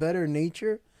inner better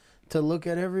nature to look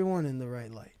at everyone in the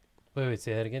right light. Wait,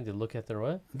 say that again. They look at their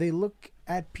what? They look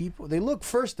at people. They look,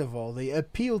 first of all, they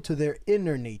appeal to their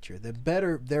inner nature,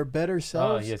 their better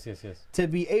selves. Yes. To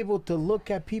be able to look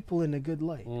at people in a good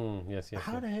light. Yes.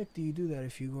 How the heck do you do that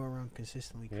if you go around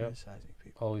consistently criticizing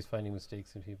people? Always finding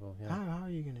mistakes in people. Yeah. How are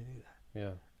you going to do that?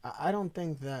 Yeah. I don't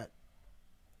think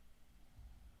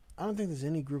there's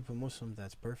any group of Muslims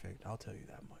that's perfect. I'll tell you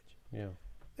that much. Yeah.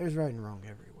 There's right and wrong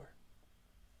everywhere.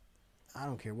 I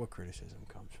don't care what criticism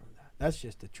comes from that. That's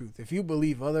just the truth. If you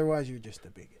believe otherwise, you're just a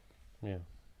bigot. Yeah.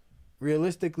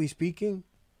 Realistically speaking,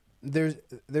 there's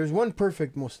one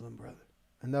perfect Muslim brother,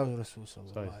 and that was Rasul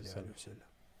sallallahu alaihi wasallam.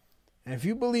 And if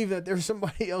you believe that there's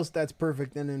somebody else that's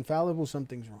perfect and infallible,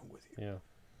 something's wrong with you. Yeah.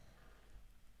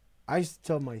 I used to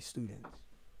tell my students,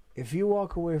 if you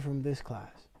walk away from this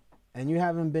class and you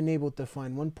haven't been able to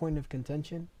find one point of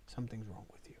contention, something's wrong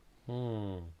with you.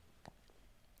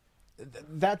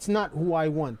 That's not who I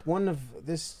want. One of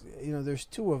this, there's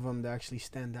two of them that actually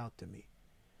stand out to me.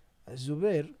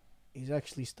 Zubair, he's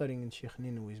actually studying in Shaykh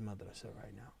Ninui's madrasa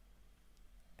right now.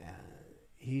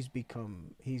 He's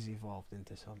evolved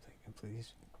into something. It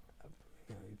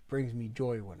brings me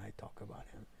joy when I talk about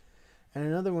him. And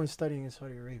another one's studying in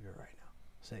Saudi Arabia right now.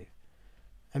 Safe.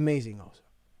 Amazing also.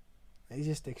 He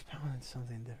just expounded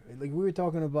something different. Like we were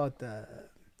talking about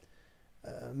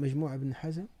Majmu' ibn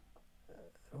Hazm.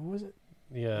 What was it?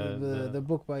 Yeah. The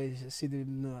book by Sidi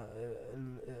ibn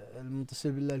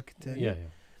al-Muntasir Billah al-Kittani. Yeah.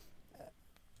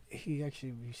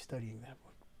 He's studying that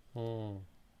book.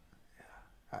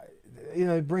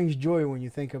 It brings joy when you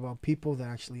think about people that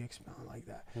actually expound like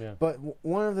that. Yeah. But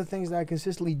one of the things that I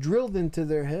consistently drilled into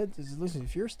their heads is, listen,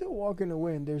 if you're still walking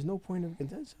away and there's no point of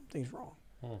contention, something's wrong.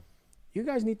 You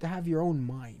guys need to have your own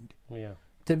mind. Yeah.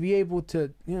 To be able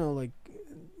to,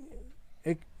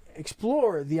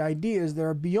 explore the ideas that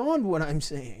are beyond what I'm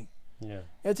saying. Yeah.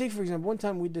 Take, for example, one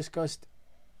time we discussed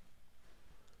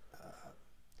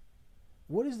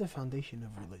what is the foundation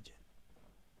of religion?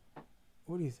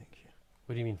 What do you think, Shaykh?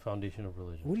 What do you mean foundation of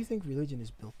religion? What do you think religion is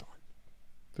built on?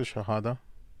 The Shahada.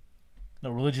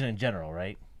 No, religion in general,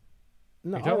 right?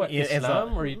 No, you're talking about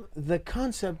Islam or the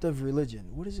concept of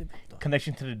religion. What is it built on?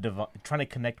 Connection to the divine, trying to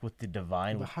connect with the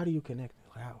divine. But how do you connect?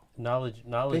 How? Knowledge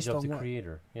Based of on the what?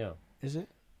 Creator. Yeah. Is it?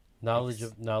 Knowledge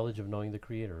of knowing the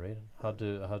Creator, right? How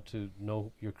to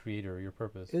know your Creator or your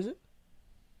purpose. Is it?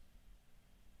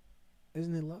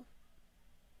 Isn't it love?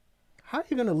 How are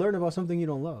you going to learn about something you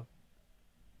don't love?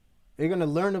 Are you going to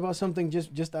learn about something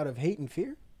just out of hate and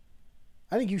fear?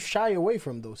 I think you shy away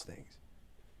from those things.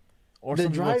 Or The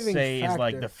some people driving say is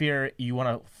like factor- the fear you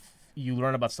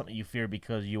learn about something you fear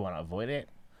because you want to avoid it.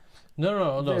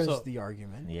 No. There's So the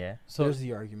argument. Yeah. So There's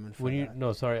the argument for when you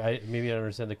that. sorry, maybe I don't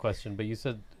understand the question, but you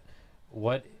said,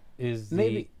 what is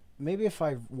the Maybe if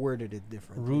I worded it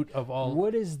differently. root of all?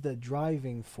 What is the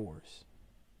driving force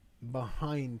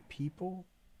behind people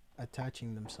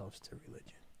attaching themselves to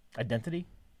religion? Identity,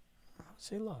 I would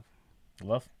say love.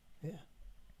 love. Yeah.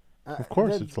 Of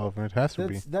course, it's love, and it has to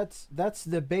be. That's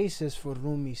the basis for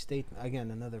Rumi's statement.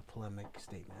 Again, another polemic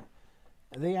statement.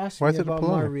 They asked Why me is it a about my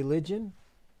polemic? religion.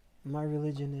 My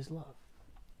religion is love.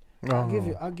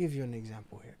 Oh. I'll give you an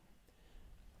example here.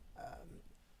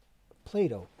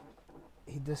 Plato,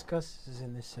 he discusses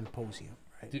in this symposium,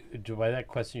 right? By that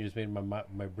question, you just made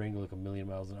my brain go like a million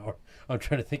miles an hour. I'm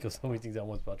trying to think of so many things at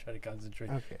once, but I'll try to concentrate.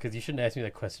 Okay. Because you shouldn't ask me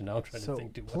that question. Now I'm trying to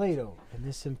think too much. Plato, in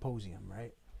this symposium,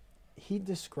 right? He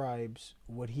describes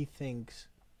what he thinks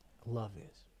love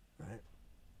is, right?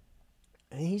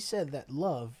 And he said that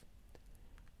love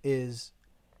is,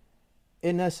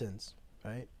 in essence,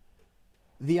 right,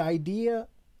 the idea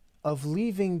of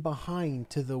leaving behind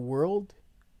to the world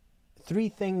 3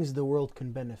 things the world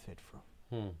can benefit from.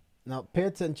 Now, pay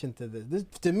attention to this.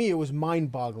 To me, it was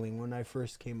mind-boggling when I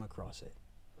first came across it.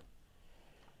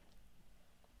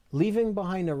 Leaving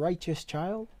behind a righteous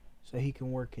child so he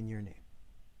can work in your name.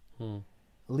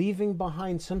 Leaving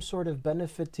behind some sort of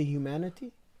benefit to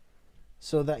humanity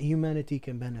so that humanity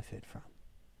can benefit from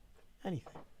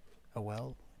anything. A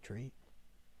well, a tree,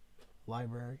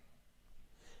 library.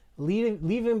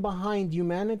 Leaving behind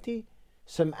humanity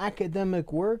some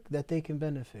academic work that they can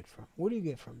benefit from. What do you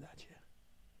get from that, Shaykh?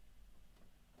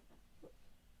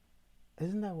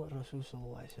 Isn't that what Rasul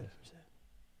Sallallahu Alaihi Wasallam said?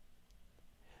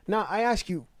 Now, I ask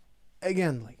you,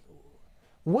 again, like,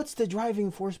 what's the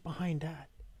driving force behind that?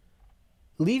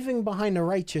 Leaving behind a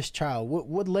righteous child,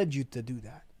 what led you to do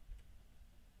that?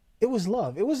 It was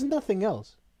love. It was nothing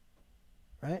else.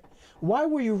 Right? Why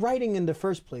were you writing in the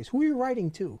first place? Who are you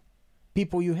writing to?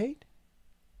 People you hate?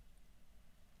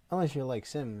 Unless you're like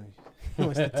Sim. He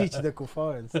wants to teach the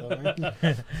kuffar and stuff,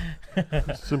 right?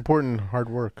 It's important hard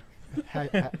work.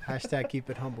 Hashtag keep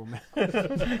it humble, man.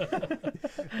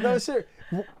 No, sir.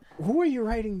 Who are you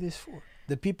writing this for?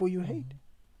 The people you hate.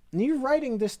 And you're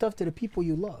writing this stuff to the people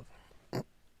you love.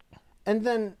 And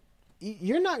then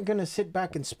you're not going to sit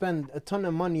back and spend a ton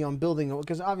of money on building,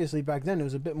 because obviously back then it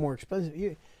was a bit more expensive.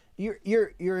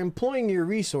 You're employing your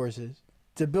resources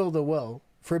to build a well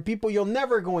for people you're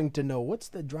never going to know. What's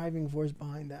the driving force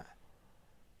behind that?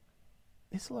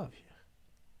 It's love. Yeah.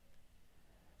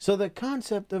 So the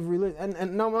concept of religion,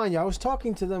 and no, mind you, I was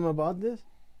talking to them about this,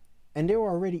 and they were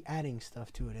already adding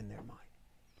stuff to it in their mind.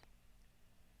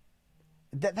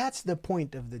 That's the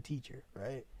point of the teacher,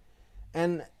 right?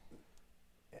 And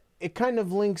it kind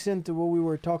of links into what we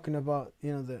were talking about,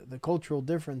 you know, the cultural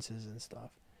differences and stuff.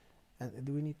 And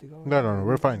do we need to go? No,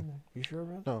 we're fine. You sure,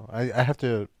 bro? No, I have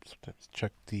to sometimes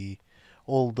check the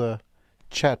old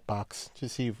chat box to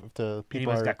see if the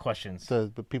people Anybody's got questions.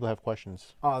 The people have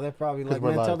questions. Oh, they're probably like,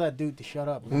 man, tell that dude to shut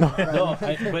up. No. No,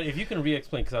 but if you can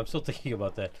re-explain, because I'm still thinking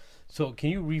about that. So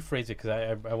can you rephrase it? Because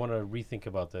I want to rethink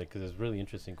about that, because it's a really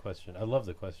interesting question. I love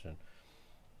the question.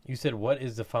 You said, what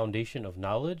is the foundation of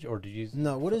knowledge? Or did you...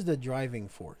 No, what is the driving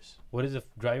force? What is the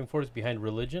driving force behind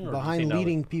religion? Or behind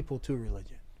leading people to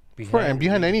religion.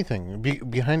 Behind anything.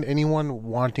 Behind anyone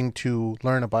wanting to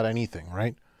learn about anything,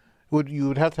 right? You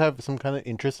would have to have some kind of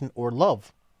interest in, or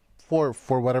love for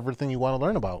whatever thing you want to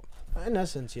learn about. In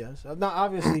essence, yes. Now,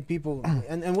 obviously, people,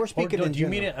 and we're speaking in general. Do you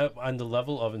mean it on the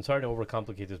level of, and sorry to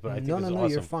overcomplicate this, but I think this is awesome. No,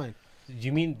 you're fine. Do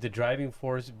you mean the driving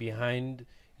force behind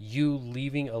you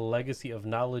leaving a legacy of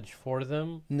knowledge for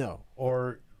them? No.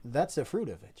 Or... That's the fruit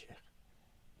of it, yeah.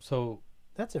 So...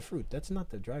 That's a fruit. That's not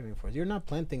the driving force. You're not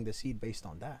planting the seed based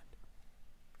on that.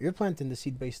 You're planting the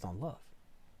seed based on love.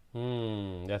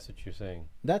 That's what you're saying.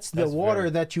 That's the water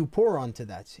that you pour onto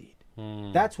that seed.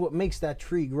 That's what makes that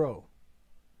tree grow.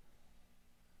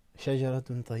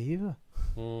 شجرة طيبة.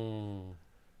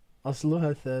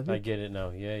 أصلها ثابت. I get it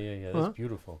now. Yeah. That's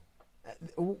beautiful.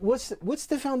 What's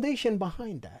the foundation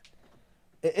behind that?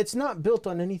 It's not built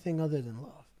on anything other than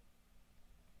love.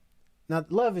 Now,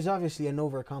 love is obviously an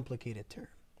overcomplicated term.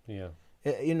 Yeah.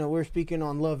 You know, we're speaking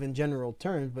on love in general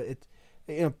terms, but it's,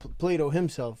 you know, Plato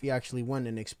himself, he actually went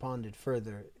and expounded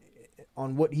further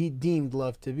on what he deemed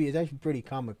love to be. It's actually pretty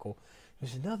comical.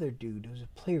 There's another dude who was a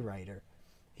playwright.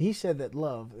 He said that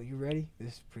love, are you ready?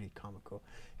 This is pretty comical.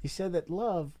 He said that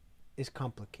love is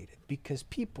complicated because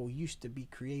people used to be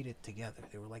created together.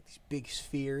 They were like these big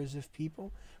spheres of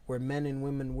people where men and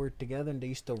women were together, and they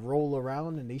used to roll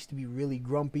around, and they used to be really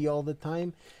grumpy all the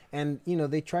time. And, you know,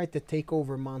 they tried to take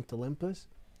over Mount Olympus.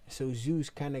 So Zeus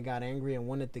kind of got angry and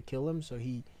wanted to kill him. So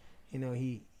he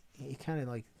kind of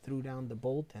like threw down the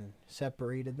bolt and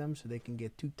separated them so they can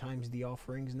get 2 times the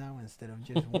offerings now instead of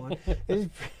just one. It's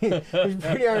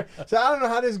pretty hard. So I don't know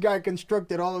how this guy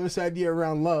constructed all of this idea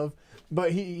around love,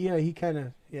 but he kind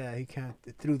of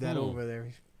threw that over there.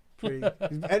 He's pretty.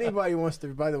 Anybody wants to.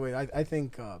 By the way, I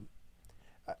think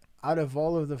out of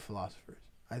all of the philosophers,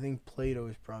 I think Plato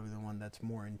is probably the one that's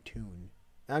more in tune.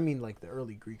 I mean, like the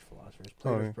early Greek philosophers.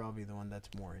 Plato is probably the one that's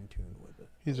more in tune with it.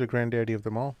 He's the granddaddy of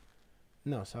them all.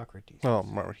 No, Socrates. Oh,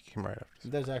 he came right after.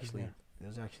 There's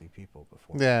actually people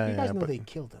before. Yeah, you guys know they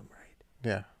killed him, right?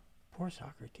 Yeah. Poor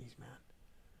Socrates, man.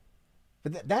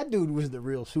 But that dude was the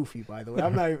real Sufi, by the way.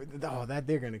 I'm not even.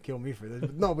 They're gonna kill me for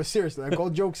this. No, but seriously, like all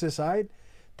jokes aside,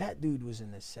 that dude was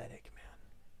an ascetic, man.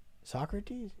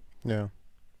 Socrates. Yeah.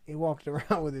 He walked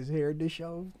around with his hair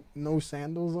disheveled, no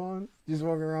sandals on, just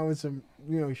walking around with some,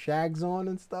 shags on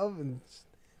and stuff, and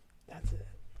that's it.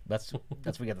 That's where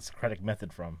we get the Socratic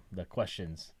method from. The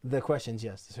questions. The questions,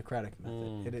 yes, the Socratic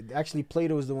method. Actually,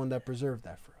 Plato is the one that preserved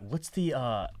that for us. What's the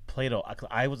Plato?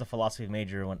 I was a philosophy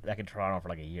major back in Toronto for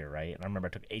like a year, right? And I remember I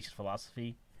took H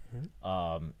philosophy.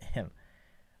 And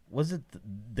was it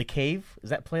the cave?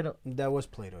 Is that Plato? That was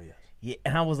Plato, yes. Yeah,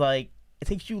 and I was like, it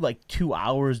takes you like 2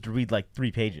 hours to read like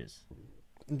 3 pages.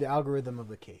 The algorithm of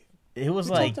the cave. It was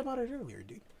we talked about it earlier,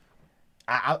 dude.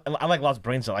 I like lost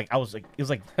brain cells. Like I was like, it was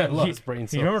like Lost brain You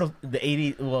cells. remember the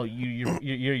 '80s? Well,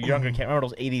 you're younger. Can't remember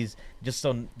those '80s. Just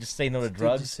say no to You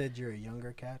drugs. just said you're a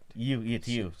younger cat. You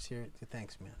to you.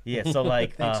 Thanks, man. Yeah. So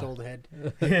like, Thanks, old head.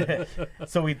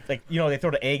 so we like they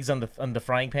throw the eggs on the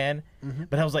frying pan,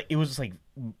 but I was like, it was just like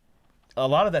a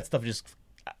lot of that stuff just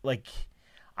like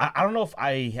I don't know if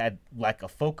I had lack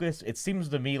of focus. It seems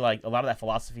to me like a lot of that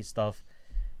philosophy stuff,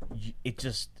 it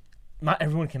just not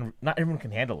everyone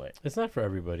can handle it. It's not for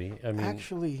everybody. I mean,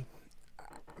 Actually,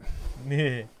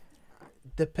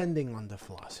 depending on the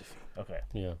philosophy. Okay.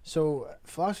 yeah. So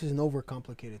philosophy is an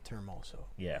overcomplicated term also.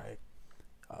 Yeah. Right?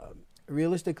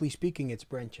 Realistically speaking, it's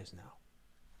branches now.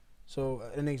 So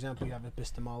an example, you have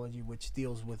epistemology, which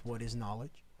deals with what is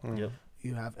knowledge. Yep.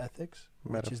 You have ethics,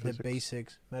 which is the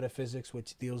basics. Metaphysics,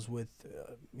 which deals with,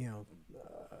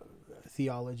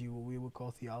 theology, what we would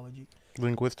call theology.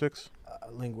 Linguistics.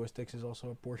 Linguistics is also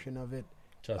a portion of it.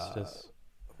 Justice.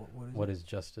 What Is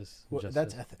justice? Well, Justice?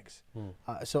 that's ethics.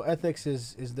 So ethics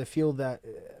is the field that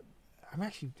I'm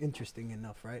actually interesting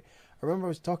enough, right? I remember I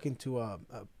was talking to a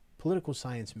political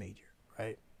science major,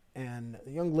 right? And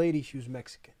the young lady, she was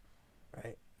Mexican,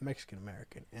 right? Mexican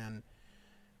American, and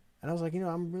I was like,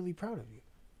 I'm really proud of you.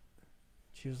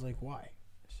 She was like, why?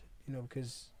 I said,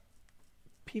 because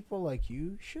people like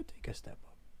you should take a step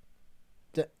up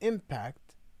to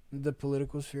impact the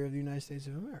political sphere of the United States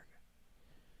of America.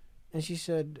 And she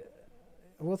said,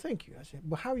 well, thank you. I said,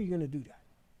 well, how are you going to do that?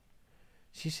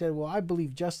 She said, well, I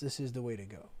believe justice is the way to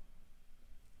go.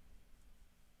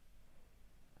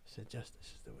 I said, justice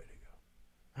is the way to go.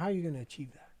 How are you going to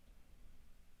achieve that?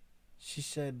 She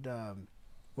said,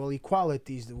 well,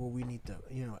 equality is what we need to,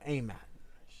 aim at.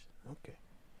 I said, okay.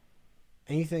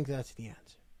 And you think that's the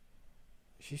answer?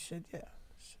 She said, yeah.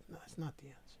 I said, no, it's not the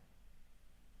answer.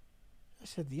 I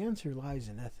said, the answer lies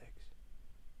in ethics.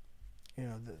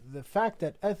 The fact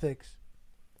that ethics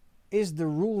is the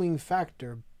ruling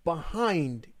factor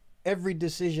behind every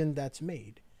decision that's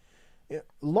made.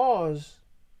 Laws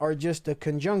are just a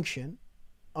conjunction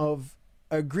of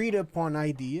agreed upon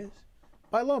ideas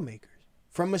by lawmakers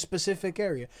from a specific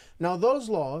area. Now, those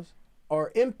laws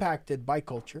are impacted by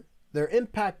culture. They're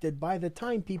impacted by the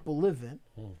time people live in.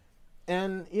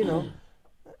 And,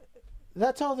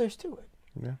 that's all there's to it.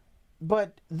 Yeah.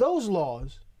 But those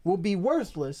laws will be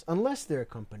worthless unless they're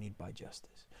accompanied by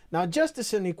justice. Now,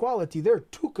 justice and equality, they're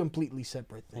two completely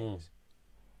separate things.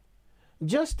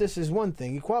 Justice is one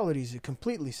thing. Equality is a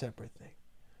completely separate thing.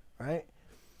 Right?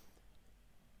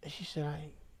 And she said,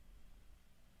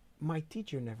 my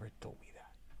teacher never told me that.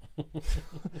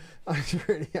 It's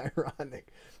pretty ironic.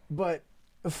 But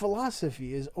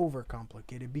philosophy is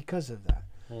overcomplicated because of that.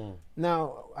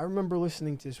 Now, I remember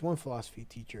listening to this one philosophy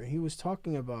teacher. He was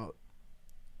talking about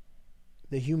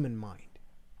the human mind.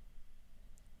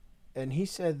 And he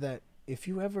said that if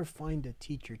you ever find a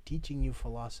teacher teaching you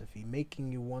philosophy,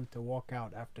 making you want to walk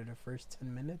out after the first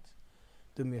 10 minutes,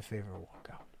 do me a favor, walk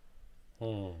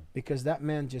out. Because that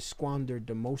man just squandered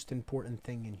the most important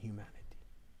thing in humanity,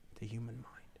 the human mind.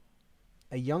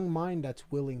 A young mind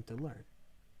that's willing to learn.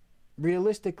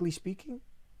 Realistically speaking,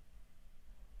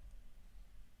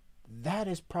 that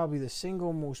is probably the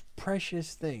single most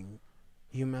precious thing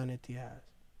humanity has.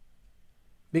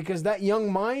 Because that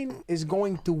young mind is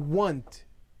going to want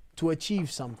to achieve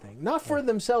something. Not for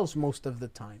themselves most of the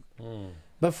time,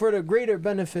 but for the greater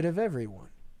benefit of everyone.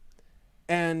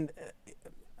 And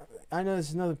I know this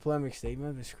is another polemic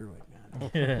statement, but screw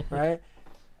it, man. Right?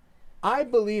 I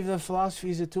believe that philosophy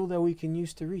is a tool that we can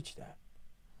use to reach that.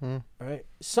 Right?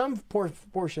 Some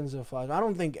portions of philosophy. I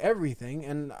don't think everything,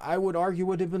 and I would argue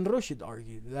what Ibn Rushd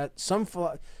argued, that some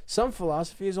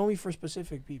philosophy is only for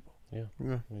specific people. Yeah.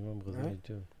 Imam Ghazali Right?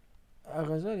 too.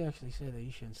 Ghazali actually said that you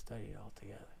shouldn't study it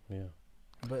altogether. Yeah.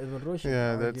 But Ibn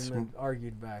Rushd that's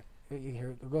argued back.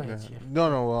 Go ahead, Yeah. Shaykh.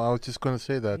 No. Well, I was just going to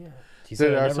say that. Yeah. He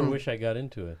said, There I are never some- wish I got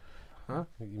into it. Huh?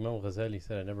 Imam Ghazali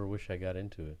said, I never wish I got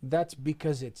into it. That's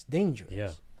because it's dangerous.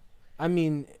 Yeah. I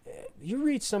mean, you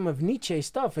read some of Nietzsche's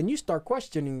stuff and you start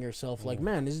questioning yourself, like,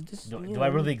 man, is this... Do I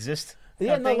really exist?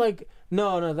 Yeah, That thing?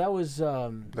 no, that was... That's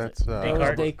that was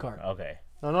Descartes? Descartes. Okay.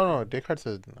 No. Descartes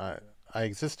said, I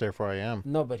exist, therefore I am.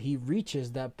 No, but he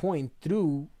reaches that point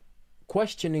through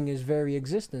questioning his very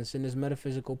existence in his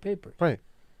metaphysical papers. Right.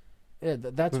 Yeah,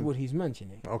 that's what he's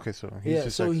mentioning. Okay, so he's Yeah,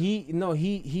 just so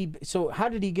like, so how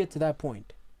did he get to that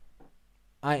point?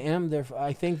 I am, therefore,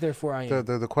 I think, therefore I am.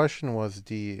 the question was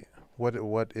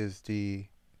what is the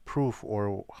proof,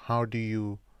 or how do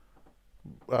you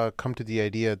come to the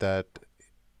idea that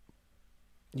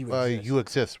you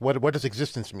exist? What does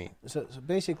existence mean? So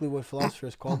basically what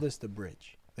philosophers call this the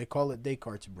bridge. They call it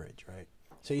Descartes' bridge, right?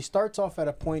 So he starts off at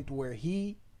a point where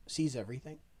he sees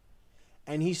everything,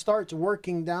 and he starts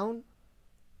working down,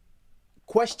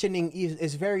 questioning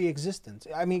his very existence.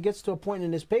 I mean, he gets to a point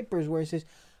in his papers where he says,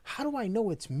 how do I know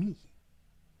it's me?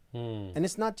 And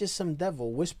it's not just some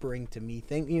devil whispering to me,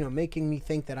 making me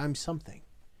think that I'm something.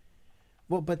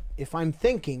 Well, but if I'm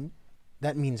thinking,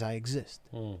 that means I exist.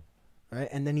 Right?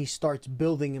 And then he starts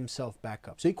building himself back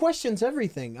up. So he questions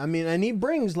everything. I mean, and he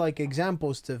brings like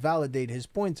examples to validate his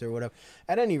points or whatever.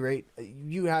 At any rate,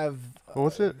 you have... what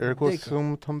was it? Ergo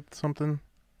sum something?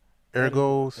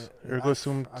 Ergo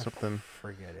sum something.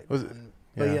 Forget it. Was it?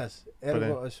 But Yeah. yes,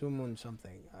 ergo assumun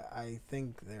something. I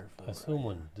think therefore.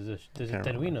 Asumun. There's a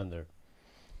tanween on there.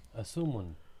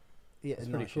 Asumun. Yeah, That's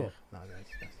no, pretty Shaykh. cool. No,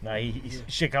 that's Nah,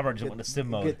 Sheikh Amr just went to sim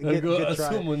mode. good try.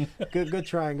 Asumun.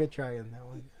 Good try on that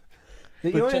one.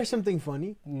 You But want to hear check- something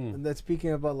funny? That's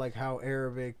speaking about like how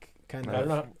Arabic kind I don't of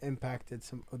know. impacted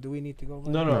some. Oh, do we need to go? over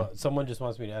No, that? no. Someone just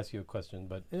wants me to ask you a question,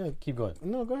 but Yeah. keep going.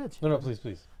 No, go ahead. No, please.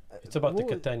 It's about the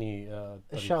What was- Katani.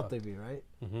 Shatibi, right?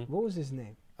 Mhm. What was his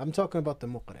name? I'm talking about the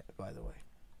Muqri, by the way.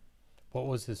 What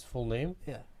was his full name?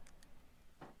 Yeah.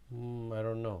 I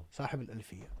don't know. صاحب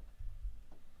الألفية.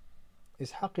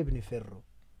 إسحاق ibn Firru.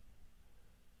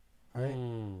 Right?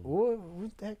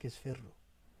 What the heck is Firru?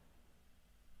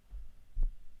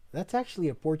 That's actually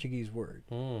a Portuguese word,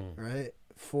 right?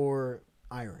 For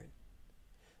iron.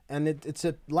 And it's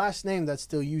a last name that's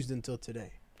still used until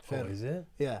today. Oh, is it?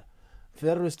 Yeah.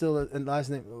 Ferro is still a last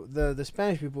name. The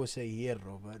Spanish people would say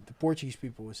hierro, but the Portuguese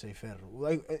people would say ferro.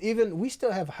 Like even we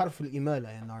still have harf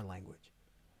al-imala in our language.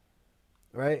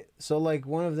 Right? So like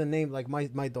one of the name, like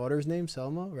my daughter's name,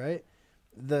 Selma, right?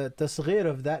 The tasghir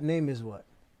of that name is what?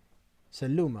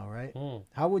 Saluma, right?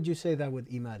 How would you say that with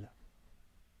imala?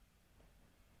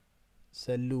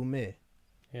 Salume.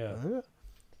 Yeah.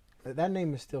 That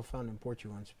name is still found in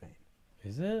Portugal and Spain.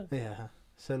 Is it? Yeah,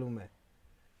 Salume.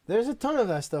 There's a ton of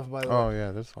that stuff, by the way. Oh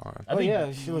yeah, that's fine. Oh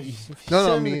yeah,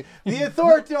 No, me. the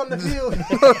authority on the field.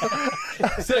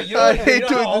 So you I know, hate how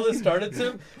doing all this started,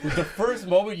 Tim? With the first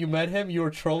moment you met him, you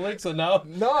were trolling. So now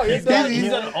No, he's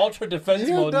on ultra defense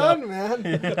You're mode done, now.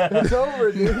 man. It's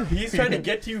over, dude. He's trying to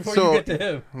get to you before So- you get to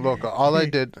him. Look, all I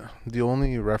did, the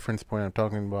only reference point I'm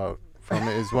talking about from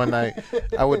it is when I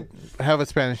would have a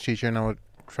Spanish teacher and I would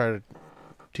try to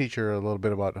teach her a little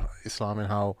bit about Islam and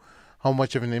how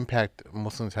much of an impact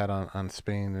Muslims had on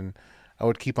Spain, and I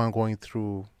would keep on going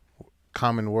through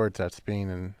common words that Spain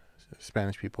and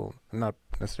Spanish people, not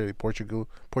necessarily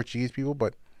Portuguese people,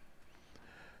 but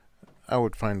I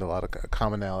would find a lot of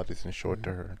commonalities and show it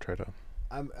to her and try to.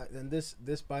 And this,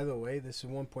 by the way, this is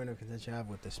one point of contention I have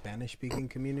with the Spanish-speaking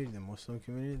community, the Muslim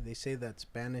community. They say that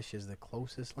Spanish is the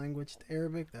closest language to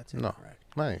Arabic. That's No. incorrect.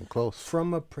 Not even close.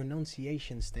 From a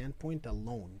pronunciation standpoint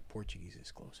alone, Portuguese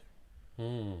is closer.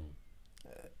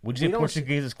 Would you We say don't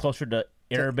Portuguese is closer to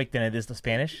Arabic than it is to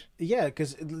Spanish? Yeah,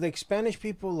 because like Spanish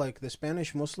people, like the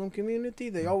Spanish Muslim community,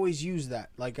 they always use that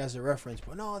like as a reference.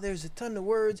 But no, there's a ton of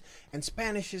words, and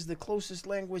Spanish is the closest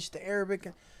language to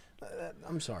Arabic.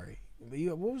 I'm sorry, but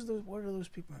what are those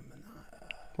people?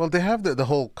 Well, they have the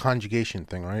whole conjugation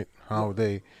thing, right? How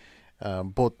they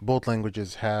both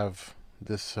languages have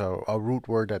this a root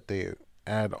word that they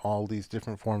add all these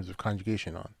different forms of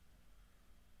conjugation on.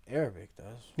 Arabic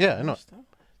does. Yeah, I know.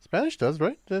 Spanish does,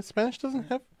 right? Spanish doesn't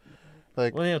have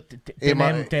like. Well,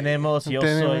 tenemos, yo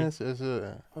soy. Is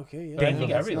Okay, yeah. I no,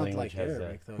 think that's every not language like has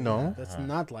Arabic, though. No. Yeah, that's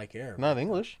not like Arabic. not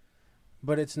English.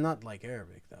 But it's not like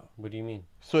Arabic, though. What do you mean?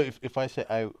 So if I say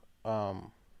I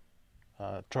trabajo,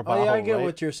 Oh yeah, I get right?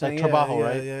 what you're saying. Like trabajo, yeah,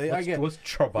 right? Yeah, I get. What's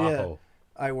trabajo?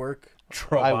 I work.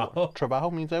 Trabajo.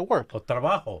 Trabajo means I work. Oh,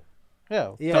 trabajo.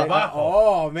 Yeah. Yeah. Trabajo.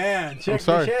 Oh man, check the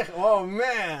sorry. Sheikh. Oh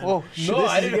man. Oh, No,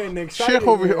 I this is didn't. getting exciting. Sheikh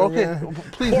over here. here, Okay, man.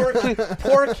 please,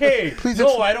 Poor K. Please No,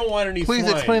 ex- I don't want any please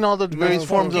swine. explain all the various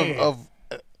forms okay. of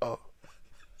Yeah.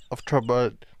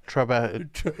 Trabajar.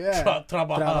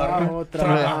 Trabajamos,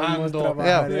 Trabajando.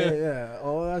 trabajaré, yeah.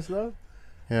 All that stuff.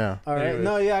 Yeah. All right. Anyways.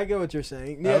 No, yeah, I get what you're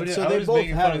saying. I Yeah, was- so I they was both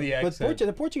making fun have of the it. But accent.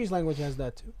 the Portuguese language has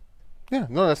that too. Yeah.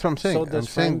 No, that's what I'm saying. So I'm does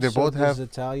saying they French, both so does have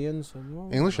Italian. So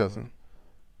English doesn't.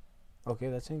 Okay,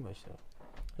 that's English though.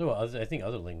 No, I think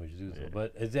other languages do. So.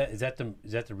 But is that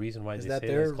the reason why Is they that say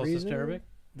their that's closest reason? to Arabic?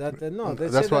 No, they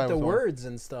That's say why that I the was words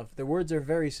and stuff, the words are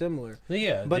very similar.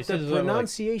 Yeah, But they the say it's like-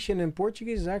 pronunciation in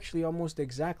Portuguese is actually almost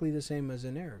exactly the same as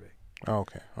in Arabic. Oh,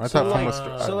 okay. I So thought from like,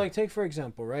 a so like, take for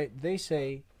example, right? They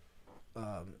say,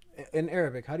 in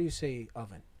Arabic, how do you say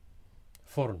oven?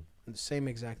 Forn. Same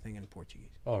exact thing in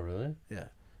Portuguese. Oh, really? Yeah.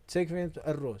 Take for example,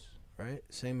 arroz, right?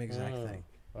 Same exact thing.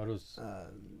 Arroz.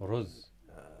 Uh, Arroz.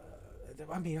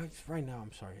 I mean, right now,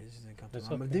 I'm sorry, this isn't come to That's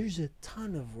mind, but okay. there's a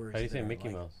ton of words. How do you say that are Mickey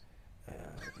like- Mouse?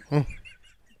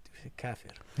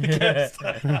 Kafir.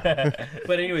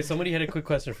 But anyway, somebody had a quick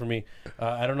question for me.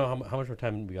 I don't know how much more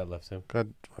time we got left, Sam. Got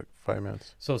like 5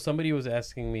 minutes. So somebody was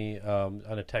asking me on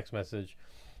a text message,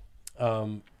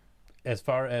 as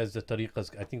far as the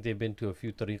tariqas, I think they've been to a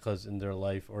few tariqas in their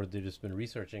life, or they've just been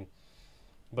researching.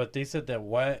 But they said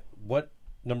that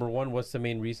number one, what's the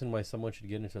main reason why someone should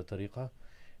get into a tariqa?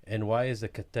 And why is the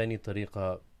Kattani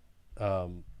tariqa,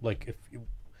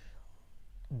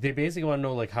 they basically want to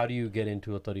know, like, how do you get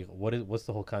into a tariqa? What's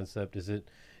the whole concept? Is it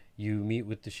you meet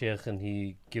with the Shaykh and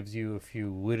he gives you a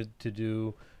few wird to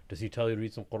do? Does he tell you to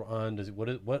read some Quran?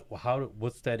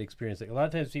 What's that experience like? A lot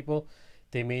of times people,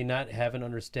 they may not have an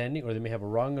understanding, or they may have a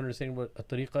wrong understanding what a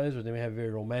tariqa is, or they may have a very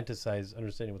romanticized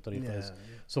understanding what tariqa is.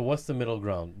 So what's the middle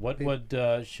ground? What would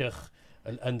Shaykh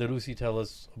Andalusi tell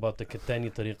us about the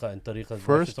Kattani tariqa and tariqas?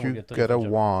 First, you get a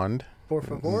wand. Por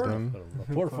favor.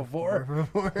 Por favor.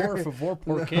 Por favor.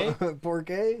 Por qué? Por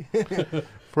qué?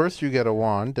 First, you get a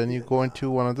wand. Then you go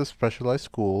into one of the specialized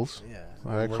schools. Yeah.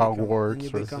 Like Hogwarts. And you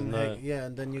become,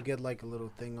 and then you get like a little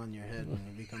thing on your head and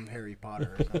you become Harry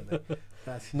Potter or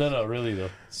something. No, really though.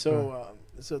 So,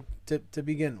 to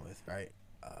begin with, right?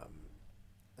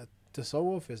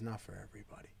 Tasawwuf is not for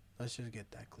everybody. Let's just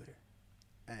get that clear.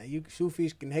 You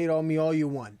Sufis can hate on me all you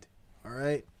want, all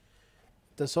right?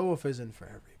 Tasawwuf isn't for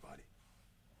everybody.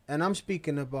 And I'm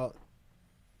speaking about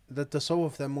the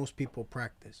tasawwuf that most people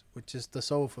practice, which is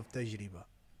tasawwuf of tajriba,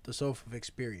 tasawwuf of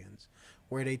experience,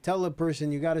 where they tell a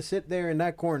person, you got to sit there in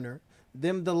that corner,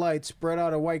 dim the lights, spread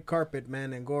out a white carpet,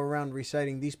 man, and go around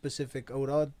reciting these specific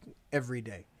awrad every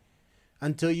day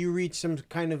until you reach some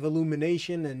kind of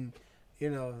illumination, and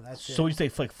that's it. So you say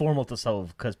like formal tasawwuf,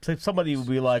 because somebody would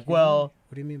be like, well,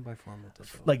 what do you mean by formal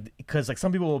tasawwuf? Like, because like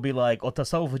some people will be like, oh,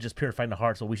 tasawwuf is just purifying the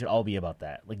heart, so we should all be about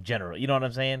that, like general. You know what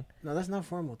I'm saying? No, that's not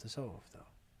formal tasawwuf though,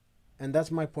 and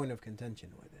that's my point of contention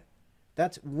with it.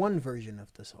 That's one version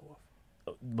of tasawwuf.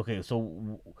 Okay,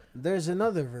 so there's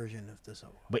another version of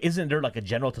tasawwuf. But isn't there like a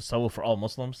general tasawwuf for all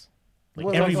Muslims? Like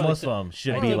Well, every like- Muslim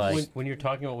should be like. when you're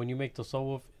talking about when you make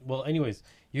tasawwuf, well, anyways,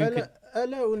 you could.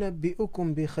 ألا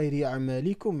أنبئكم بخير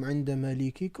أعمالكم عند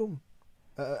مليككم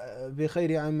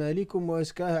بخير أعمالكم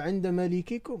وأزكاها عند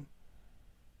مليككم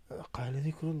قال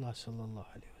ذكر الله صلى الله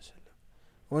عليه وسلم.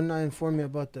 When I inform you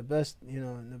about the best,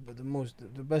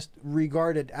 the best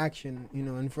regarded action,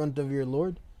 in front of your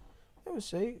Lord, they would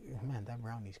say, man, that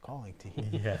brownie's calling to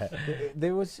you. Yeah.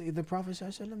 They would say, the Prophet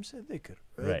ﷺ said dhikr.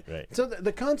 Right. So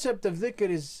the concept of dhikr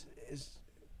is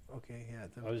okay, yeah.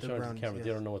 I was showing the camera. yes.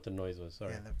 They don't know what the noise was.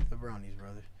 Sorry. Yeah, the brownies,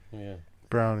 brothers. Yeah.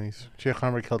 Brownies. Sheikh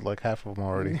Hammer killed like half of them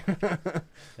already.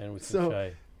 And with some So-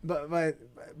 chai. But by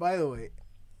the way,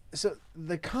 so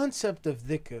the concept of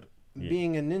dhikr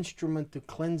being an instrument to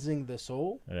cleansing the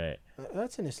soul, Right.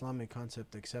 that's an Islamic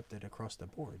concept accepted across the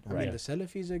board. I Right. mean, the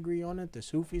Salafis agree on it, the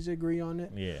Sufis agree on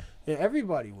it. Yeah. Yeah,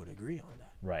 everybody would agree on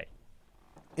that. Right.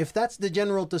 If that's the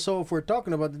general tasawwuf we're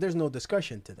talking about, there's no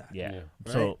discussion to that. Yeah. Yeah.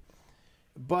 So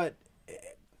But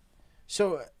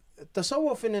so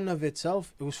tasawwuf in and of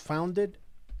itself, it was founded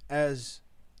as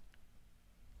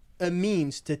a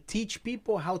means to teach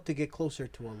people how to get closer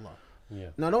to Allah.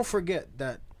 Yeah. Now don't forget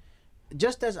that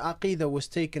just as Aqidah was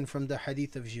taken from the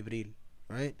hadith of Jibreel,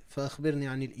 right? فَأَخْبِرْنِي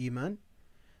عَنِ الْإِيمَانِ.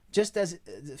 Just as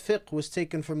fiqh was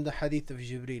taken from the hadith of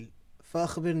Jibreel,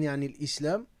 فَأَخْبِرْنِي عَنِ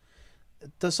الْإِسْلام.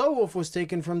 Tasawwuf was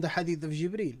taken from the hadith of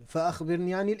Jibreel,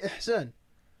 فَأَخْبِرْنِي عَنِ الْإِحْسَانِ.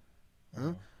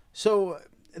 So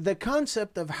the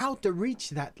concept of how to reach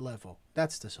that level,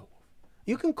 that's tasawwuf.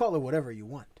 You can call it whatever you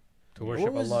want. To worship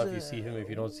What was, Allah if you see Him. If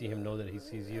you don't see Him, know that He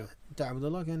sees you. تعبد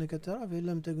الله كأنك تراه فإن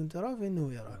لم تكن تراه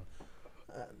فإنه يراك.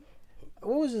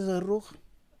 What was Zarruq?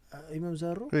 Imam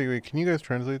Zarruq? Wait, can you guys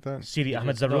translate that? Sidi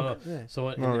Ahmed No, Zarruq. no. Yeah. So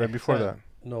when, No, in right before Ihsan- that.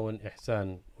 No, in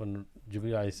Ihsan, when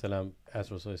Jibreel alayhi salam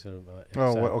asked Rasulullah Oh,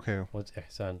 Ihsan, okay. what's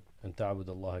Ihsan? And ta'bud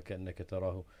Allah ka'annaka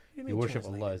tarahu. You You worship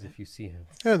Allah as if you see Him.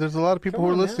 Yeah, there's a lot of people Come who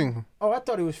are on, man. listening. Oh, I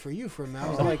thought it was for you for a minute. I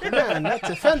was like, man, that's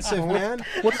offensive, man.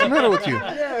 What's the matter with you?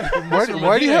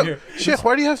 Why do you have, Sheikh?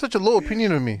 Why do you have such a low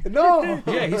opinion of me? No.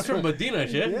 Yeah, he's from Medina,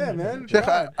 Sheikh. Yeah, man. Sheikh,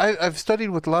 God. I've studied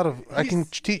with a lot of. I can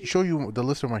He's- show you the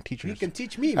list of my You teachers. can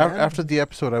teach me, man. After the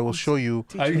episode, I will show you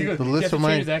Teach me. the list of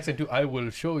my my. his accent too. I will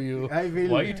show you. I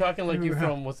will- Why are you talking like you're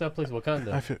from what's that place,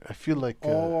 Wakanda? I feel like.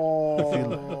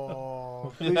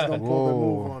 Oh, please don't pull the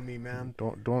move Whoa. on me, man.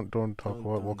 Don't talk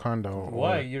about Wakanda.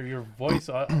 Why your voice?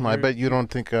 I bet you don't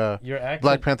think your accent.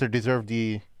 Black Panther deserved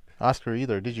the Oscar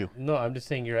either, did you? No, I'm just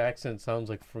saying your accent sounds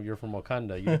like you're from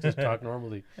Wakanda. You just talk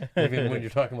normally, even when you're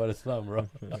talking about Islam, bro.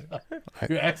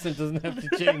 Your accent doesn't have to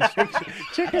change.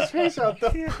 Check his face out,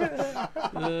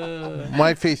 though.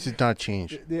 My face did not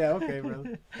change. Yeah, okay,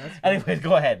 brother. That's fine. Anyways,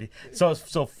 go ahead. So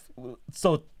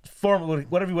so form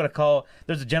whatever you want to call.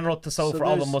 There's a general tasawwuf for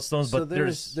all the Muslims, but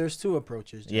there's two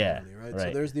approaches generally, right? So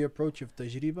right. there's the approach of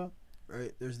tajriba,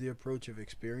 right? There's the approach of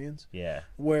experience. Yeah.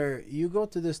 Where you go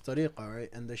to this tariqah, right?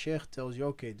 And the sheikh tells you,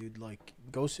 okay, dude, like,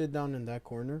 go sit down in that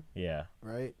corner. Yeah.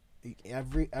 Right?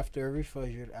 After every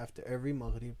fajr, after every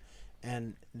maghrib,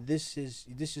 and this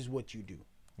is what you do.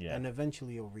 Yeah. And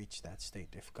eventually you'll reach that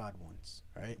state if God wants,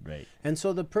 right? Right. And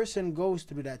so the person goes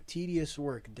through that tedious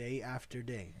work day after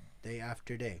day, day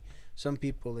after day. Some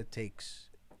people it takes,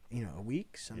 a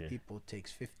week. Some people it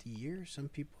takes 50 years. Some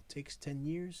people it takes 10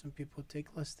 years. Some people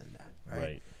take less than that,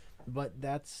 right? But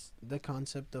that's the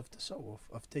concept of tasawwuf,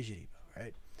 of tajriba,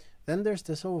 right? Then there's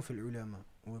tasawwuf al-ulama,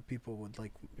 where people would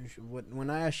like, when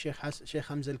I asked Shaykh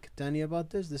Hamza al-Kattani about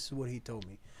this is what he told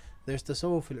me. There's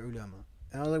tasawwuf al-ulama.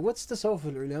 And I was like, what's tasawwuf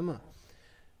al-ulama?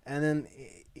 And then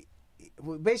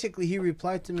basically he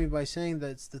replied to me by saying that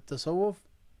it's the tasawwuf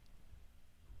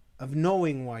of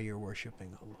knowing why you're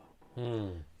worshipping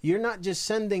Allah. You're not just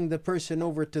sending the person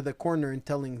over to the corner and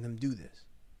telling them do this,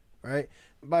 right?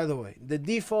 By the way, the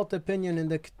default opinion in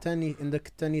the Kattani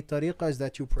tariqah is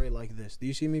that you pray like this. Do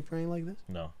you see me praying like this?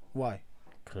 No. Why?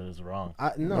 Because it's wrong.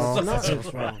 No, it's not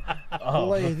just wrong.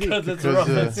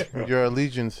 Because your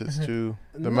allegiance is to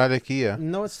the Malikiyah.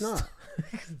 No, it's not.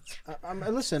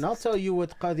 Listen, I'll tell you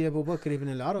what Qadi Abu Bakr ibn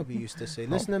al-Arabi used to say.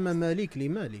 Listen, Malik li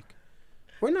Malik.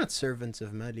 We're not servants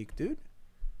of Malik, dude.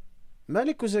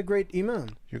 Malik was a great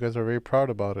imam. You guys are very proud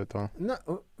about it, though.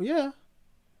 No, yeah.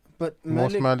 But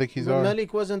most Malikis are.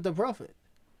 Malik wasn't the prophet.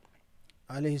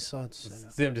 Alayhi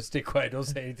salatu. Sam, just stay quiet. Don't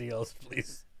say anything else,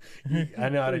 please. I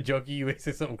know how to joke. You may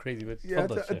say something crazy, but yeah,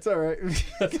 it's all right.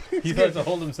 He starts to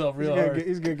hold himself real hard.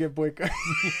 He's gonna get boycotted.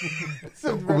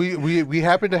 we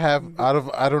happen to have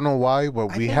I don't know why,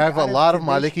 but we have a lot of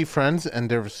Maliki friends, and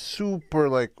they're super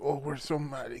like, oh, we're so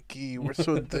Maliki, we're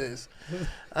so this.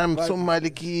 I'm so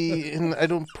Maliki, and I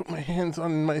don't put my hands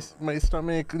on my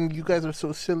stomach, and you guys are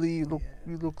so silly. You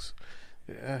look.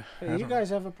 Yeah, hey, you guys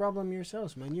have a problem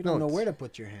yourselves, man. You don't know where to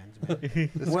put your hands, man.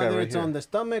 Whether it's on the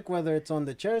stomach, whether it's on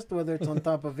the chest, whether it's on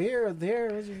top of here or there,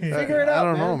 figure it out. I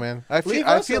don't know, man. I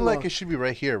feel like it should be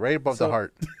right here, right above the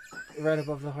heart. Right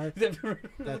above the heart.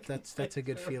 That's a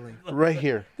good feeling. Right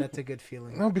here. That's a good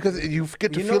feeling. No, because you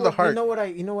get to feel the heart.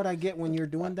 You know what I get when you're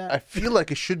doing that? I feel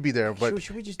like it should be there, but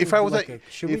should we just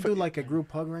do like a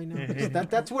group hug right now?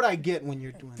 That's what I get when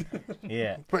you're doing that.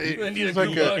 Yeah. But it's like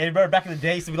remember back in the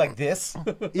day, it used to be like this.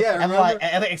 Yeah, and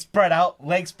legs spread out,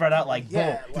 like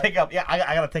boom. Take up. Yeah,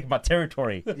 I gotta take my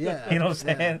territory. Yeah. You know what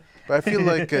I'm saying? But I feel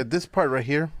like this part right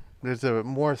here. There's a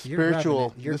more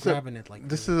spiritual. You're grabbing it like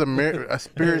this is a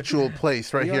spiritual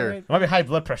place right here. Right? It might be high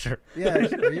blood pressure. Yeah,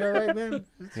 are you all right, man?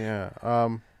 Yeah.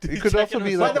 It could also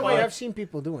be like. By the way, I've seen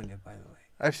people doing it. By the way,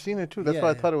 I've seen it too. That's why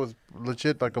I thought it was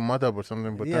legit, like a madhab or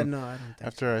something. But then no, I don't think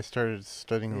after I started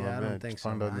studying a little bit, I don't think so.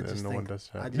 found out that no one does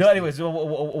that. No, anyways,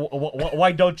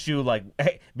 why don't you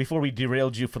before we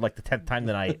derailed you for like the 10th time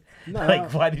tonight?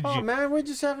 Why did you? Oh man, we're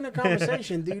just having a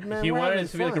conversation, dude. Man, he wanted it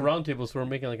to be like a round table, so we're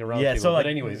making like a round table. So but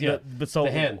anyways, the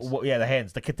hands. The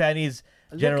hands. The Kattanis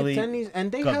generally.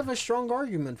 And they have a strong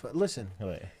argument for. Listen,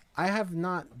 I have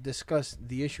not discussed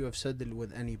the issue of sadl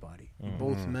with anybody,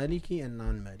 both Maliki and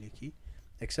non-Maliki.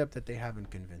 Except that they haven't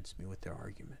convinced me with their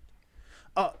argument.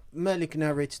 Malik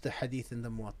narrates the hadith in the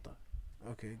Muwatta.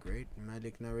 Okay, great.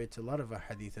 Malik narrates a lot of a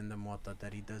hadith in the Muwatta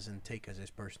that he doesn't take as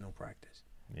his personal practice.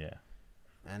 Yeah.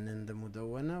 And in the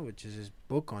Mudawwana, which is his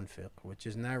book on fiqh, which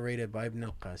is narrated by Ibn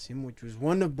al-Qasim, which was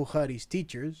one of Bukhari's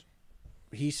teachers,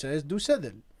 he says, do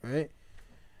sadl, right?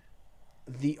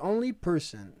 The only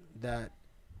person that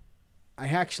I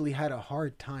actually had a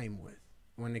hard time with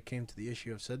when it came to the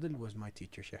issue of sadl was my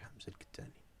teacher, Shaykh Hamza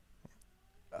al-Kattani.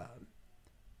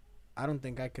 I don't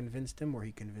think I convinced him or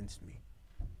he convinced me.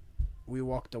 We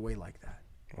walked away like that.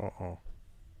 Uh-oh.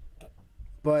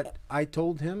 But I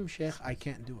told him, Shaykh, I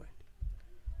can't do it.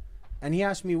 And he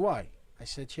asked me why. I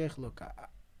said, Shaykh, look,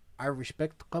 I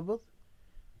respect qabd,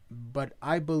 but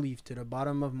I believe to the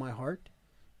bottom of my heart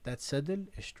that sadl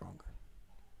is stronger.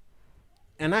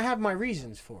 And I have my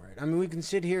reasons for it. I mean, we can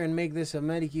sit here and make this a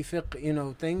Maliki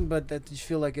fiqh, thing, but I just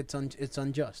feel like it's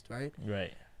unjust, right?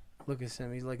 Right. Look at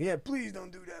Sam. He's like, yeah, please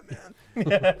don't do that,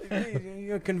 man.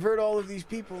 Please, convert all of these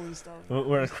people and stuff. We're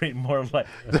gonna create more of like.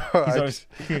 I was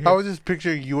just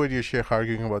picturing you and your sheikh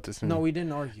arguing about this. No, we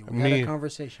didn't argue. We had a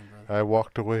conversation, brother. I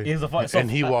walked away,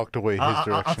 and he walked away his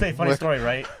direction. I'll tell you a funny story,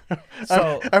 right?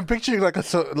 So I'm picturing like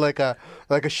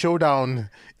a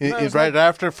showdown right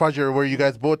after Fajr, where you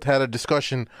guys both had a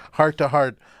discussion heart to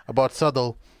heart about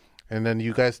sadl, and then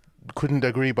you guys couldn't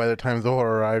agree by the time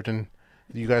Zohar arrived, and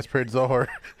You guys prayed Zohar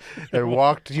and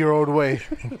walked your own way,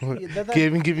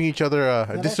 giving each other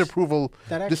a disapproving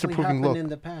happened look. in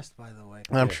the past, by the way.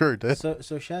 I'm sure it did. So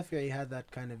Shafi'i had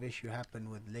that kind of issue happen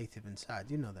with Layth ibn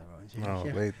Sa'd. You know that, right? No,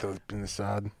 Layth ibn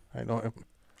Sa'd. I know him.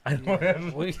 I know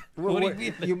him. What do you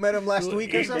mean? You met him last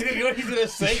week or something? You know what he's gonna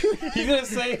say? He's gonna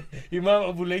say Imam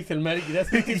Abu Layth al-Maliki.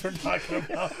 That's what we're talking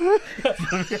about.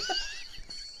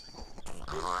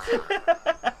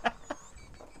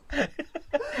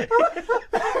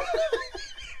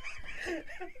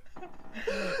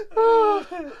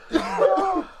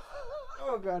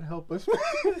 Oh God, help us!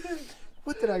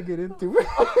 What did I get into?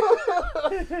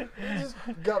 Just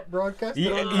got broadcasted.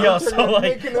 Yeah, so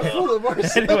like, making a fool of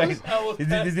ourselves. anyways,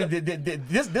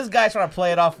 this guy's trying to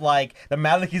play it off like the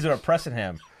Malikis are oppressing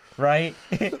him, right?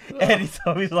 And he's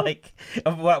always like,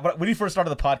 when he first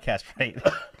started the podcast, right?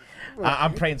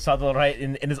 I'm praying Sadal, right,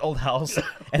 in his old house,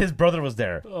 and his brother was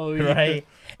there, right?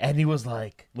 And he was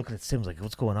like, looking at Sims, like,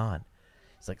 what's going on?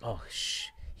 He's like, oh, shh,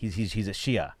 he's a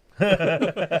Shia.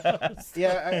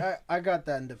 Yeah, I got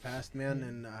that in the past, man,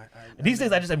 and these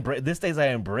days I just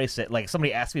embrace it. Like,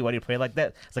 somebody asked me why do you pray like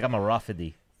that? It's like I'm a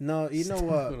Rafidi. No, you know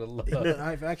what?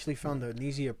 I've actually found an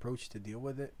easy approach to deal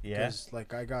with it. Yeah. Because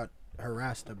like I got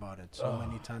harassed about it so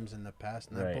many times in the past,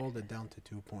 and I boiled it down to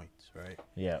 2 points, right?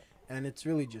 Yeah. And it's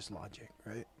really just logic,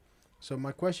 right? So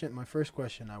my first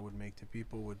question I would make to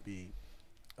people would be,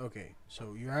 okay,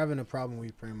 so you're having a problem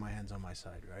with praying my hands on my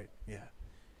side, right? Yeah.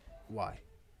 Why?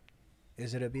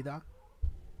 Is it a bid'ah?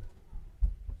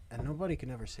 And nobody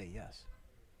can ever say yes.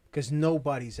 Because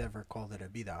nobody's ever called it a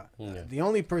bid'ah. Yeah. The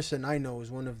only person I know is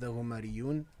one of the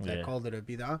Humariyun that called it a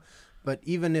bid'ah. But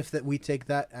even if that we take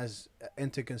that as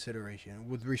into consideration,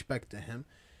 with respect to him,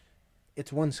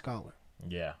 it's one scholar.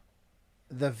 Yeah.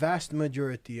 The vast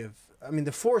majority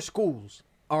the 4 schools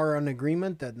are in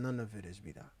agreement that none of it is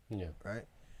bid'ah. Yeah. Right?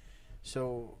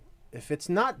 So if it's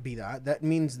not bid'ah, that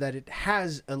means that it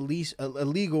has at least a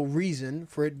legal reason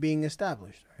for it being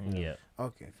established. Right? Yeah.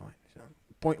 Okay, fine. So,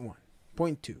 point 1.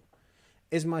 Point 2.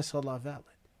 Is my salah valid?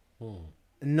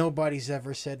 Nobody's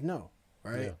ever said no,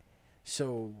 right? Yeah.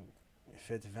 So if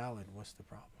it's valid, what's the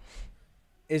problem?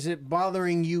 Is it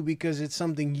bothering you because it's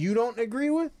something you don't agree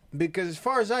with? Because as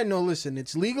far as I know, listen,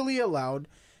 it's legally allowed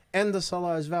and the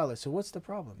salah is valid. So what's the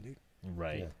problem, dude?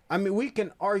 Right. Yeah. I mean, we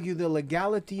can argue the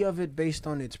legality of it based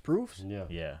on its proofs. Yeah.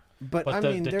 Yeah. But But I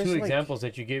mean, the there's two like, examples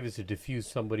that you gave is to diffuse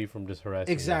somebody from just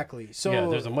harassing. Exactly. You. So yeah,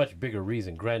 there's a much bigger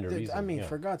reason, grander reason. I mean, yeah.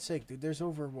 for God's sake, dude, there's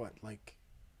over what? Like,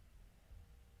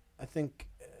 I think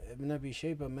Ibn Abi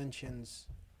Shayba mentions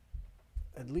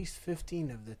at least 15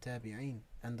 of the tabi'een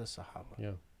and the sahaba.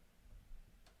 Yeah.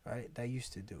 Right? That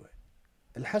used to do it.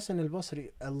 Al-Hasan al-Basri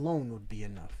alone would be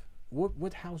enough.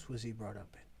 What house was he brought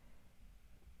up in?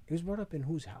 He was brought up in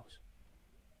whose house?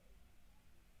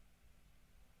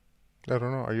 I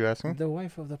don't know. Are you asking? The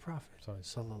wife of the Prophet. Sorry.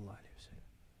 Sallallahu Alaihi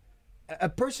Wasallam. A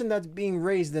person that's being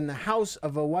raised in the house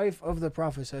of a wife of the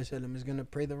Prophet Sallallahu Alaihi Wasallam is going to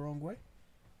pray the wrong way?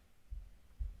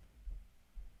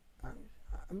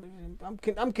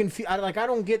 I'm confused. I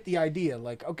don't get the idea.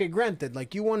 Like, okay, granted,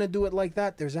 like you want to do it like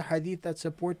that. There's a hadith that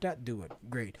support that. Do it.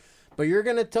 Great. But you're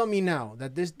going to tell me now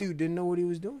that this dude didn't know what he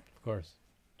was doing? Of course.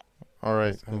 All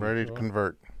right. I'm ready to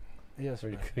convert. Yes,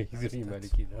 He's man. going to be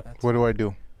Maliki now. What do I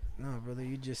do? No, brother,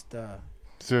 you just...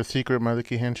 Is there a secret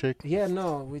Maliki handshake? Yeah,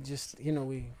 no, we just,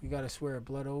 we got to swear a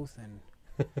blood oath and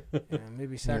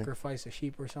maybe sacrifice a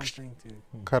sheep or something to...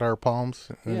 Cut our palms,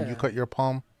 and Yeah. you cut your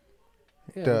palm.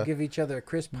 Yeah, we give each other a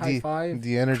crisp high five.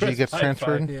 The energy Crisp gets high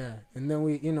transferred. five. Yeah, and then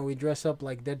we dress up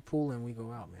like Deadpool and we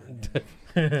go out,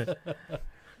 man.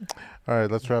 All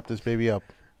right, let's wrap this baby up.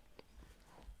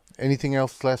 Anything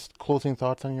else? Last closing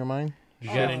thoughts on your mind? You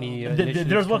got any?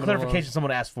 There's one clarification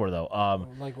someone asked for though.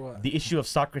 Like what? The issue of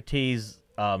Socrates.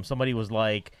 Somebody was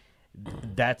like,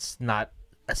 "That's not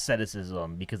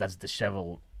asceticism because that's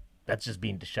disheveled. That's just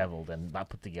being disheveled and not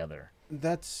put together."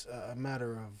 That's a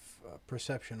matter of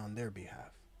perception on their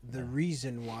behalf. The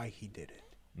reason why he did it.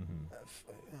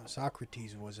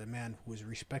 Socrates was a man who was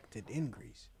respected in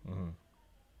Greece.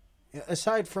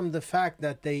 Aside from the fact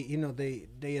that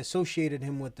they associated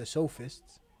him with the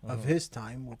sophists of his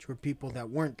time, which were people that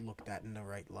weren't looked at in the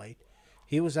right light,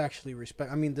 he was actually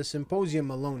respected. I mean, the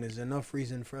symposium alone is enough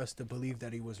reason for us to believe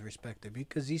that he was respected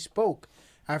because he spoke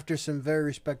after some very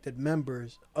respected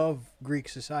members of Greek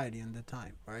society in the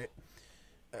time, right?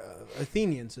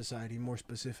 Athenian society more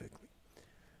specifically.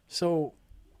 So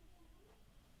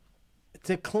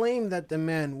to claim that the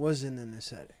man wasn't an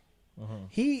ascetic,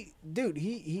 he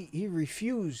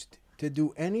refused to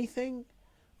do anything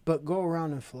but go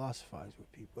around and philosophize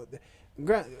with people.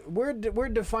 We're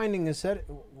defining ascetic.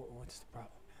 What's the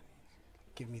problem, man?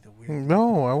 give me the weird.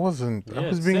 No, I wasn't. I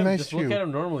was being Sim, nice just to look you. at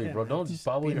him normally, Yeah, bro. man, Don't just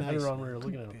bobble be your head nice, around man. when you're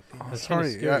looking at him. Be That's nice. kind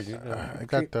of Sorry, scary, dude. I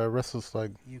got the restless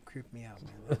leg. You creep me out,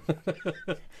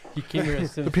 man. He came here.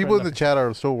 As The people in the chat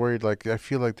are so worried. Like I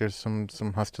feel like there's some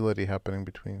hostility happening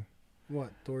between.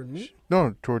 What, toward me?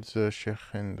 No, towards Sheikh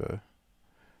and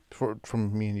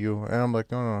from me and you. And I'm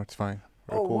like, no, it's fine.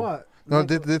 We're Oh, cool. what? No,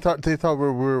 Like, they thought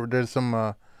we're there's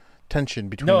some tension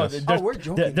between No, us. we're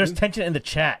joking, there's dude. tension in the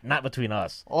chat, not between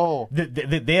us. Oh,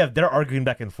 They're arguing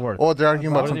back and forth. they're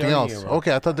arguing about What are they something else. arguing about?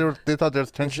 Okay, I thought they thought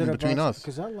there's tension between us.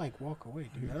 Because I like walk away,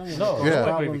 dude. I don't want No, to don't cause walk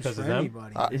away problems because for of them.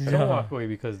 anybody. Don't Yeah. walk away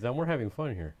because then we're having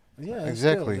fun here. Yeah,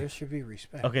 Exactly. Still, there should be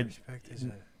respect. Okay. Respect is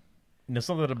a...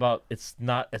 Something about it's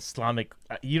not Islamic.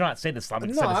 You're not saying Islamic.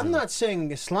 No, asceticism. I'm not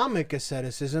saying Islamic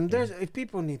asceticism. If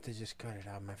people need to just cut it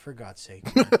out, man, for God's sake.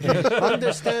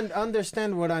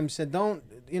 understand what I'm saying. Don't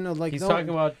like. He's don't, talking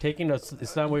about taking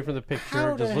Islam away from the picture.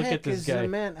 How the Just look heck at this is guy. a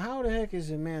man? How the heck is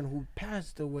a man who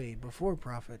passed away before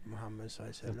Prophet Muhammad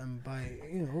sallallahu by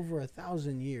over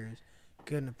 1,000 years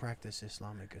gonna practice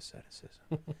Islamic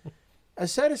asceticism?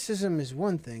 Asceticism is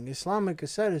one thing. Islamic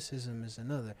asceticism is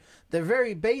another. The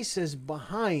very basis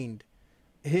behind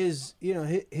his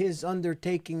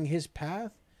undertaking his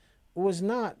path was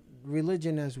not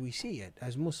religion as we see it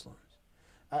as Muslims.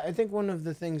 I think one of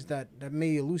the things that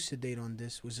may elucidate on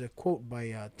this was a quote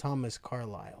by Thomas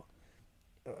Carlyle,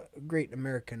 a great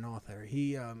American author.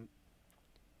 He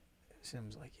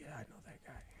Sim's like, yeah, I know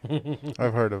that guy.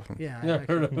 I've heard of him. Yeah, Yeah,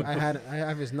 heard of him. I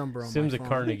have his number on Sim's my a phone.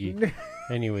 Carnegie.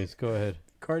 Anyways, go ahead.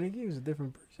 Carnegie was a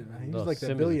different person, man. He was No, like Sim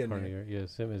the is a billionaire. Carnegie. Yeah,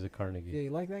 Sim is a Carnegie. Yeah, you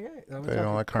like that guy? They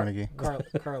don't like Carnegie.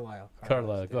 Carlyle.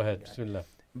 Carlisle, go ahead. Guy. Bismillah.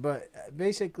 But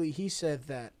basically, he said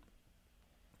that,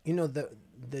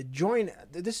 the joint.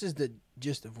 This is the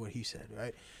gist of what he said,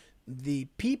 right? The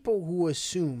people who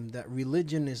assume that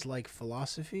religion is like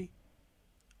philosophy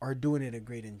are doing it a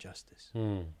great injustice,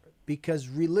 because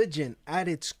religion, at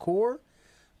its core,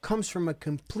 comes from a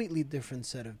completely different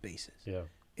set of bases. Yeah.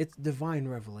 It's divine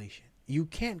revelation. You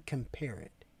can't compare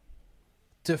it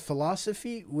to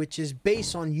philosophy, which is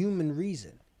based on human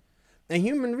reason. And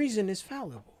human reason is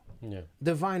fallible. Yeah.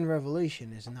 Divine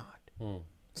revelation is not. Hmm.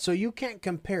 So you can't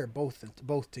compare both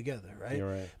together, right?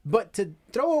 You're right. But to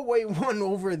throw away one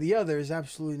over the other is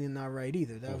absolutely not right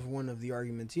either. That was one of the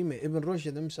arguments he made. Ibn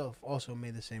Rushd himself also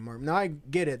made the same argument. Now, I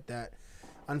get it that,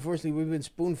 unfortunately, we've been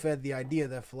spoon-fed the idea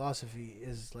that philosophy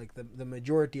is like the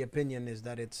majority opinion is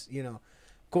that it's,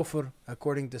 kufr,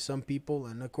 according to some people,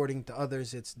 and according to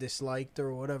others, it's disliked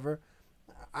or whatever.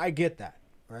 I get that,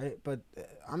 right? But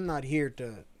I'm not here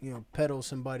to, peddle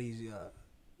somebody's,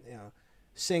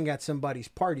 sing at somebody's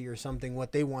party or something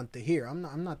what they want to hear.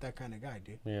 I'm not that kind of guy,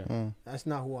 dude. Yeah. That's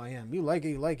not who I am. You like it,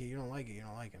 you like it. You don't like it, you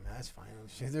don't like it, man. That's fine.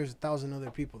 There's 1,000 other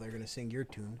people that are gonna sing your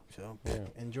tune, so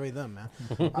enjoy them, man.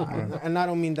 And I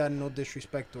don't mean that in no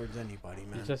disrespect towards anybody,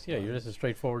 man. You're just a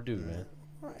straightforward dude, man.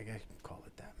 Well, I guess call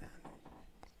it that, man.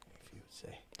 If you would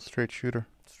say. Straight shooter.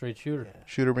 Straight shooter. Yeah.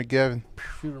 Shooter McGavin.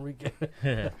 Shooter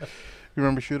McGavin. You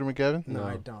remember Shooter McGavin? No, No.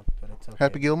 I don't. But it's okay.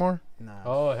 Happy Gilmore? Nah.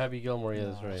 Oh, Happy Gilmore. Yeah,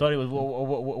 that's right. Sorry,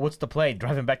 what's the play?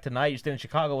 Driving back tonight? You're staying in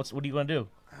Chicago. What are you gonna do?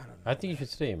 I don't know. I think you should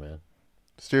stay, man.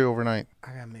 Stay overnight.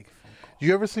 I gotta make a phone call. Do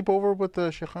you ever sleep over with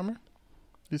Sheikh Hammer?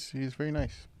 He's very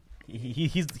nice.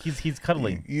 He's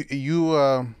cuddling.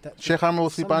 Sheikh Hammer will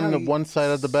sleep on the one side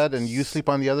of the bed and you sleep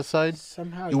on the other side.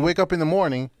 Somehow You wake up in the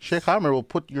morning, Sheikh Hammer will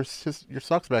put your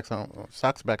socks back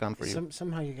on for you.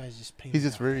 Somehow you guys just paint He's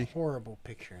just a very- horrible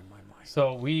picture in my mind.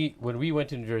 So when we went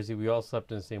to New Jersey, we all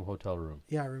slept in the same hotel room.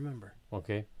 Yeah, I remember.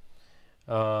 Okay.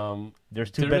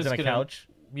 There's two They're beds just and a gonna- couch.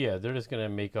 Yeah, they're just gonna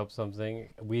make up something.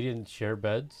 We didn't share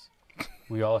beds.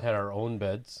 We all had our own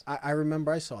beds. I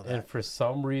remember I saw that. And for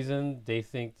some reason, they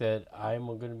think that I'm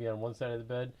going to be on one side of the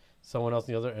bed, someone else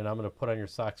on the other, and I'm going to put on your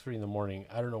socks for you in the morning.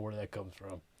 I don't know where that comes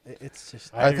from. It's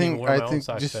just... I I didn't even think wear my own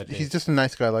socks just that day. he's just a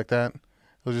nice guy like that.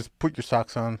 He'll just put your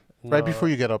socks on right No, before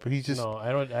you get up. He's just No,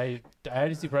 I don't. I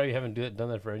honestly probably haven't done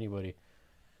that for anybody.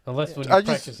 Unless when you I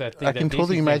practice just- that thing. I that can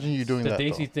totally Daisy imagine thing, you doing the that,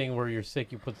 Daisy though. thing where you're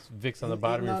sick, you put Vicks on the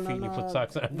bottom of your feet and you put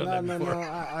socks on. I've done that before.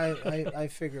 I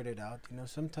figured it out.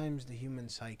 Sometimes the human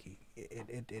psyche,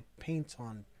 it paints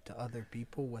on to other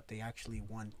people what they actually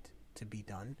want to be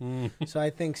done. So I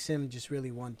think Sim just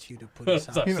really wants you to put his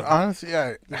socks on. honestly,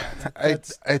 I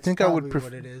think I would Probably prefer.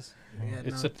 what it is. Yeah,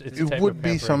 It's no, a- it's It type would of be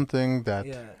pampering. something that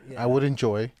yeah, I would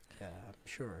enjoy Yeah, I'm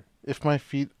sure. if my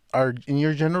feet are in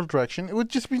your general direction. It would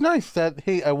just be nice that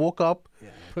hey, I woke up Yeah.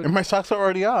 and my socks are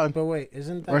already on. But wait,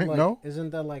 isn't that Right? like No?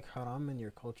 isn't that like haram in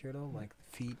your culture though? Like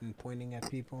feet and pointing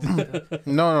at people. And stuff?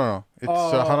 No. It's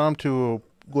Oh. haram to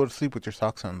go to sleep with your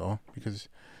socks on though because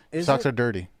Is socks it? are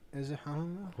dirty. Is it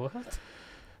haram? Though? What?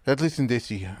 At least in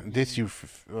Desi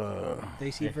first.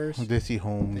 Desi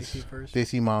homes, Desi first.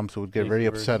 Desi moms would get Desi very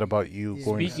first. upset about you Yeah.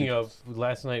 going. Speaking of,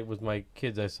 last night with my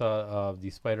kids, I saw the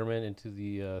Spider-Man Into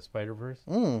the Spider-Verse.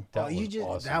 Mm. That was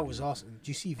awesome. That was dude. awesome. Did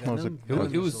you see That was a- Venom? it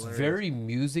was- It was hilarious. very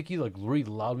musicy, like really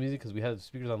loud music because we had the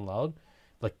speakers on loud,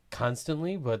 like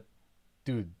constantly. But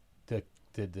dude, the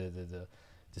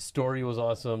story was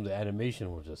awesome. The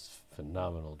animation was just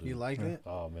phenomenal, dude. You liked it?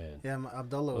 Oh man, Yeah,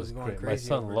 Abdullah it was was going great. crazy.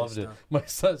 My son over loved this it. stuff. My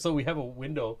son. So we have a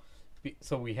window.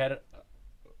 So we have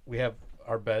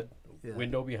our bed Yeah.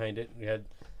 window behind it. We had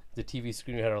the TV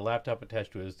screen. We had our laptop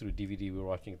attached to it. It was through a DVD. We were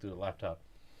watching it through the laptop.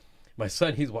 My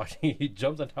son, he's watching. He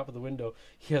jumps on top of the window.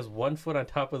 He has 1 foot on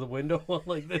top of the window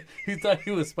like this. He thought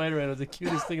he was Spider-Man. It was the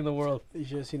cutest thing in the world. You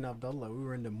should have seen Abdullah. We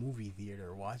were in the movie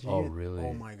theater watching Oh, it. really?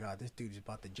 Oh my God, this dude's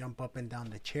about to jump up and down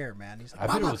the chair, man. He's like, I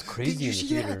bet it "Mama, was crazy did you in the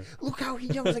see that? theater." Look how he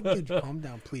jumps. Like, dude, calm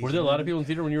down, please. Were there a lot of people in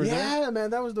theater when you were there? Yeah, man,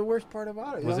 that was the worst part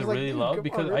about it. Was I it like, really dude, loud? come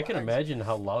Because on, I can relax. imagine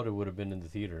how loud it would have been in the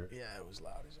theater. Yeah, it was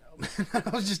loud as hell, man. I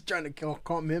was just trying to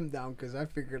calm him down because I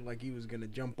figured like he was gonna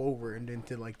jump over and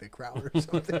into like the crowd or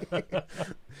something.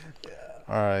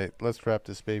 All right, let's wrap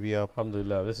this baby up.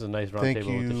 Alhamdulillah. This is a nice round Thank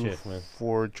table with the you Shaykh, man.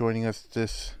 for joining us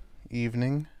this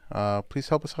evening. Please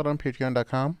help us out on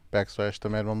patreon.com/the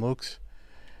Mad Mamluks.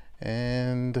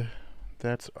 And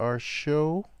that's our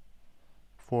show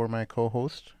for my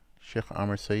co-host, Sheikh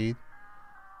Amr Saeed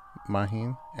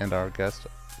Mahin, and our guest,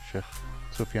 Sheikh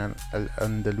Sufyan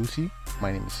Al-Andalusi.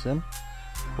 My name is Sim.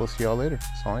 We'll see y'all later.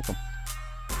 Assalamu alaikum.